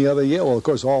him from the other Yale. Well, of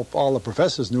course, all the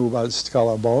professors knew about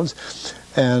Skull and Bones,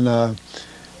 and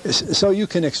so you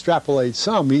can extrapolate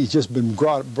some. He's just been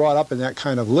brought up in that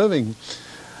kind of living.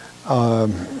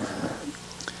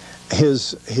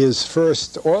 His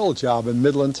first oil job in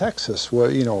Midland, Texas, where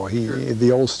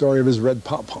the old story of his red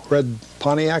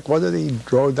Pontiac. What did he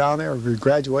drove down there?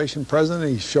 Graduation present.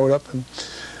 He showed up in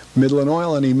Midland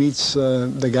Oil, and he meets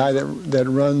the guy that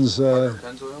runs.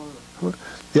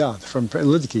 Yeah, from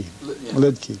Lidke.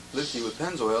 Lidke with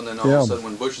Pennzoil, and then all of a sudden,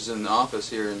 when Bush is in the office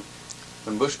here, and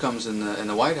when Bush comes in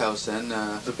the White House, then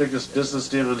the biggest business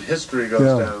deal in history goes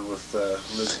down with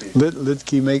Lidke.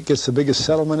 Lidke gets the biggest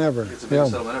settlement ever. It's the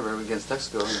biggest settlement ever against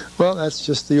Texaco. Well, that's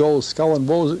just the old Skull and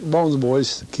Bones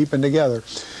boys keeping together.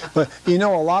 But a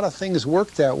lot of things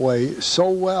work that way so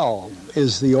well.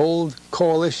 Is the old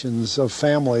coalitions of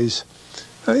families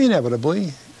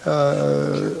inevitably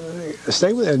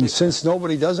stay with it, and since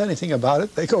nobody does anything about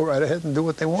it, they go right ahead and do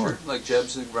what they want. Sure. Like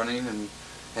Jeb's running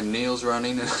and Neil's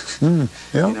running, and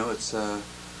it's.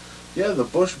 Yeah, the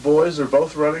Bush boys are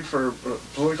both running for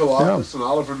political office, and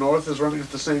Oliver North is running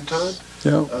at the same time.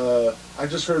 Yeah. I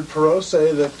just heard Perot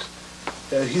say that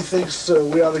he thinks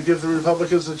we ought to give the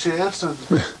Republicans a chance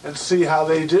and see how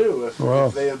they do.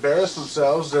 If they embarrass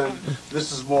themselves, then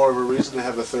this is more of a reason to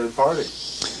have a third party.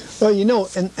 Well,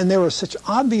 and there are such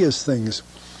obvious things.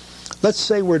 Let's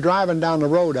say we're driving down the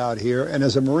road out here, and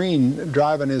there's a Marine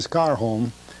driving his car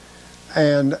home,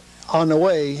 and on the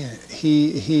way,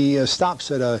 he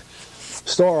stops at a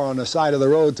store on the side of the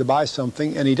road to buy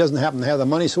something, and he doesn't happen to have the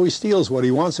money, so he steals what he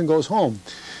wants and goes home.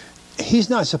 He's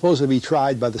not supposed to be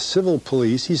tried by the civil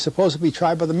police. He's supposed to be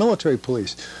tried by the military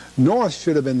police. North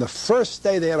should have been the first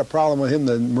day they had a problem with him,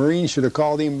 the Marines should have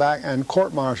called him back and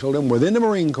court-martialed him within the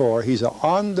Marine Corps. He's an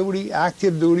on-duty,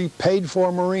 active-duty,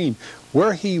 paid-for Marine.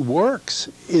 Where he works,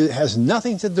 it has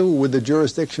nothing to do with the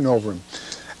jurisdiction over him.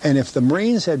 And if the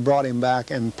Marines had brought him back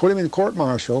and put him in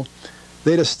court-martial,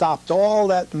 they'd have stopped all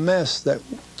that mess that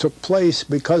took place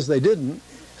because they didn't,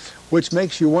 which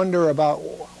makes you wonder about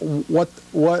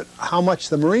how much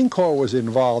the Marine Corps was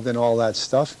involved in all that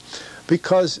stuff,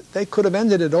 because they could have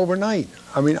ended it overnight.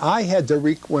 I mean, I had to,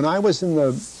 when I was in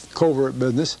the covert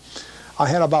business, I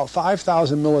had about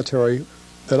 5,000 military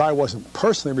that I wasn't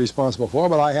personally responsible for,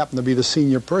 but I happened to be the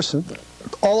senior person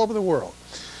all over the world.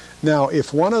 Now,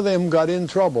 if one of them got in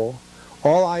trouble,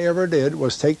 all I ever did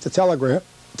was take the telegram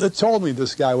that told me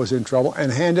this guy was in trouble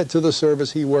and hand it to the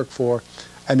service he worked for,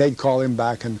 and they'd call him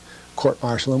back and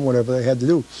court-martial him, whatever they had to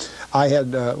do. I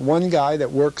had one guy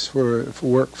that worked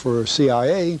for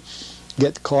CIA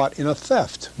get caught in a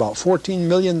theft, about $14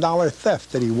 million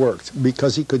theft that he worked,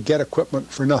 because he could get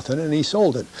equipment for nothing, and he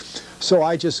sold it. So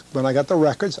when I got the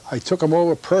records, I took him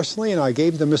over personally, and I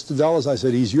gave them to Mr. Dulles. I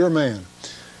said, he's your man.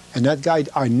 And that guy,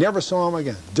 I never saw him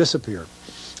again, disappeared.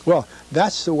 Well,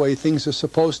 that's the way things are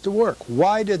supposed to work.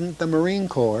 Why didn't the Marine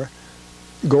Corps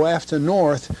go after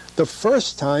North the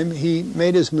first time he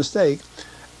made his mistake,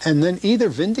 and then either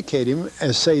vindicate him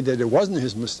and say that it wasn't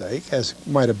his mistake, as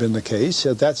might have been the case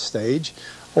at that stage,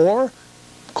 or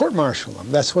court-martial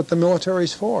him? That's what the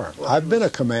military's for. Well, I've been a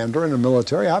commander in the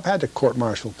military. I've had to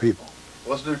court-martial people.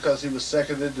 Wasn't it because he was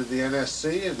seconded to the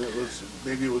NSC, and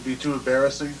maybe it would be too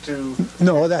embarrassing to...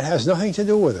 No, that has nothing to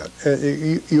do with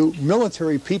it.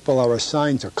 Military people are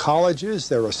assigned to colleges,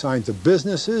 they're assigned to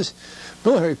businesses.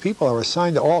 Military people are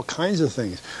assigned to all kinds of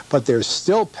things, but they're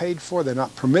still paid for. They're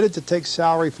not permitted to take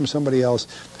salary from somebody else.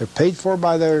 They're paid for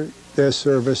by their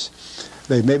service.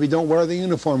 They maybe don't wear the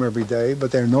uniform every day,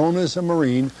 but they're known as a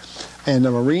Marine. And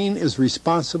the Marine is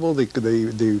responsible.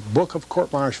 The book of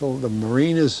court-martial, the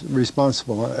Marine is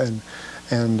responsible, and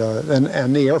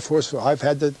the Air Force. I've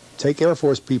had to take Air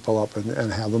Force people up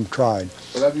and have them tried.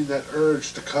 But I mean, that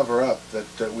urge to cover up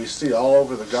that we see all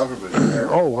over the government.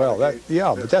 Oh well,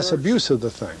 but that's abuse of the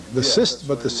thing. The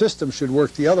system should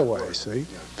work the other way. See.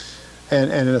 Yeah.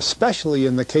 And especially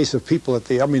in the case of people at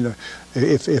the, I mean,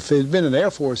 if it had been an Air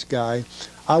Force guy,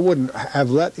 I wouldn't have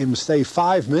let him stay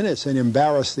 5 minutes and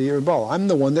embarrass the ball. I'm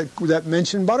the one that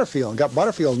mentioned Butterfield and got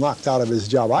Butterfield knocked out of his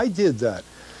job. I did that.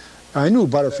 I knew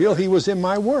Butterfield. He was in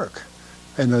my work.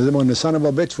 And when the son of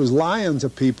a bitch was lying to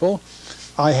people,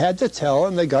 I had to tell,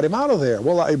 and they got him out of there.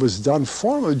 Well, it was done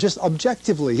for him, just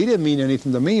objectively. He didn't mean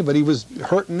anything to me, but he was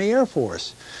hurting the Air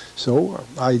Force. So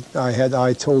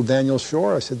I told Daniel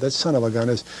Shore, I said, that son of a gun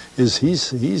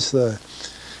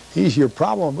he's your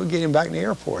problem. We'll get him back in the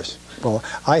Air Force. Well,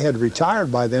 I had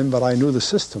retired by then, but I knew the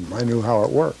system. I knew how it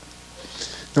worked.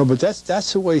 No, but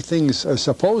that's the way things are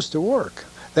supposed to work.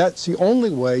 That's the only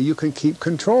way you can keep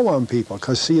control on people.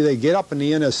 Because, see, they get up in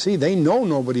the NSC, they know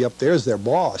nobody up there is their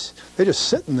boss. They're just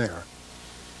sitting there.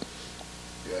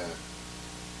 Yeah.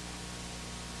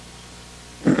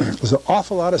 There's an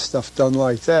awful lot of stuff done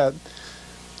like that.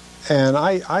 And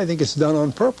I think it's done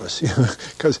on purpose.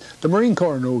 Because the Marine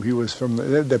Corps knew he was from,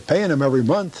 they're paying him every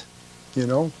month, you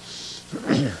know.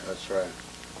 That's right.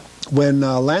 When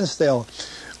Lansdale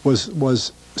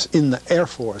was in the Air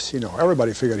Force, you know,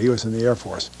 everybody figured he was in the Air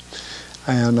Force.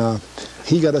 And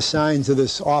he got assigned to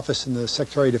this office in the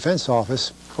Secretary of Defense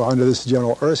office under this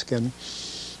General Erskine,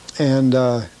 and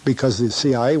because the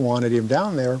CIA wanted him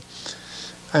down there.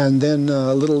 And then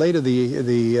a little later,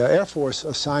 the Air Force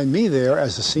assigned me there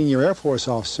as a senior Air Force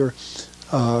officer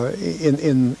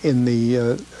in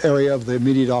the area of the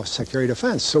immediate office Secretary of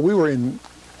Defense. So we were in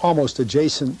almost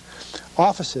adjacent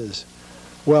offices.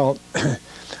 Well,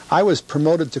 I was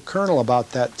promoted to colonel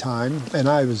about that time, and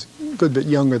I was a good bit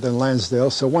younger than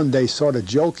Lansdale, so one day, sort of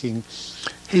joking,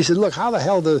 he said, look, how the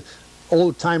hell does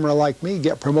old-timer like me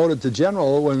get promoted to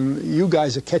general when you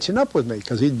guys are catching up with me?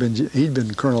 Because he'd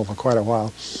been colonel for quite a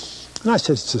while. And I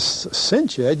said, it's a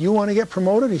cinch, Ed. You want to get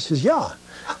promoted? He says, yeah.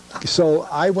 So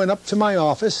I went up to my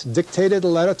office, dictated a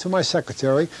letter to my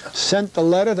secretary, sent the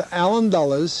letter to Alan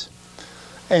Dulles,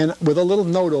 and with a little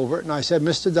note over it, and I said,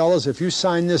 Mr. Dulles, if you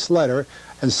sign this letter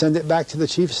and send it back to the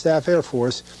Chief of Staff Air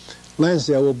Force,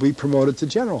 Lansdale will be promoted to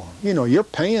general. You know, you're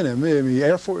paying him. I mean,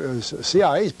 Air Force,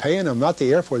 CIA's paying him, not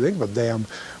the Air Force. Think of damn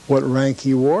what rank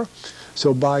he wore.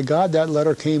 So by God, that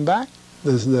letter came back.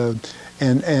 Old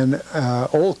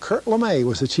Kurt LeMay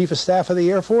was the Chief of Staff of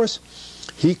the Air Force.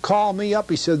 He called me up.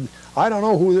 He said, I don't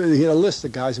know who, he had a list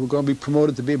of guys who were going to be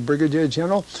promoted to be a brigadier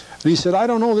general. And he said, I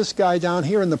don't know this guy down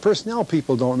here, and the personnel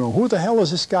people don't know. Who the hell is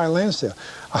this guy Lansdale?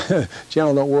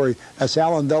 General, don't worry. That's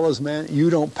Alan Dulles, man. You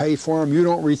don't pay for him. You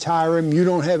don't retire him. You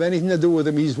don't have anything to do with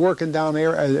him. He's working down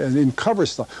there in cover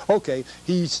stuff. Okay,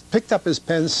 he picked up his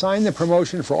pen, signed the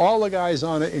promotion for all the guys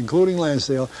on it, including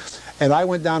Lansdale. And I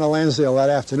went down to Lansdale that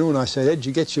afternoon. I said, Ed, did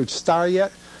you get your star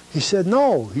yet? He said,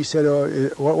 no. He said,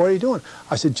 what are you doing?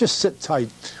 I said, just sit tight.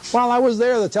 While I was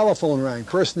there, the telephone rang.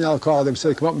 Personnel called him,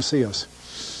 said, come up and see us.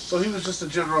 So he was just a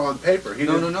general on paper. He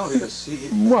No. He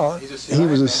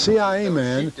was a CIA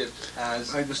man. I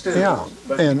understand. Yeah,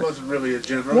 But he wasn't really a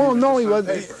general. Well, no,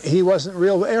 he wasn't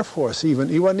real Air Force even.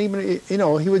 He wasn't even, you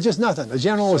know, he was just nothing. A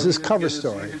general was his cover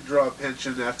story. He didn't draw a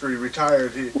pension after he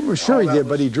retired. Well, sure he did,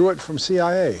 but he drew it from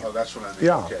CIA. Oh, that's what I mean.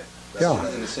 Yeah. Okay.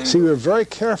 Yeah. See, we were very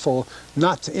careful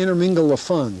not to intermingle the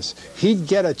funds. He'd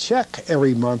get a check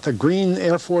every month, a green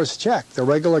Air Force check, the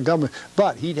regular government,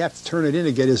 but he'd have to turn it in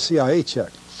to get his CIA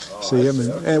check. Oh, See, I mean,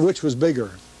 and which was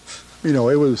bigger. You know,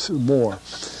 it was more.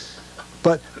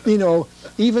 But, you know,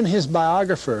 even his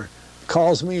biographer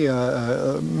calls me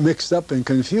mixed up and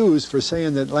confused for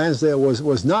saying that Lansdale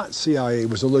was not CIA,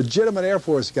 was a legitimate Air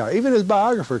Force guy. Even his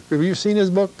biographer. Have you seen his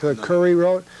book, Curry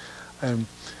wrote? And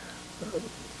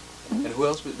who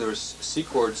else? There was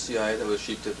Secord CIA that was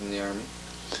sheep-tipped in the Army.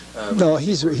 No,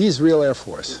 he's real Air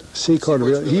Force. Secord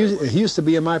real. He used to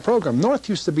be in my program. North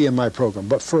used to be in my program,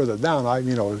 but further down,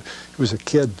 he was a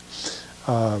kid.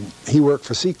 He worked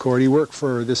for Secord. He worked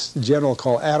for this general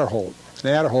called Adderholt. And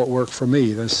Adderholt worked for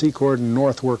me. Then Secord and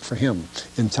North worked for him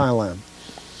in Thailand.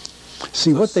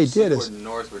 See, so what they did is... Secord and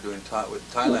North were doing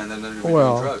with Thailand, and then they were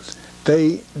doing drugs.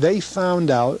 They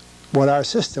found out what our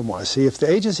system was. See, if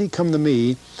the agency come to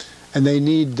me and they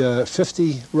need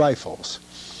 50 rifles,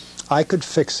 I could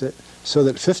fix it so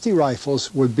that 50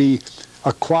 rifles would be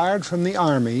acquired from the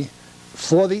Army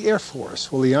for the Air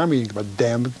Force. Well, the Army didn't give a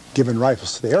damn giving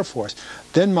rifles to the Air Force.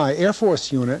 Then my Air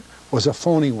Force unit was a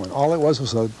phony one. All it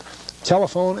was a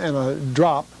telephone and a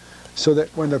drop, so that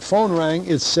when the phone rang,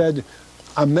 it said,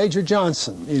 I'm Major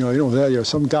Johnson. There's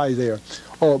some guy there.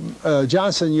 Oh,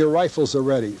 Johnson, your rifles are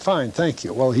ready. Fine, thank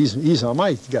you. Well, he's on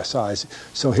my size.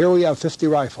 So here we have 50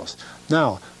 rifles.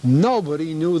 Now,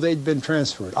 nobody knew they'd been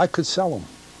transferred. I could sell them.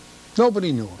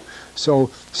 Nobody knew.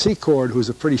 So Secord, who's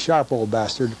a pretty sharp old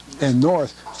bastard, and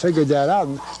North figured that out.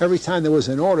 And every time there was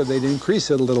an order, they'd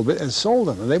increase it a little bit and sold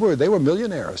them. And they were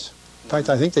millionaires. In fact,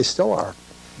 I think they still are.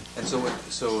 And so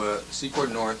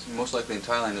Secord North, most likely in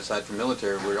Thailand, aside from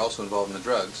military, were also involved in the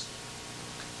drugs.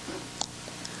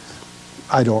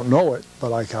 I don't know it,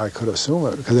 but I could assume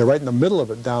it, because they're right in the middle of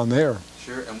it down there.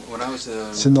 Sure. And when I was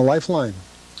it's in the lifeline.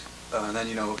 And then,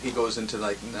 you know, he goes into,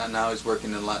 like, now he's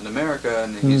working in Latin America,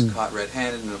 and he's caught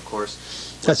red-handed, and of course...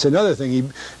 That's another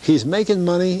thing. He's making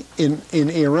money in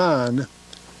Iran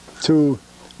to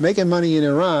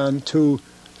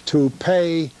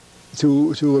pay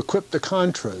to equip the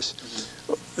Contras.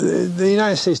 The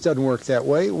United States doesn't work that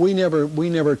way. We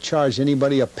never charged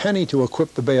anybody a penny to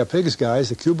equip the Bay of Pigs guys,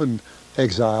 the Cuban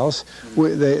exiles.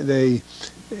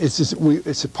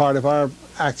 It's a part of our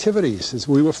activities.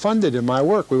 We were funded in my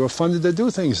work. We were funded to do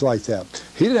things like that.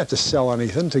 He didn't have to sell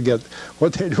anything to get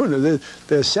what they're doing.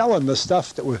 They're selling the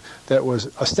stuff that was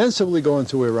ostensibly going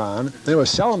to Iran. They were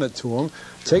selling it to them,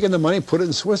 taking the money, put it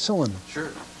in Switzerland.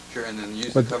 Sure, and then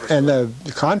use the cover And story.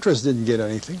 the Contras didn't get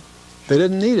anything. They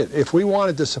didn't need it. If we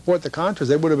wanted to support the Contras,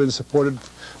 they would have been supported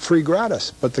free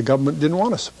gratis, but the government didn't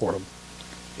want to support them.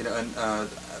 You know, and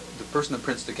the person that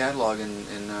prints the catalog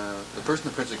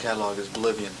is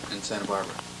Bolivian in Santa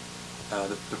Barbara.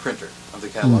 The printer of the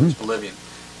catalog is Bolivian,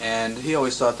 and he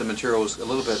always thought the material was a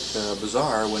little bit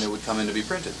bizarre when it would come in to be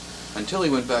printed, until he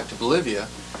went back to Bolivia,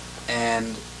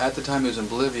 and at the time he was in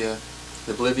Bolivia,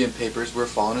 the Bolivian papers were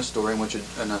following a story in which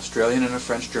an Australian and a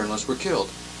French journalist were killed.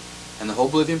 And the whole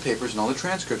Bolivian papers and all the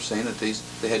transcripts saying that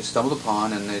they had stumbled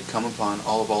upon and they'd come upon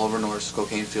all of Oliver North's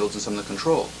cocaine fields and some of the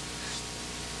control.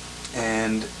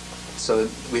 And so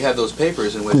we have those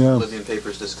papers in which Bolivian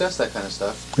papers discuss that kind of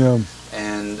stuff. Yeah.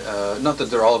 And not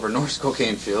that they're Oliver North's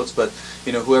cocaine fields, but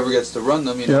you know, whoever gets to run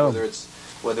them, you know,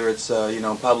 whether it's you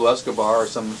know, Pablo Escobar or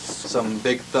some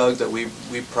big thug that we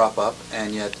prop up,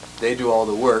 and yet they do all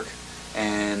the work,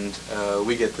 and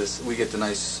we get the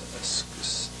nice.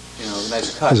 You know,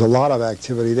 nice cut. There's a lot of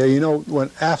activity there. You know,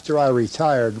 after I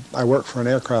retired, I worked for an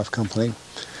aircraft company,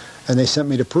 and they sent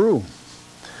me to Peru.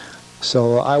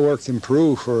 So I worked in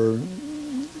Peru for.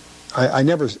 I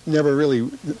never really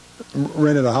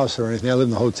rented a house or anything. I lived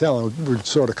in a hotel and would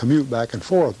sort of commute back and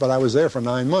forth. But I was there for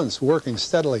 9 months, working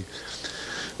steadily,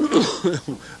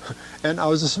 and I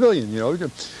was a civilian. You know,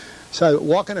 so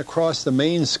walking across the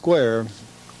main square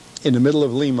in the middle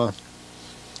of Lima.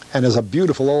 And there's a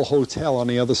beautiful old hotel on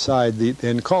the other side,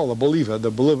 and called the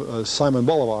Bolivar, Simon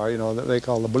Bolivar, you know, that they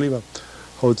call the Bolivar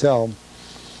Hotel.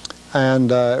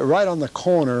 And right on the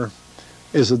corner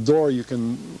is a door you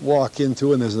can walk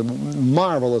into, and there's a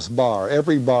marvelous bar.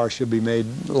 Every bar should be made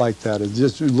like that. It's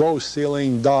just low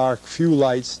ceiling, dark, few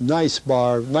lights, nice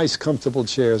bar, nice comfortable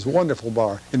chairs, wonderful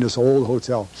bar in this old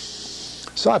hotel.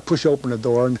 So I push open the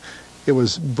door, and it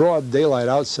was broad daylight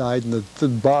outside, and the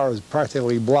bar is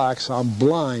practically black, so I'm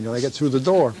blind when I get through the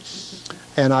door.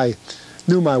 And I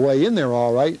knew my way in there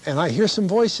all right, and I hear some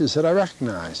voices that I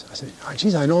recognize. I said, oh,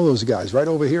 geez, I know those guys right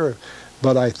over here.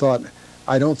 But I thought,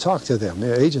 I don't talk to them,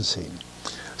 their agency.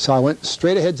 So I went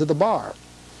straight ahead to the bar,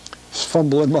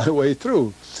 fumbling my way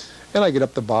through. And I get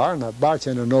up the bar, and the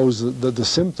bartender knows the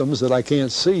symptoms that I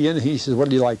can't see, and he says, what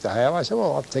do you like to have? I said,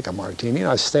 well, I'll take a martini. And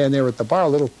I stand there at the bar. A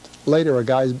little later, a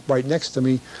guy's right next to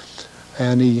me,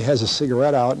 and he has a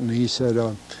cigarette out, and he said,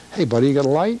 hey, buddy, you got a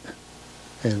light?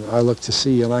 And I looked to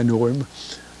see, and I knew him.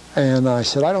 And I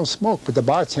said, I don't smoke, but the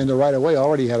bartender right away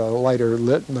already had a lighter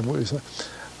lit.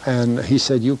 And he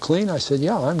said, you clean? I said,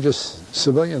 yeah, I'm just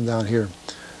civilian down here.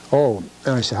 Oh,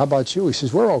 and I said, how about you? He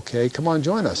says, we're okay, come on,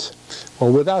 join us.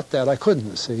 Well, without that, I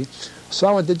couldn't, see. So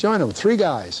I went to join them, 3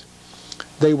 guys.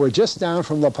 They were just down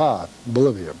from La Paz,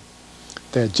 Bolivia.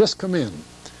 They had just come in.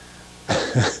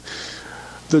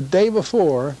 The day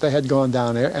before, they had gone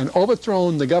down there and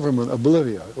overthrown the government of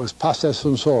Bolivia. It was Paz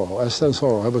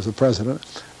Estensoro, he was the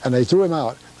president, and they threw him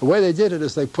out. The way they did it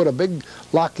is they put a big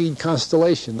Lockheed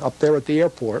Constellation up there at the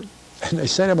airport, and they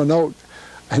sent him a note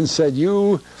and said,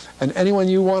 you and anyone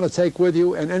you want to take with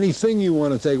you and anything you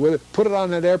want to take with it, put it on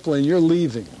that airplane, you're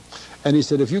leaving. And he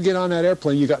said, if you get on that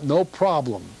airplane, you got no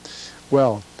problem.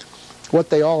 Well, what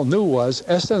they all knew was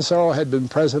Estensoro had been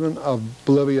president of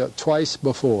Bolivia twice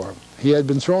before. He had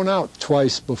been thrown out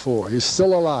twice before. He's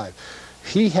still alive.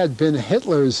 He had been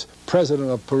Hitler's president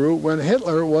of Peru when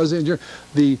Hitler was in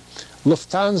the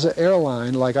Lufthansa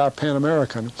airline, like our Pan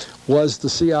American, was the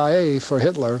CIA for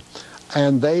Hitler,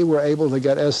 and they were able to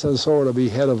get Estensoro to be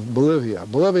head of Bolivia.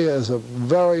 Bolivia is a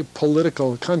very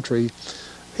political country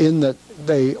in that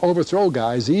they overthrow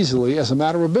guys easily as a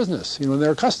matter of business. You know,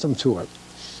 they're accustomed to it.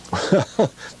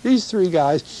 These 3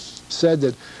 guys said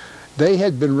that they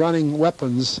had been running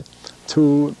weapons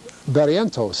to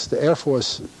Barrientos, the Air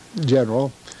Force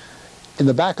general, in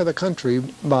the back of the country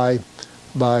by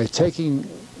taking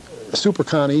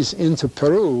Superconnies into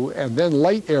Peru and then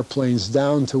light airplanes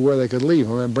down to where they could leave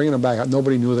them and bringing them back out.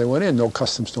 Nobody knew they went in, no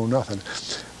customs, no nothing.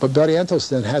 But Barrientos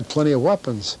then had plenty of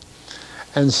weapons.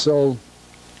 And so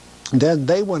Then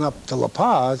they went up to La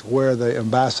Paz, where the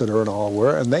ambassador and all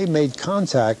were, and they made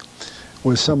contact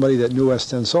with somebody that knew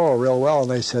Estensoro real well,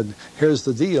 and they said, here's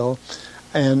the deal,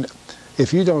 and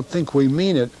if you don't think we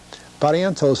mean it,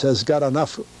 Barrientos has got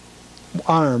enough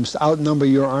arms to outnumber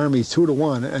your army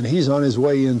 2-1, and he's on his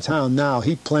way in town now.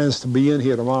 He plans to be in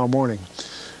here tomorrow morning.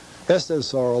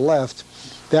 Estensoro left.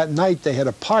 That night they had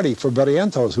a party for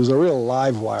Barrientos, who's a real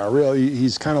live wire.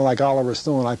 He's kind of like Oliver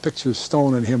Stone. I picture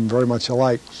Stone and him very much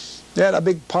alike. They had a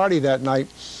big party that night.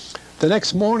 The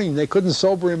next morning, they couldn't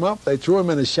sober him up. They threw him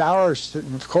in a shower,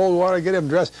 cold water, get him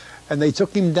dressed, and they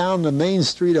took him down the main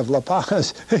street of La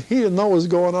Paz. He didn't know what was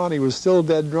going on. He was still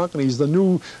dead drunk, and he's the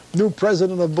new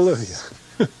president of Bolivia.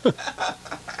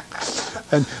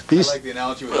 And these, I like the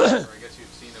analogy with that, I guess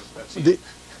you've seen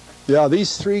it.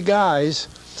 These three guys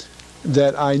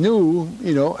that I knew,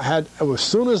 had, as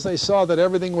soon as they saw that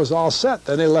everything was all set,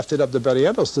 then they left it up to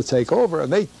Barrientos to take over,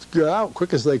 and they got out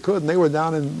quick as they could, and they were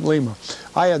down in Lima.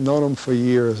 I had known them for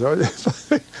years.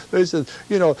 They said,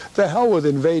 the hell with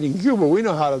invading Cuba, we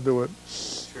know how to do it.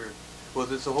 Sure. Well,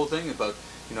 there's the whole thing about,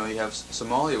 you have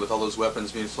Somalia with all those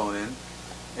weapons being flown in.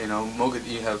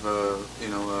 You have,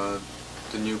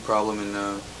 the new problem in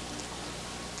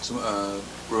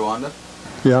Rwanda.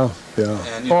 Yeah.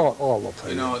 And, all the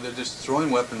place. They're just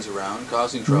throwing weapons around,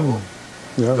 causing trouble.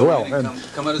 Yeah,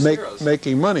 come out as heroes.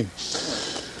 Making money.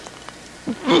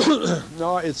 Yeah.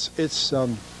 No, it's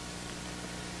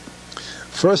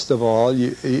first of all,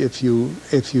 if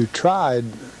you tried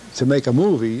to make a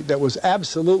movie that was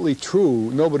absolutely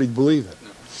true, nobody'd believe it.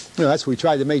 No. That's what we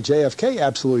tried to make JFK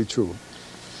absolutely true.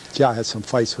 Yeah, I had some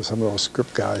fights with some of those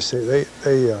script guys. It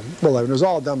was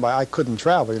all done by, I couldn't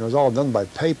travel, it was all done by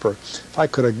paper. If I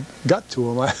could have got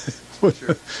to them, I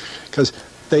would, because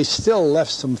they still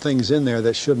left some things in there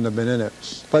that shouldn't have been in it.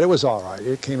 But it was all right.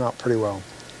 It came out pretty well.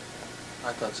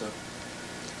 I thought so.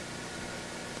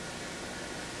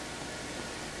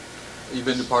 You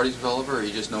been to parties with Oliver, or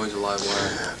you just know he's a live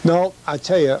wire? No, I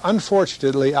tell you,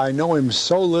 unfortunately, I know him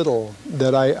so little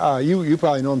that you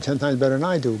probably know him 10 times better than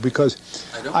I do, because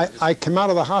I come out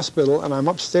of the hospital and I'm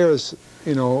upstairs,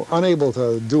 unable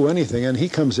to do anything, and he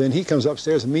comes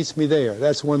upstairs and meets me there.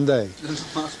 That's one day. In the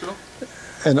hospital?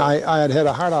 And I had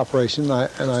a heart operation,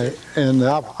 and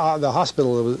the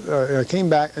hospital I came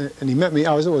back, and he met me.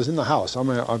 I was in the house.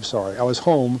 I'm sorry, I was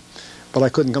home. But I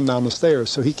couldn't come down the stairs,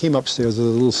 so he came upstairs. There's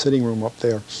a little sitting room up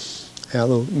there,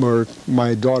 where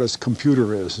my daughter's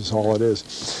computer is all it is.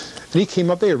 And he came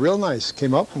up there, real nice.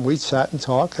 Came up, and we sat and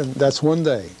talked, and that's one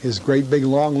day. His great big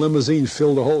long limousine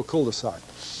filled the whole cul-de-sac.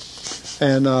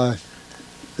 And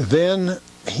then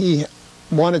he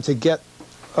wanted to get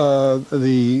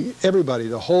everybody,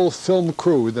 the whole film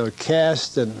crew, the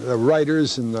cast and the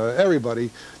writers and everybody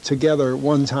together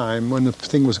one time when the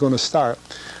thing was going to start.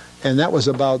 And that was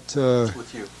about...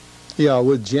 with you? Yeah,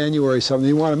 with January something.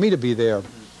 He wanted me to be there.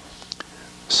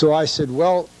 So I said,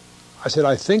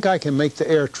 I think I can make the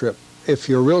air trip. If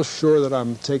you're real sure that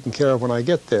I'm taken care of when I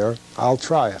get there, I'll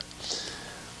try it.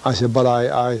 I said, but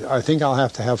I think I'll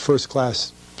have to have first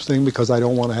class thing because I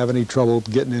don't want to have any trouble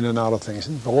getting in and out of things.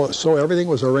 So everything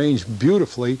was arranged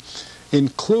beautifully,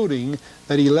 including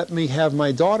that he let me have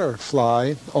my daughter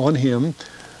fly on him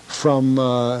from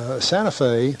Santa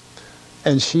Fe.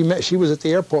 And she was at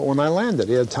the airport when I landed.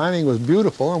 The timing was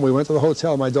beautiful, and we went to the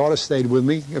hotel. My daughter stayed with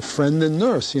me, a friend and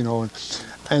nurse,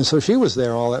 and so she was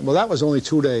there all that. Well, that was only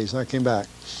 2 days, and I came back.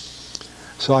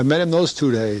 So I met him those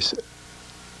 2 days.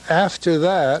 After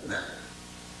that,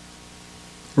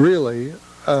 really,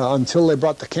 until they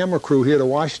brought the camera crew here to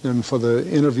Washington for the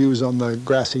interviews on the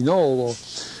grassy knoll,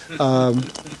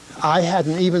 I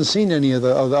hadn't even seen any of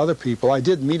the other people. I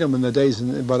did meet them in the days,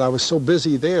 but I was so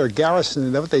busy there.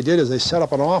 Garrison, what they did is they set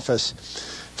up an office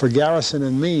for Garrison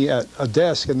and me at a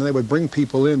desk, and they would bring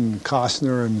people in,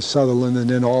 Costner and Sutherland, and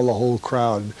then the whole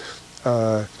crowd.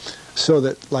 So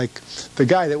that, like, the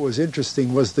guy that was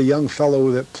interesting was the young fellow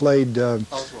that played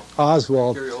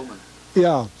Oswald. Gary Oldman.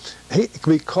 Yeah,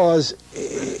 because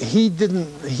he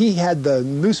had the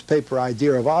newspaper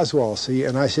idea of Oswald, see,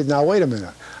 and I said, now wait a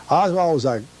minute. Oswald was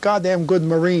a goddamn good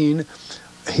Marine.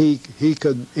 He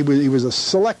was a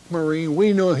select Marine.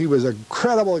 We knew he was a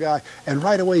credible guy, and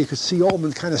right away you could see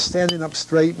Oldman kind of standing up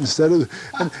straight instead of,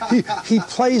 and he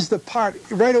plays the part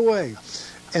right away.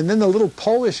 And then the little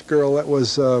Polish girl that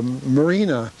was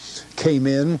Marina came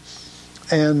in,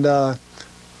 and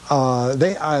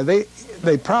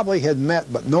they probably had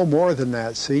met, but no more than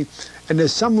that, see. And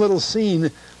there's some little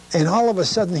scene And all of a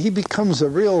sudden, he becomes a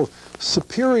real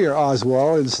superior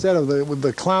Oswald instead of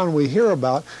the clown we hear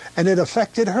about. And it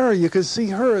affected her. You could see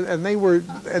her, and they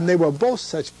were both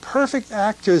such perfect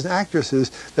actors and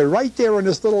actresses that right there in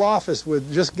this little office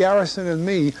with just Garrison and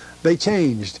me, they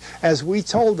changed. As we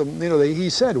told them, you know, he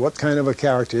said, "What kind of a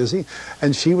character is he?"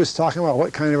 And she was talking about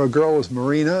what kind of a girl was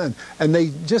Marina, and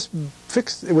they just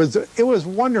fixed. It was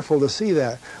wonderful to see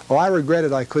that. Well, I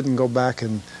regretted I couldn't go back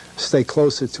and stay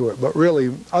closer to it, but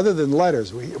really, other than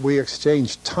letters, we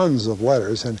exchanged tons of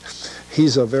letters, and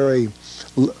he's a very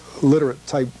literate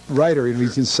type writer, and he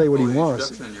can say what he wants.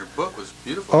 The introduction in your book was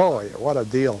beautiful. Oh, yeah, what a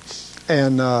deal.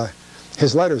 And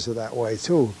his letters are that way,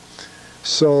 too.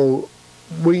 So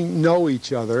we know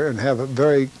each other and have a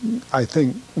very, I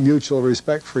think, mutual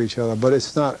respect for each other, but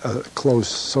it's not a close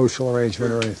social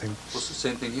arrangement or anything. Well, it's the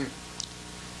same thing here.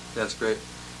 That's great.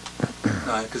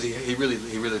 Because he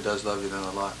really does love you then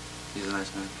a lot. He's a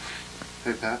nice man.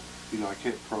 Hey, Pat, you know, I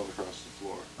can't crawl across the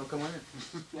floor. Oh, come on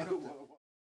in.